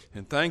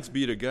 And thanks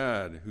be to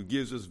God who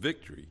gives us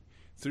victory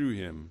through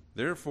him.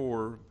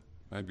 Therefore,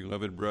 my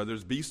beloved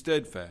brothers, be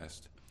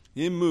steadfast,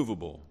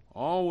 immovable,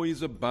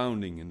 always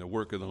abounding in the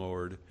work of the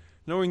Lord,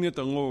 knowing that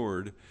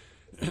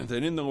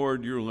that in the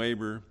Lord your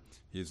labor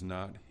is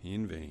not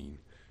in vain.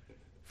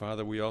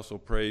 Father, we also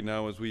pray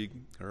now as we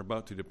are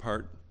about to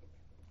depart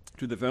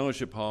to the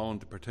fellowship hall and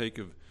to partake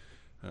of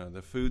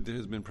the food that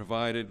has been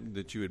provided,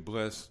 that you would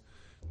bless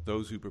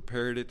those who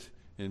prepared it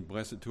and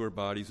bless it to our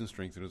bodies and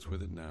strengthen us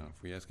with it now.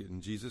 If we ask it in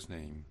Jesus'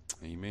 name,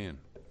 amen.